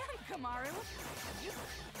with Damn, Kamaru. You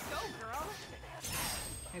go, girl.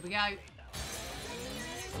 Here we go.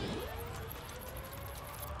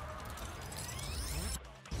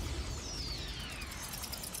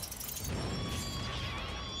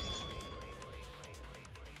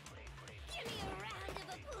 Give me a round of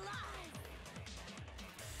applause.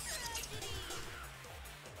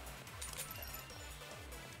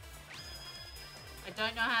 I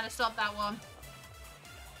don't know how to stop that one.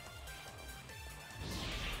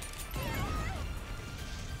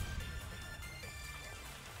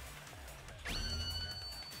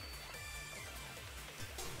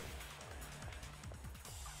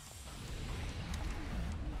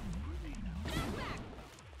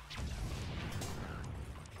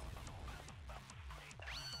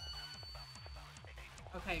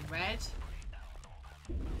 Okay, red.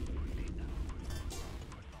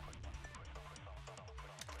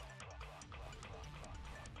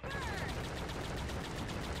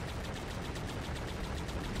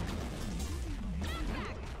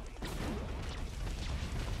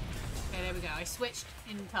 Okay, there we go. I switched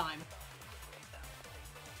in time.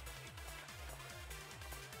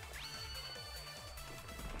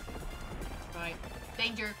 Right.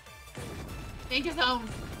 Danger. Danger zone.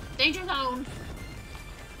 Danger zone.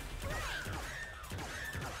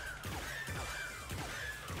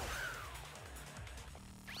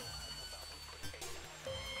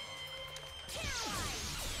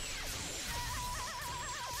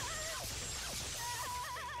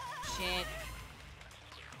 Shit.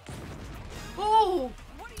 Oh!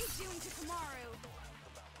 What are you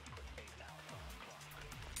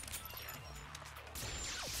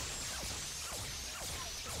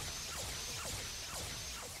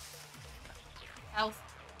Health.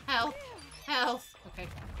 Health. Health. Okay.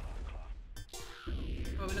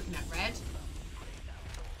 What are we looking at? Red?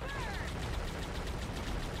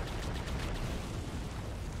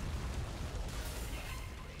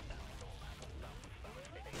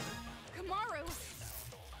 Kamaru!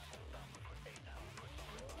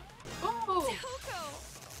 Oh! Coco!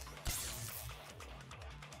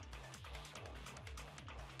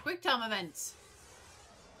 Quick time events.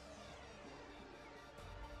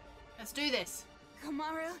 Let's do this.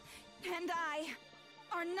 Kamaru and I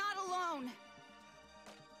are not alone.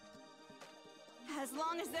 As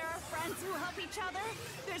long as there are friends who help each other,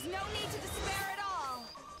 there's no need to despair at all.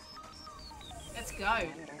 Let's go. I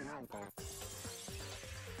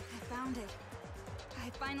found it.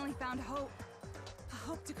 I finally found hope. A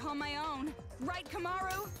hope to call my own. Right,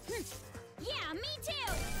 Kamaru? Yeah, me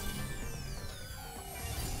too!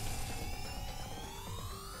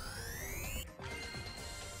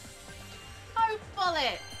 Oh,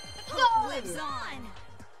 bullet! Hope lives on.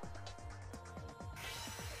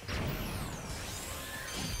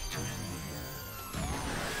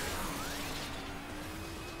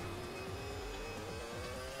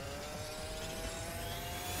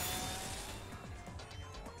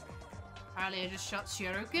 Apparently I just shot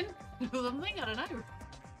Shuriken or something, I don't know.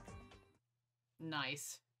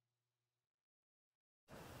 Nice.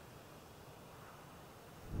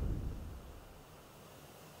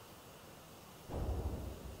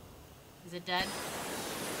 Is it dead?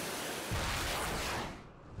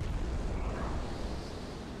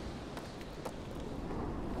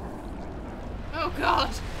 Oh god!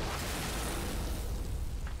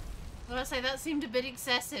 Well, I say that seemed a bit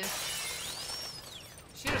excessive.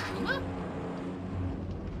 Shirokuma?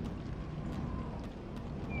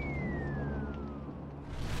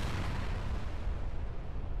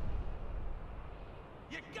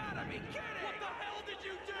 You gotta be kidding! What the hell did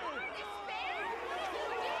you do?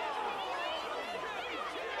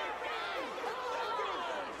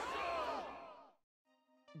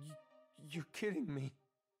 You're kidding me.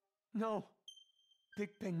 No.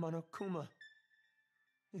 Big Bang Monokuma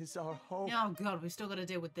is our hope. Oh god, we still gotta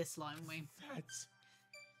deal with this line, we. That's...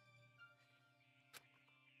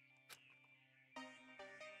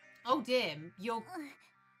 Oh dear, you're...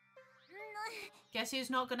 Guess who's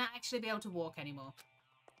not gonna actually be able to walk anymore?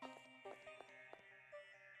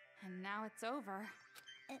 And now it's over.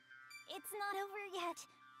 It's not over yet.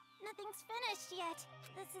 Nothing's finished yet.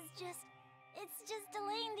 It's just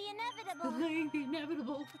delaying the inevitable. Delaying the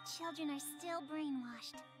inevitable. The children are still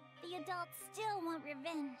brainwashed. The adults still want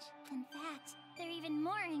revenge. In fact, they're even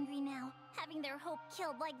more angry now, having their hope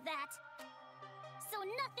killed like that. So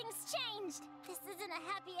nothing's changed. This isn't a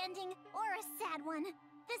happy ending or a sad one.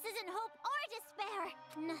 This isn't hope or despair.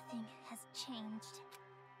 Nothing has changed.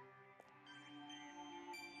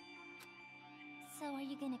 So are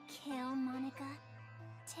you gonna kill Monica?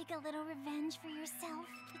 Take a little revenge for yourself?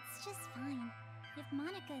 It's just fine. If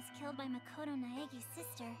Monica is killed by Makoto Naegi's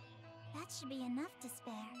sister, that should be enough to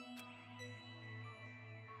spare.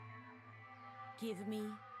 Give me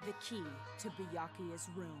the key to Byakuya's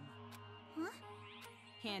room. Huh?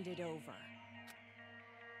 Hand it over.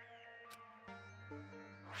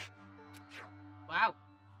 Wow.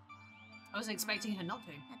 I wasn't expecting her not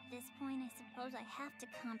to. At this point, I suppose I have to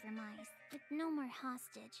compromise. With no more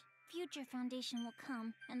hostage, future foundation will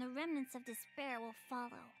come, and the remnants of despair will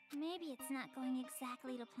follow. Maybe it's not going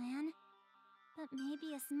exactly to plan, but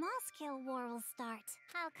maybe a small-scale war will start.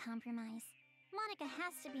 I'll compromise. Monica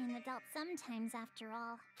has to be an adult sometimes, after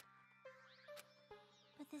all.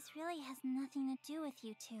 But this really has nothing to do with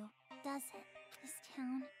you two, does it? This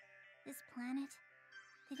town, this planet,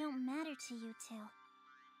 they don't matter to you two.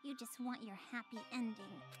 You just want your happy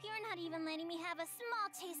ending. You're not even letting me have a small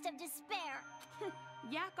taste of despair.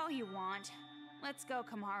 Yak all you want. Let's go,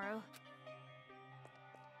 Kamaru.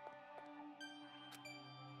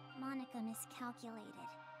 Monica miscalculated.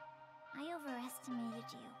 I overestimated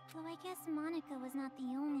you, though I guess Monica was not the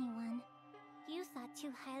only one. You thought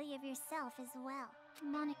too highly of yourself as well.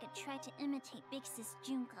 Monica tried to imitate Big Sis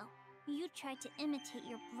Junko. You tried to imitate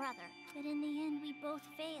your brother, but in the end we both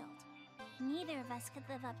failed. Neither of us could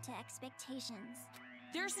live up to expectations.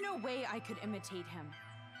 There's no way I could imitate him.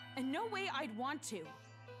 And no way I'd want to.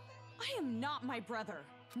 I am not my brother.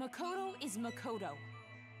 Makoto is Makoto.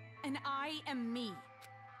 And I am me.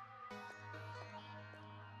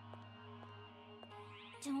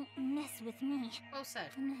 Don't mess with me. Well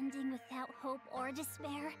said. An ending without hope or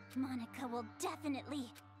despair, Monica will definitely...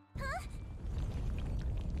 Huh?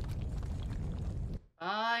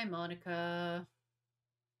 Bye, Monica.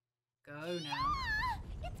 Go now. Ah!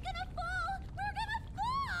 It's gonna fall! We're gonna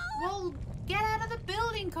fall! Well, get out of the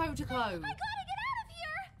building, Kotoko! I gotta get out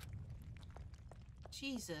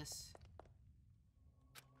Jesus.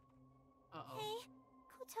 Uh-oh. Hey,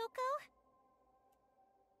 Kotoko?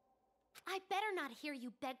 I better not hear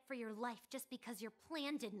you beg for your life just because your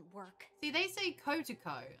plan didn't work. See, they say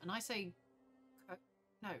Kotoko, and I say...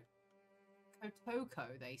 No.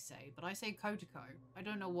 Kotoko, they say, but I say Kotoko. I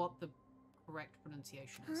don't know what the correct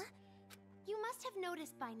pronunciation is. Huh? You must have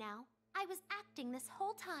noticed by now. I was acting this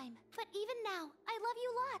whole time. But even now, I love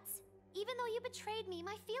you lots. Even though you betrayed me,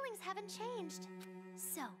 my feelings haven't changed.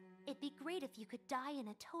 So, it'd be great if you could die in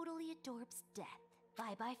a totally adorbs death.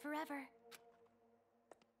 Bye-bye forever.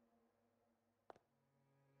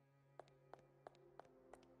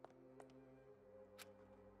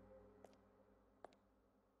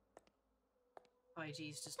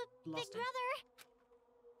 IG's just Big lost it. brother,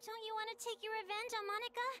 don't you want to take your revenge on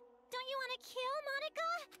Monica? Don't you want to kill Monica?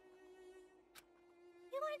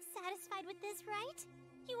 You weren't satisfied with this, right?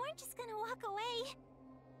 You weren't just gonna walk away.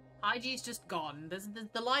 IG's just gone.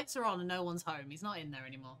 The lights are on and no one's home. He's not in there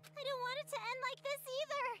anymore. I don't want it to end like this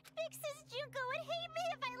either. Big Sis Junko would hate me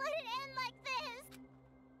if I let it end like this.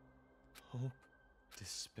 Hope,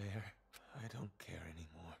 despair, I don't care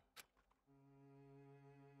anymore.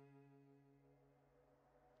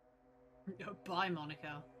 Bye,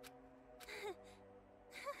 Monica.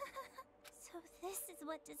 So this is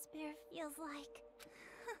what despair feels like.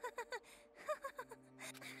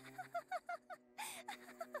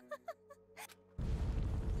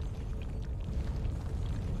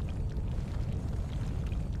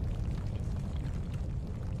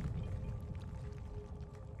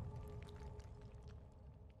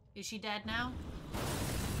 Is she dead now?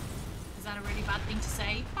 Is that a really bad thing to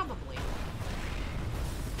say? Probably.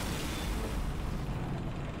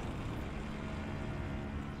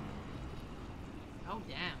 Oh,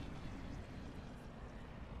 damn.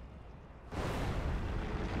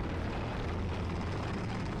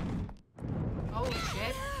 Oh,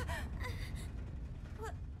 shit.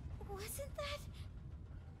 Wasn't that?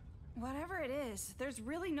 Whatever it is, there's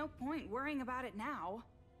really no point worrying about it now.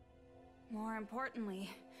 More importantly,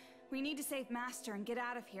 we need to save Master and get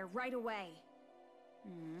out of here right away.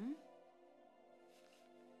 Hmm?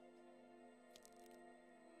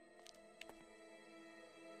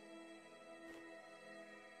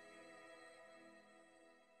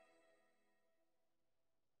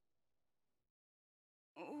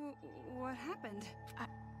 What happened?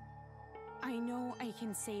 I know I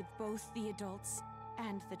can save both the adults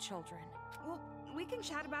and the children. Well, we can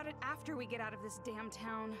chat about it after we get out of this damn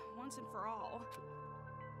town, once and for all.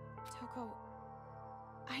 Toko,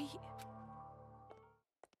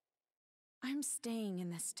 I'm staying in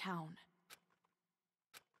this town.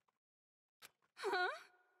 Huh?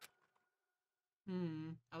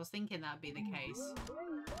 I was thinking that'd be the case.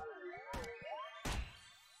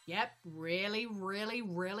 Yep, really, really,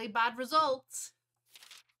 really bad results.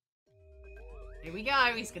 Here we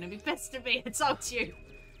go, he's gonna be pissed at me. I told you.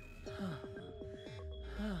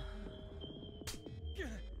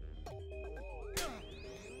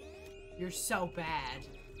 You're so bad.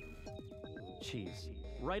 Cheese.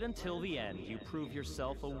 Right until the end, you prove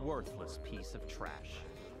yourself a worthless piece of trash.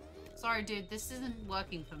 Sorry, dude, this isn't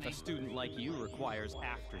working for me. A student like you requires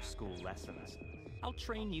after-school lessons. I'll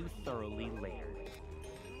train you thoroughly later.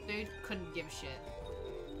 Dude, couldn't give a shit.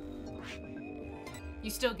 You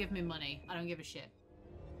still give me money. I don't give a shit.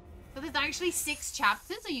 But there's actually 6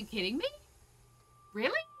 chapters? Are you kidding me?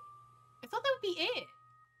 Really? I thought that would be it.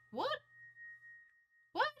 What?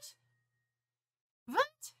 What?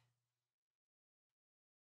 What?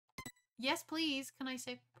 Yes, please. Can I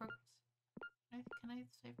save progress? Can I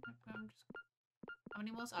save my program? How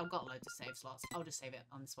many more? I've got loads of save slots. I'll just save it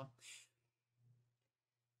on this one.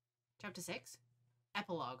 Chapter 6?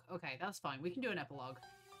 Epilogue. Okay, that's fine. We can do an epilogue.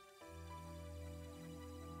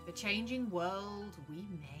 The changing world we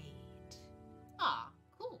made. Ah,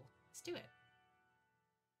 cool. Let's do it.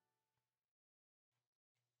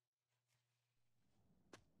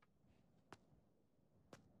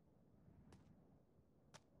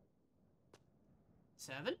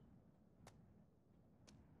 Servant?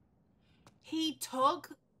 He took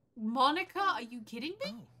Monica? Are you kidding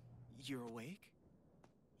me? Oh, you're awake?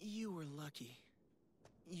 You were lucky.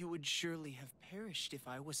 You would surely have perished if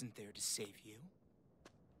I wasn't there to save you.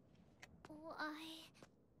 Why?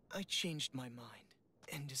 I changed my mind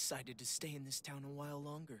and decided to stay in this town a while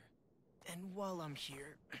longer. And while I'm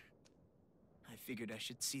here, I figured I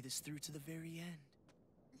should see this through to the very end.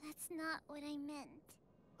 That's not what I meant.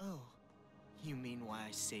 Oh, you mean why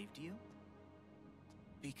I saved you?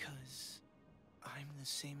 Because I'm the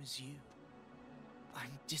same as you.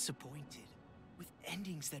 I'm disappointed with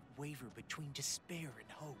endings that waver between despair and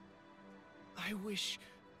hope. I wish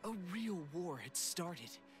A real war had started.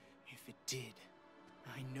 If it did,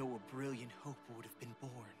 I know a brilliant hope would have been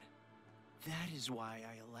born. That is why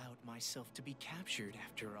I allowed myself to be captured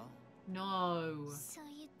after all. No. So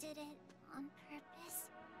you did it on purpose?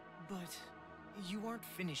 But you aren't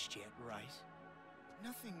finished yet, right?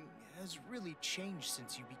 Nothing has really changed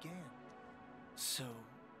since you began. So,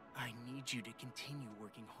 I need you to continue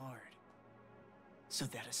working hard, so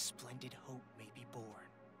that a splendid hope may be born.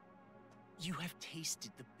 You have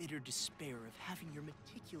tasted the bitter despair of having your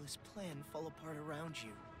meticulous plan fall apart around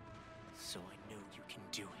you, so I know you can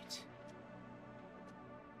do it.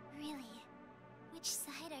 Really? Which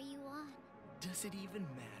side are you on? Does it even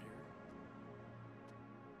matter?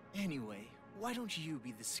 Anyway, why don't you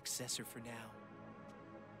be the successor for now?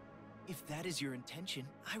 If that is your intention,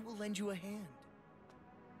 I will lend you a hand.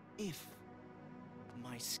 If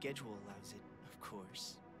my schedule allows it, of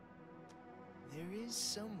course. There is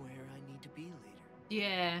somewhere I need to be later.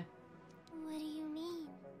 Yeah. What do you mean?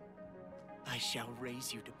 I shall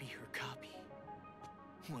raise you to be her copy.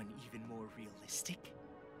 One even more realistic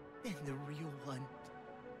than the real one.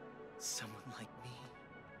 Someone like me,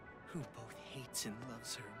 who both hates and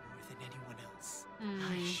loves her more than anyone else.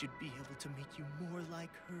 I should be able to make you more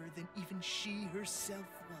like her than even she herself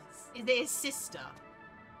was. Is it his sister?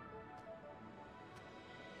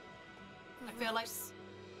 I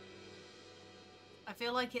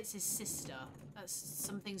feel like it's his sister.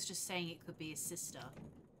 Something's just saying it could be his sister.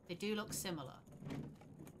 They do look similar.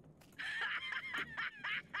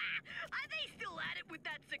 Are they still at it with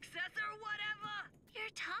that successor or whatever?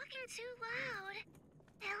 You're talking too loud.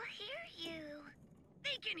 They'll hear you.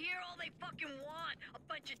 They can hear all they fucking want. A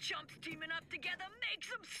bunch of chumps teaming up together makes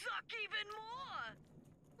them suck even more.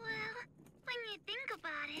 Well, when you think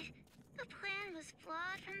about it, the plan was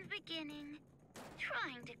flawed from the beginning.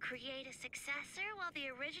 Trying to create a successor while the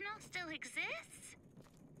original still exists?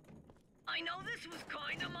 I know this was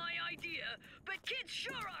kinda my idea, but kids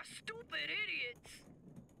sure are stupid idiots.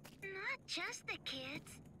 Not just the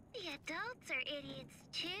kids. The adults are idiots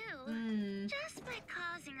too. Just by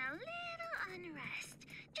causing a little unrest,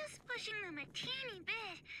 just pushing them a teeny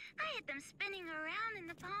bit, I had them spinning around in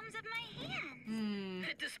the palms of my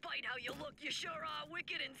hands. Despite how you look, you sure are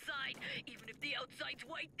wicked inside. Even if the outside's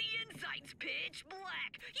white, the inside's pitch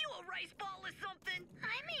black. You a rice ball or something?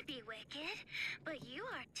 I may be wicked, but you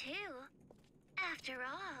are too. After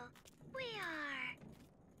all, we are.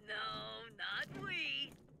 No, not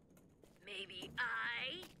we. Maybe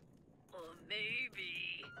I, or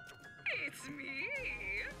maybe it's me.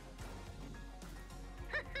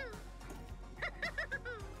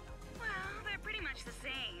 Well, they're pretty much the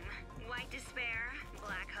same. White despair,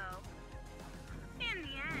 black hope. In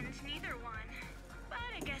the end, neither one. But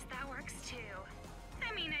I guess that works too.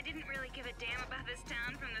 I mean, I didn't really give a damn about this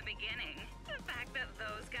town from the beginning. The fact that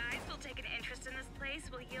those guys will take an interest in this place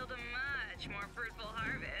will yield a much more fruitful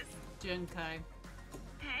harvest. Junko.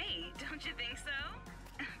 Hey, don't you think so?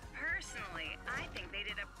 Personally, I think they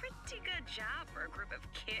did a pretty good job for a group of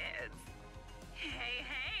kids. Hey,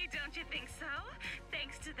 don't you think so?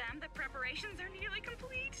 Thanks to them, the preparations are nearly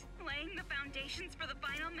complete. Laying the foundations for the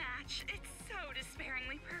final match. It's so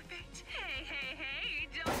despairingly perfect. Hey,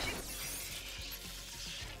 don't you...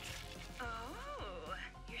 Oh,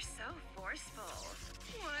 you're so forceful.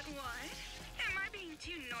 What? Am I being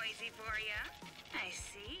too noisy for you? I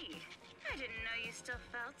see. I didn't know you still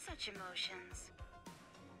felt such emotions.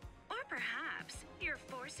 Or perhaps you're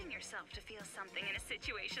forcing yourself to feel something in a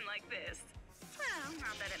situation like this. Well,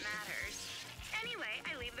 not that it matters. Anyway,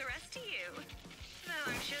 I leave the rest to you. Though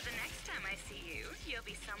I'm sure the next time I see you, you'll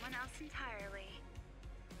be someone else entirely.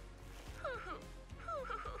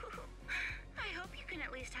 I hope you can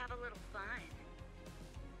at least have a little fun.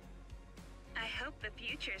 I hope the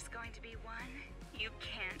future's going to be one you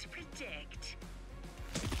can't predict.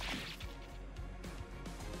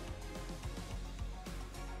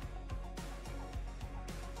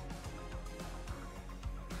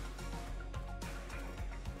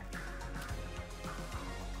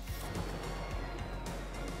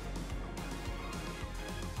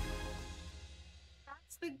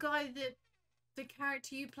 The guy that the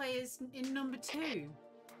character you play is in number 2.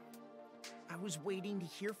 I was waiting to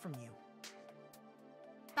hear from you.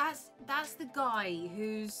 That's the guy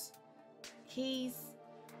he's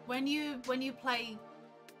when you play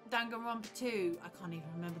Danganronpa 2, I can't even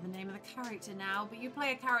remember the name of the character now, but you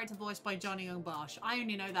play a character voiced by Johnny Young Bosch. I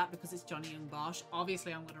only know that because it's Johnny Young Bosch.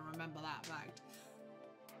 Obviously I'm gonna remember that fact.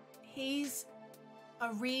 He's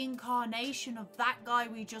a reincarnation of that guy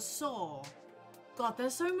we just saw. God,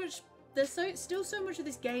 there's still so much of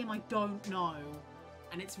this game I don't know,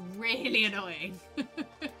 and it's really annoying.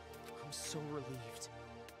 I'm so relieved.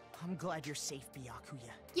 I'm glad you're safe,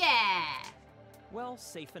 Byakuya. Yeah! Well,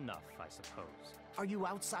 safe enough, I suppose. Are you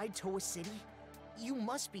outside Toa City? You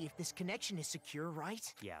must be if this connection is secure,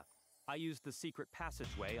 right? Yeah. I used the secret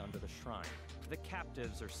passageway under the shrine. The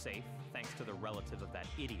captives are safe, thanks to the relative of that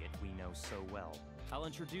idiot we know so well. I'll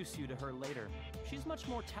introduce you to her later. She's much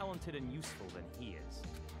more talented and useful than he is.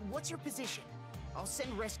 What's your position? I'll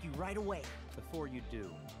send rescue right away. Before you do,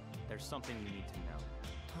 there's something you need to know.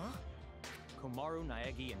 Huh? Komaru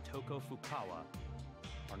Naegi and Toko Fukawa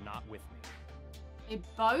are not with me. They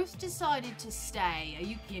both decided to stay. Are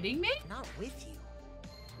you kidding me? Not with you.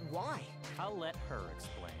 Why? I'll let her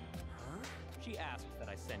explain. Her? She asked that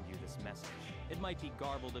I send you this message. It might be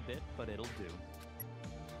garbled a bit, but it'll do.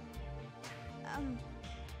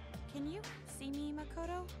 Can you see me,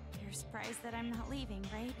 Makoto? You're surprised that I'm not leaving,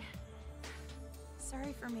 right?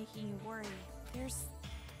 Sorry for making you worry. There's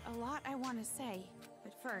a lot I want to say,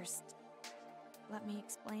 but first, let me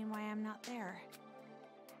explain why I'm not there.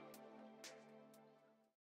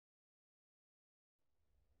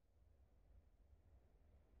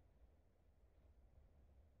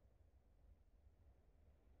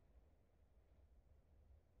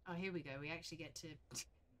 Oh, here we go. We actually get to...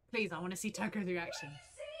 Please, I want to see Toko's reaction.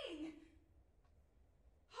 Saying?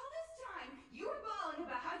 All this time, you were bawling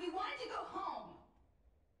about how you wanted to go home.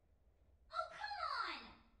 Oh, come on!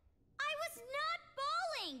 I was not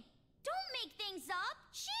bawling! Don't make things up!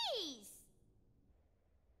 Jeez!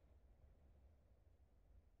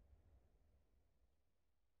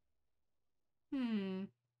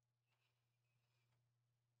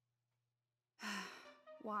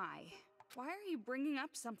 Why? Why are you bringing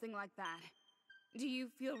up something like that? Do you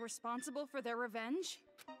feel responsible for their revenge?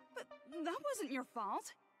 But that wasn't your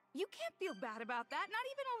fault. You can't feel bad about that, not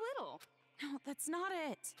even a little. No, that's not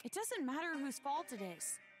it. It doesn't matter whose fault it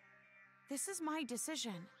is. This is my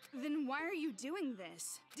decision. Then why are you doing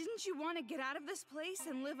this? Didn't you want to get out of this place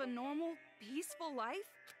and live a normal, peaceful life?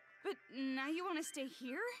 But now you want to stay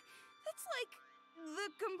here? That's like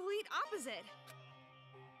the complete opposite.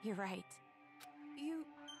 You're right.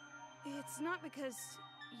 It's not because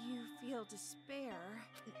you feel despair.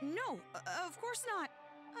 No, of course not.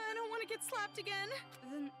 I don't want to get slapped again.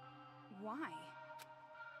 Then why?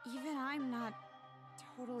 Even I'm not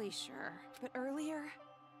totally sure. But earlier,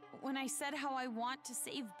 when I said how I want to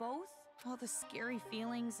save both, all the scary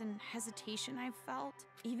feelings and hesitation I've felt,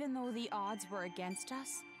 even though the odds were against us,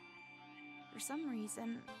 for some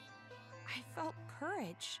reason, I felt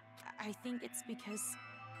courage. I think it's because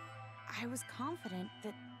I was confident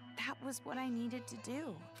that that was what I needed to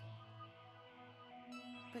do.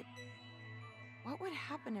 But what would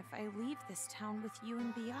happen if I leave this town with you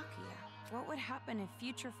and Byakuya? What would happen if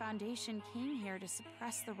Future Foundation came here to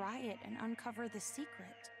suppress the riot and uncover the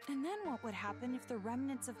secret? And then what would happen if the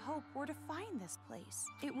remnants of hope were to find this place?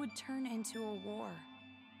 It would turn into a war.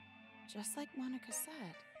 Just like Monica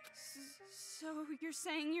said. So you're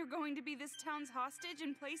saying you're going to be this town's hostage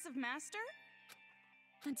in place of Master?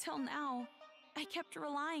 Until now, I kept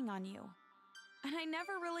relying on you. And I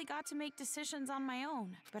never really got to make decisions on my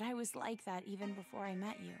own, but I was like that even before I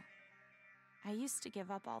met you. I used to give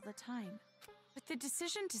up all the time. But the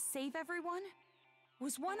decision to save everyone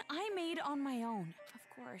was one I made on my own. Of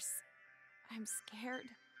course, I'm scared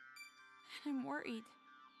and I'm worried.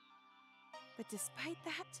 But despite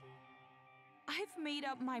that, I've made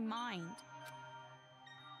up my mind.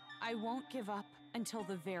 I won't give up until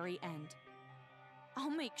the very end. I'll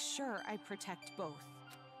make sure I protect both.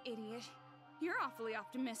 Idiot. You're awfully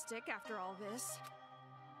optimistic after all this.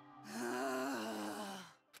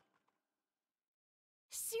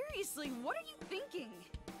 Seriously, what are you thinking?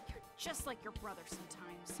 You're just like your brother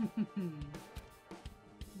sometimes.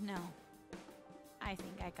 No. I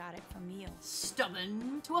think I got it from you.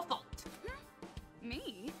 Stubborn to a fault.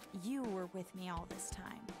 Me? You were with me all this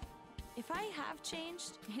time. If I have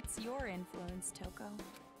changed, it's your influence, Toko.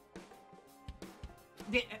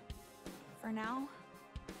 For now,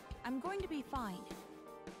 I'm going to be fine.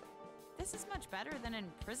 This is much better than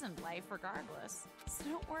imprisoned life regardless, so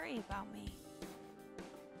don't worry about me.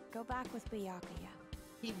 Go back with Byakuya.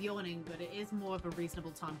 Keep yawning, but it is more of a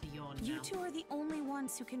reasonable time to yawn now. You two are the only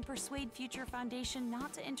ones who can persuade Future Foundation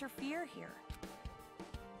not to interfere here.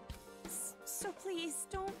 So please,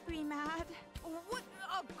 don't be mad. What?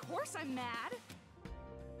 Of course I'm mad!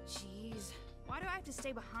 Jeez, why do I have to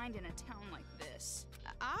stay behind in a town like this?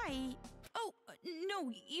 Oh,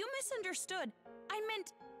 no, you misunderstood. I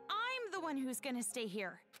meant I'm the one who's gonna stay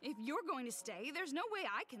here. If you're going to stay, there's no way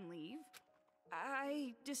I can leave.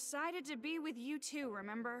 I decided to be with you too,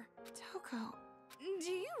 remember? Toko,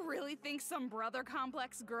 Do you really think some brother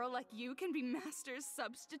complex girl like you can be Master's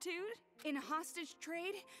substitute? In a hostage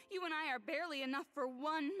trade, you and I are barely enough for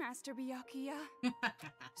one, Master Byakuya.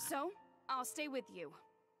 So, I'll stay with you.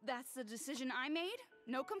 That's the decision I made.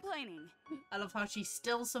 No complaining. I love how she's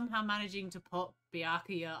still somehow managing to put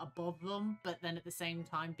Byakuya above them, but then at the same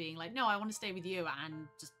time being like, no, I want to stay with you and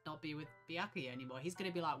just not be with Byakuya anymore. He's going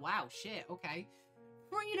to be like, wow, shit, okay.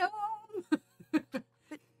 Freedom! But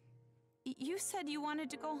you said you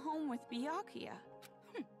wanted to go home with Byakuya.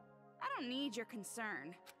 I don't need your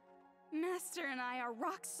concern. Master and I are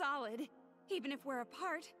rock solid. Even if we're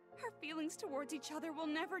apart, our feelings towards each other will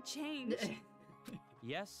never change.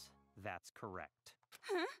 Yes, that's correct.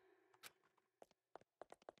 Huh?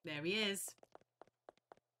 There he is.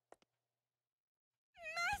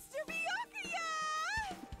 Master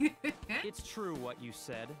Byakuya! It's true what you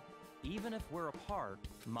said. Even if we're apart,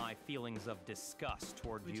 my feelings of disgust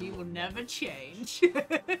toward But you he will never change.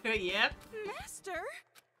 Yep. Master?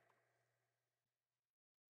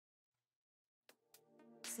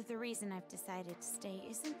 So the reason I've decided to stay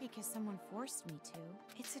isn't because someone forced me to.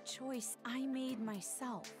 It's a choice I made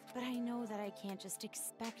myself. But I know that I can't just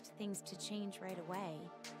expect things to change right away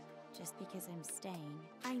just because I'm staying.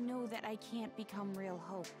 I know that I can't become real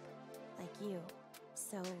hope like you.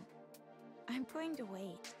 So I'm going to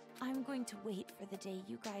wait. I'm going to wait for the day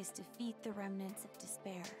you guys defeat the remnants of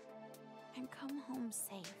despair and come home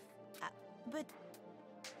safe. But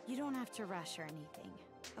you don't have to rush or anything,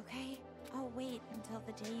 okay? I'll wait until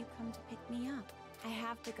the day you come to pick me up. I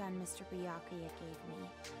have the gun Mr. Byakuya gave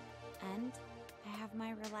me, and I have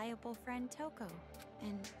my reliable friend Toko.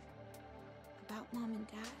 And about Mom and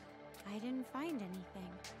Dad, I didn't find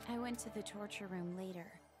anything. I went to the torture room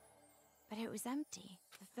later, but it was empty.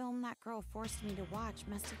 The film that girl forced me to watch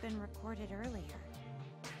must have been recorded earlier.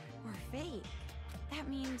 Or fake. That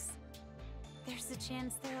means there's a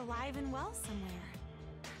chance they're alive and well somewhere,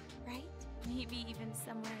 right? Maybe even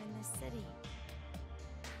somewhere in this city.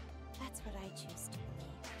 That's what I choose to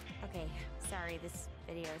believe. Okay, sorry, this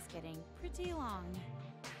video is getting pretty long.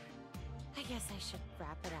 I guess I should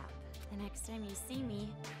wrap it up. The next time you see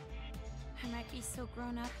me, I might be so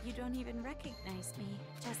grown up you don't even recognize me.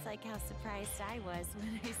 Just like how surprised I was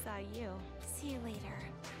when I saw you. See you later,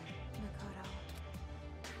 Makoto.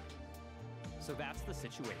 So that's the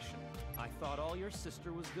situation. I thought all your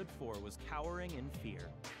sister was good for was cowering in fear.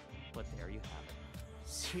 But there you have it.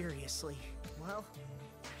 Seriously? Well,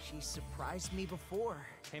 she surprised me before.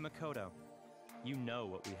 Hey Makoto, you know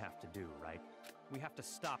what we have to do, right? We have to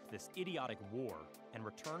stop this idiotic war and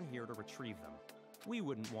return here to retrieve them. We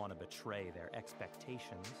wouldn't want to betray their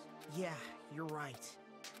expectations. Yeah, you're right.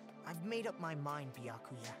 I've made up my mind,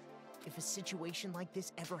 Byakuya. If a situation like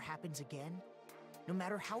this ever happens again, no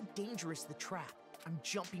matter how dangerous the trap, I'm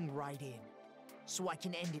jumping right in, so I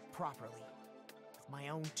can end it properly. My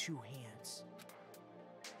own two hands.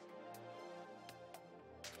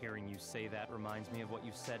 Hearing you say that reminds me of what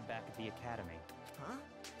you said back at the academy. Huh?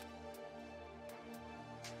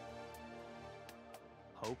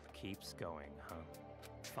 Hope keeps going, huh?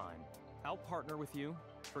 Fine. I'll partner with you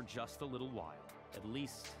for just a little while. At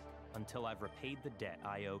least until I've repaid the debt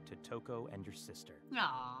I owe to Toko and your sister.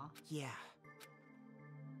 Aww. Yeah.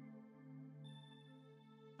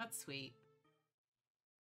 That's sweet.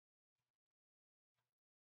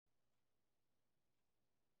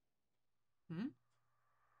 Hmm?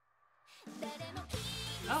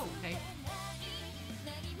 Oh, okay.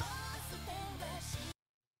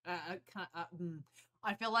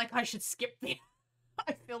 I feel like I should skip the...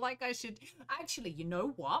 I feel like I should... Actually, you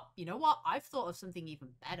know what? You know what? I've thought of something even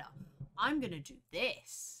better. I'm gonna do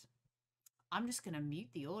this. I'm just gonna mute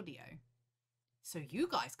the audio so you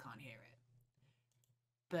guys can't hear it.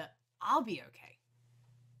 But I'll be okay.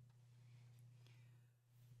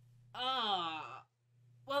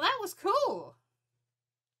 Well, that was cool.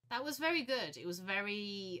 That was very good. It was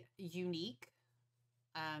very unique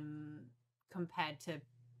compared to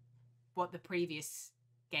what the previous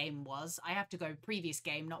game was. I have to go previous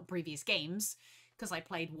game, not previous games, because I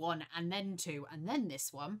played 1 and then 2 and then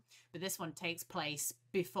this one. But this one takes place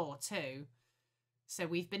before 2. So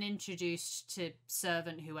we've been introduced to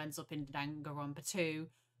Servant, who ends up in Danganronpa 2.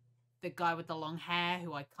 The guy with the long hair,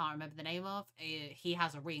 who I can't remember the name of, he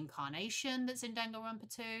has a reincarnation that's in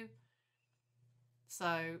Danganronpa 2.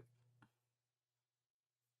 So,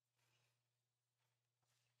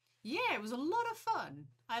 yeah, it was a lot of fun.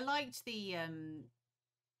 I liked the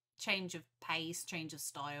change of pace, change of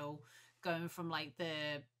style, going from like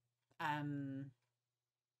the I'm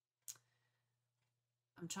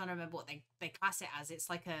trying to remember what they class it as. It's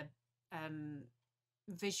like a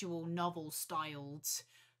visual novel styled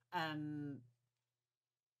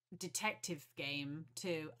detective game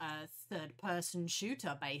to a third-person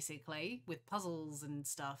shooter, basically, with puzzles and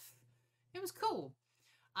stuff. It was cool.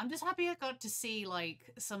 I'm just happy I got to see,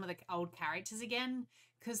 like, some of the old characters again,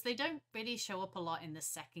 because they don't really show up a lot in the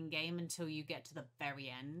second game until you get to the very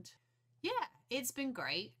end. Yeah, it's been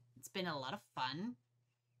great. It's been a lot of fun.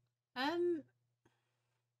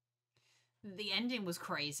 The ending was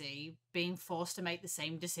crazy, being forced to make the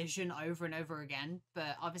same decision over and over again,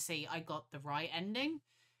 but obviously I got the right ending,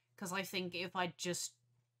 because I think if I'd just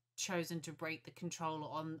chosen to break the control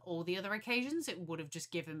on all the other occasions, it would have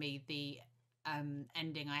just given me the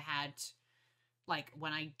ending I had, like,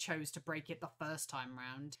 when I chose to break it the first time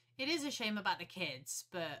round. It is a shame about the kids,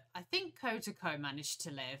 but I think Kotoko managed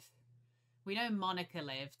to live. We know Monica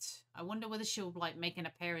lived. I wonder whether she'll, like, make an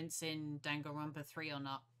appearance in Danganronpa 3 or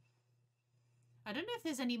not. I don't know if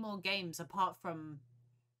there's any more games apart from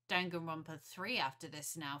Danganronpa 3 after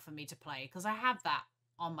this now for me to play, because I have that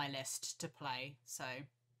on my list to play, so...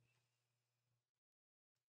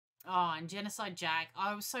 Oh, and Genocide Jack.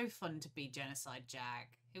 Oh, it was so fun to be Genocide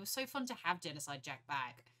Jack. It was so fun to have Genocide Jack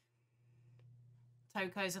back.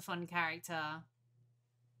 Toko's a fun character.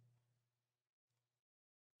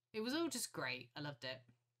 It was all just great. I loved it.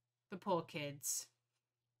 The poor kids.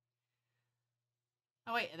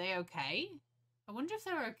 Oh wait, are they okay? I wonder if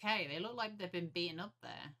they're okay. They look like they've been beaten up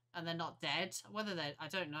there. And they're not dead. Whether they're... I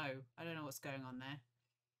don't know. I don't know what's going on there.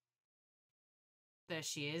 There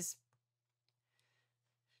she is.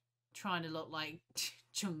 Trying to look like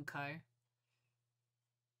Junko.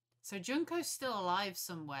 So Junko's still alive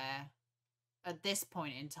somewhere at this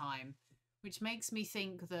point in time, which makes me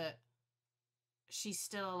think that she's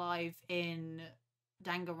still alive in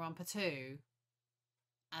Danganronpa 2,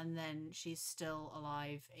 and then she's still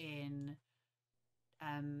alive in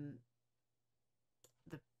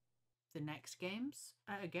the next games,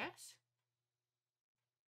 I guess.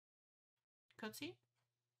 Cutscene?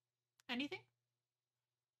 Anything?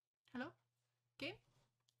 Hello? Game?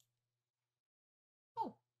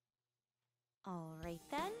 Oh. All right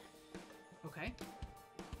then. Okay.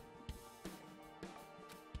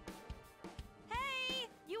 Hey,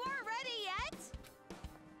 you aren't ready yet?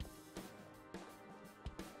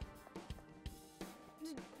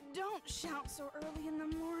 Don't shout so early in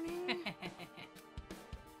the morning.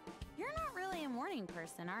 You're not really a morning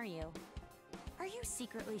person, are you? Are you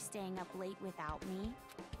secretly staying up late without me?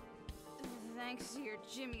 Thanks to your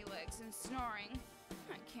Jimmy legs and snoring,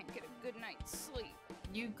 I can't get a good night's sleep.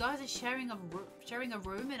 You guys are sharing a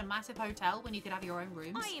room in a massive hotel when you could have your own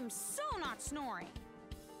rooms? I am so not snoring.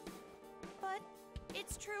 But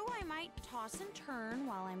it's true, I might toss and turn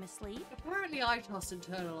while I'm asleep. Apparently I toss and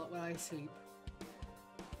turn a lot when I sleep.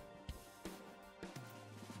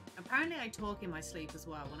 Apparently I talk in my sleep as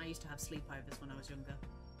well, when I used to have sleepovers when I was younger.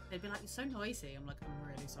 They'd be like, you're so noisy. I'm like, I'm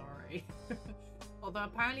really sorry. Although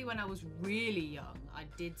apparently when I was really young, I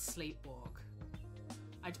did sleepwalk.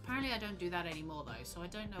 Apparently I don't do that anymore though, so I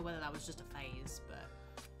don't know whether that was just a phase, but...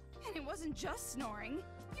 And it wasn't just snoring.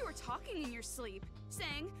 You were talking in your sleep,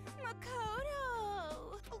 saying,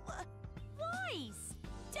 Makoto! Lies!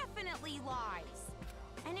 Definitely lies!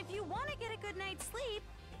 And if you want to get a good night's sleep,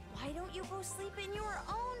 why don't you go sleep in your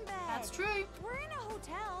own bed? That's true. We're in a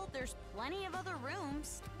hotel. There's plenty of other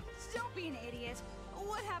rooms. Don't be an idiot.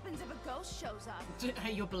 What happens if a ghost shows up?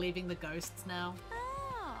 You're believing the ghosts now?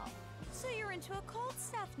 Oh, so you're into occult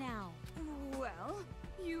stuff now. Well,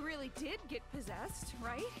 you really did get possessed,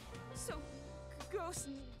 right? So, ghosts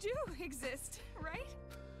do exist, right?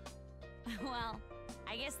 Well,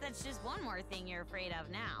 I guess that's just one more thing you're afraid of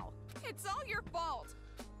now. It's all your fault.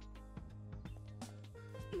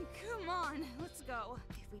 Come on, let's go.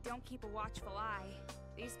 If we don't keep a watchful eye,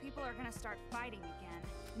 these people are gonna start fighting again.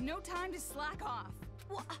 No time to slack off.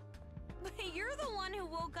 Well, but you're the one who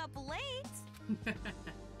woke up late.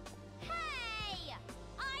 Hey!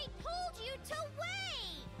 I told you to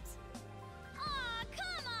wait! Aw,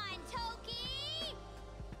 come on, Toki!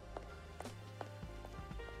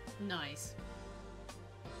 Nice.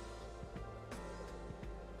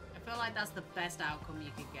 I feel like that's the best outcome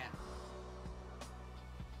you could get.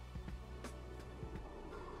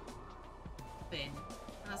 Thin.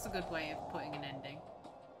 That's a good way of putting an ending.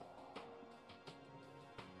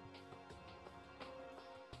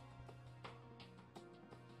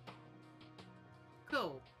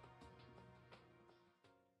 Cool.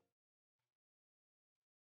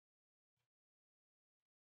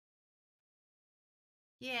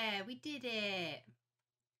 Yeah, we did it.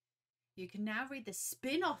 You can now read the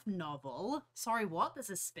spin-off novel. Sorry, what? There's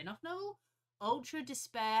a spin-off novel? Ultra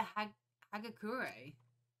Despair Hagakure.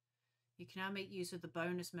 You can now make use of the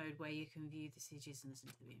bonus mode where you can view the CGs and listen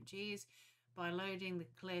to the BMGs. By loading the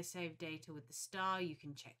clear save data with the star, you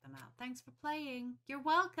can check them out. Thanks for playing. You're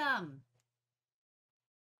welcome.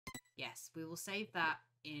 Yes, we will save that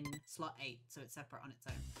in slot 8, so it's separate on its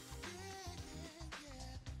own.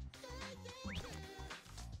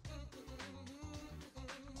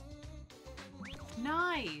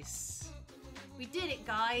 Nice! We did it,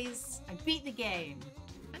 guys! I beat the game.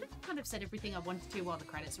 I think I kind of said everything I wanted to while the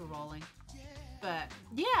credits were rolling. But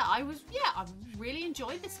yeah, I really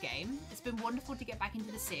enjoyed this game. It's been wonderful to get back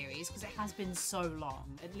into the series because it has been so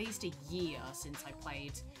long, at least a year since I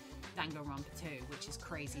played Danganronpa 2, which is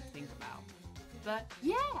crazy to think about. But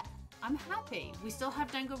yeah, I'm happy. We still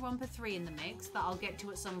have Danganronpa 3 in the mix that I'll get to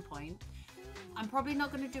at some point. I'm probably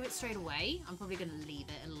not going to do it straight away. I'm probably going to leave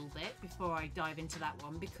it a little bit before I dive into that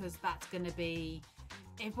one because that's going to be,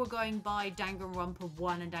 if we're going by Danganronpa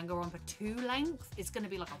 1 and Danganronpa 2 length, it's going to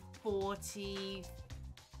be like a 40...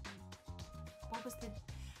 What was the...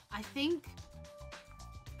 I think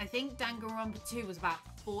Danganronpa 2 was about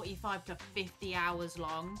 45 to 50 hours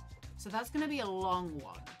long. So that's going to be a long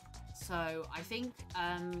one. So I think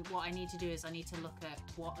what I need to do is I need to look at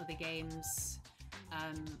what other games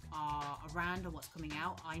are around and what's coming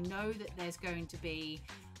out. I know that there's going to be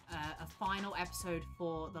a final episode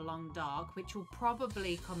for The Long Dark, which will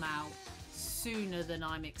probably come out sooner than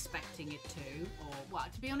I'm expecting it to. Or, well,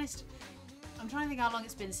 to be honest, I'm trying to think how long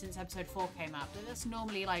it's been since episode 4 came out, but that's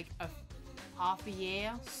normally like half a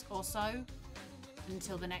year or so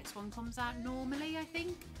until the next one comes out normally, I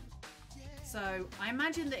think. So I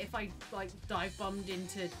imagine that if I like dive bombed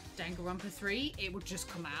into Danganronpa 3, it would just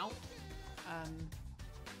come out.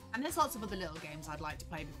 And there's lots of other little games I'd like to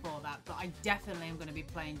play before that, but I definitely am going to be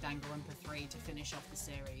playing Danganronpa 3 to finish off the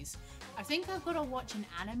series. I think I've got to watch an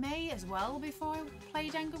anime as well before I play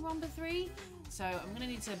Danganronpa 3, so I'm going to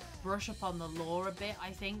need to brush up on the lore a bit,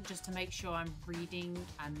 I think, just to make sure I'm reading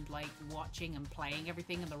and like watching and playing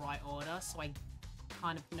everything in the right order, so I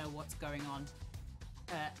kind of know what's going on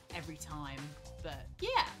every time. But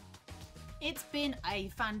yeah. It's been a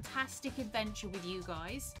fantastic adventure with you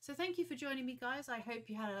guys. So thank you for joining me, guys. I hope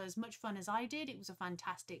you had as much fun as I did. It was a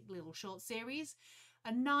fantastic little short series.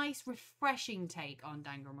 A nice, refreshing take on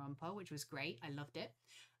Danganronpa, which was great. I loved it.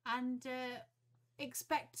 And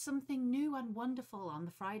expect something new and wonderful on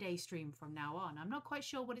the Friday stream from now on. I'm not quite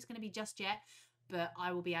sure what it's going to be just yet, but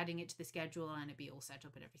I will be adding it to the schedule and it'll be all set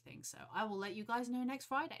up and everything. So I will let you guys know next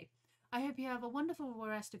Friday. I hope you have a wonderful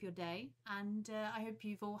rest of your day, and I hope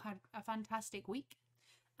you've all had a fantastic week,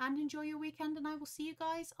 and enjoy your weekend, and I will see you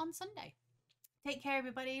guys on Sunday. Take care,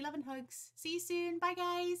 everybody. Love and hugs. See you soon. Bye,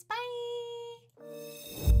 guys.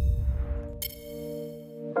 Bye.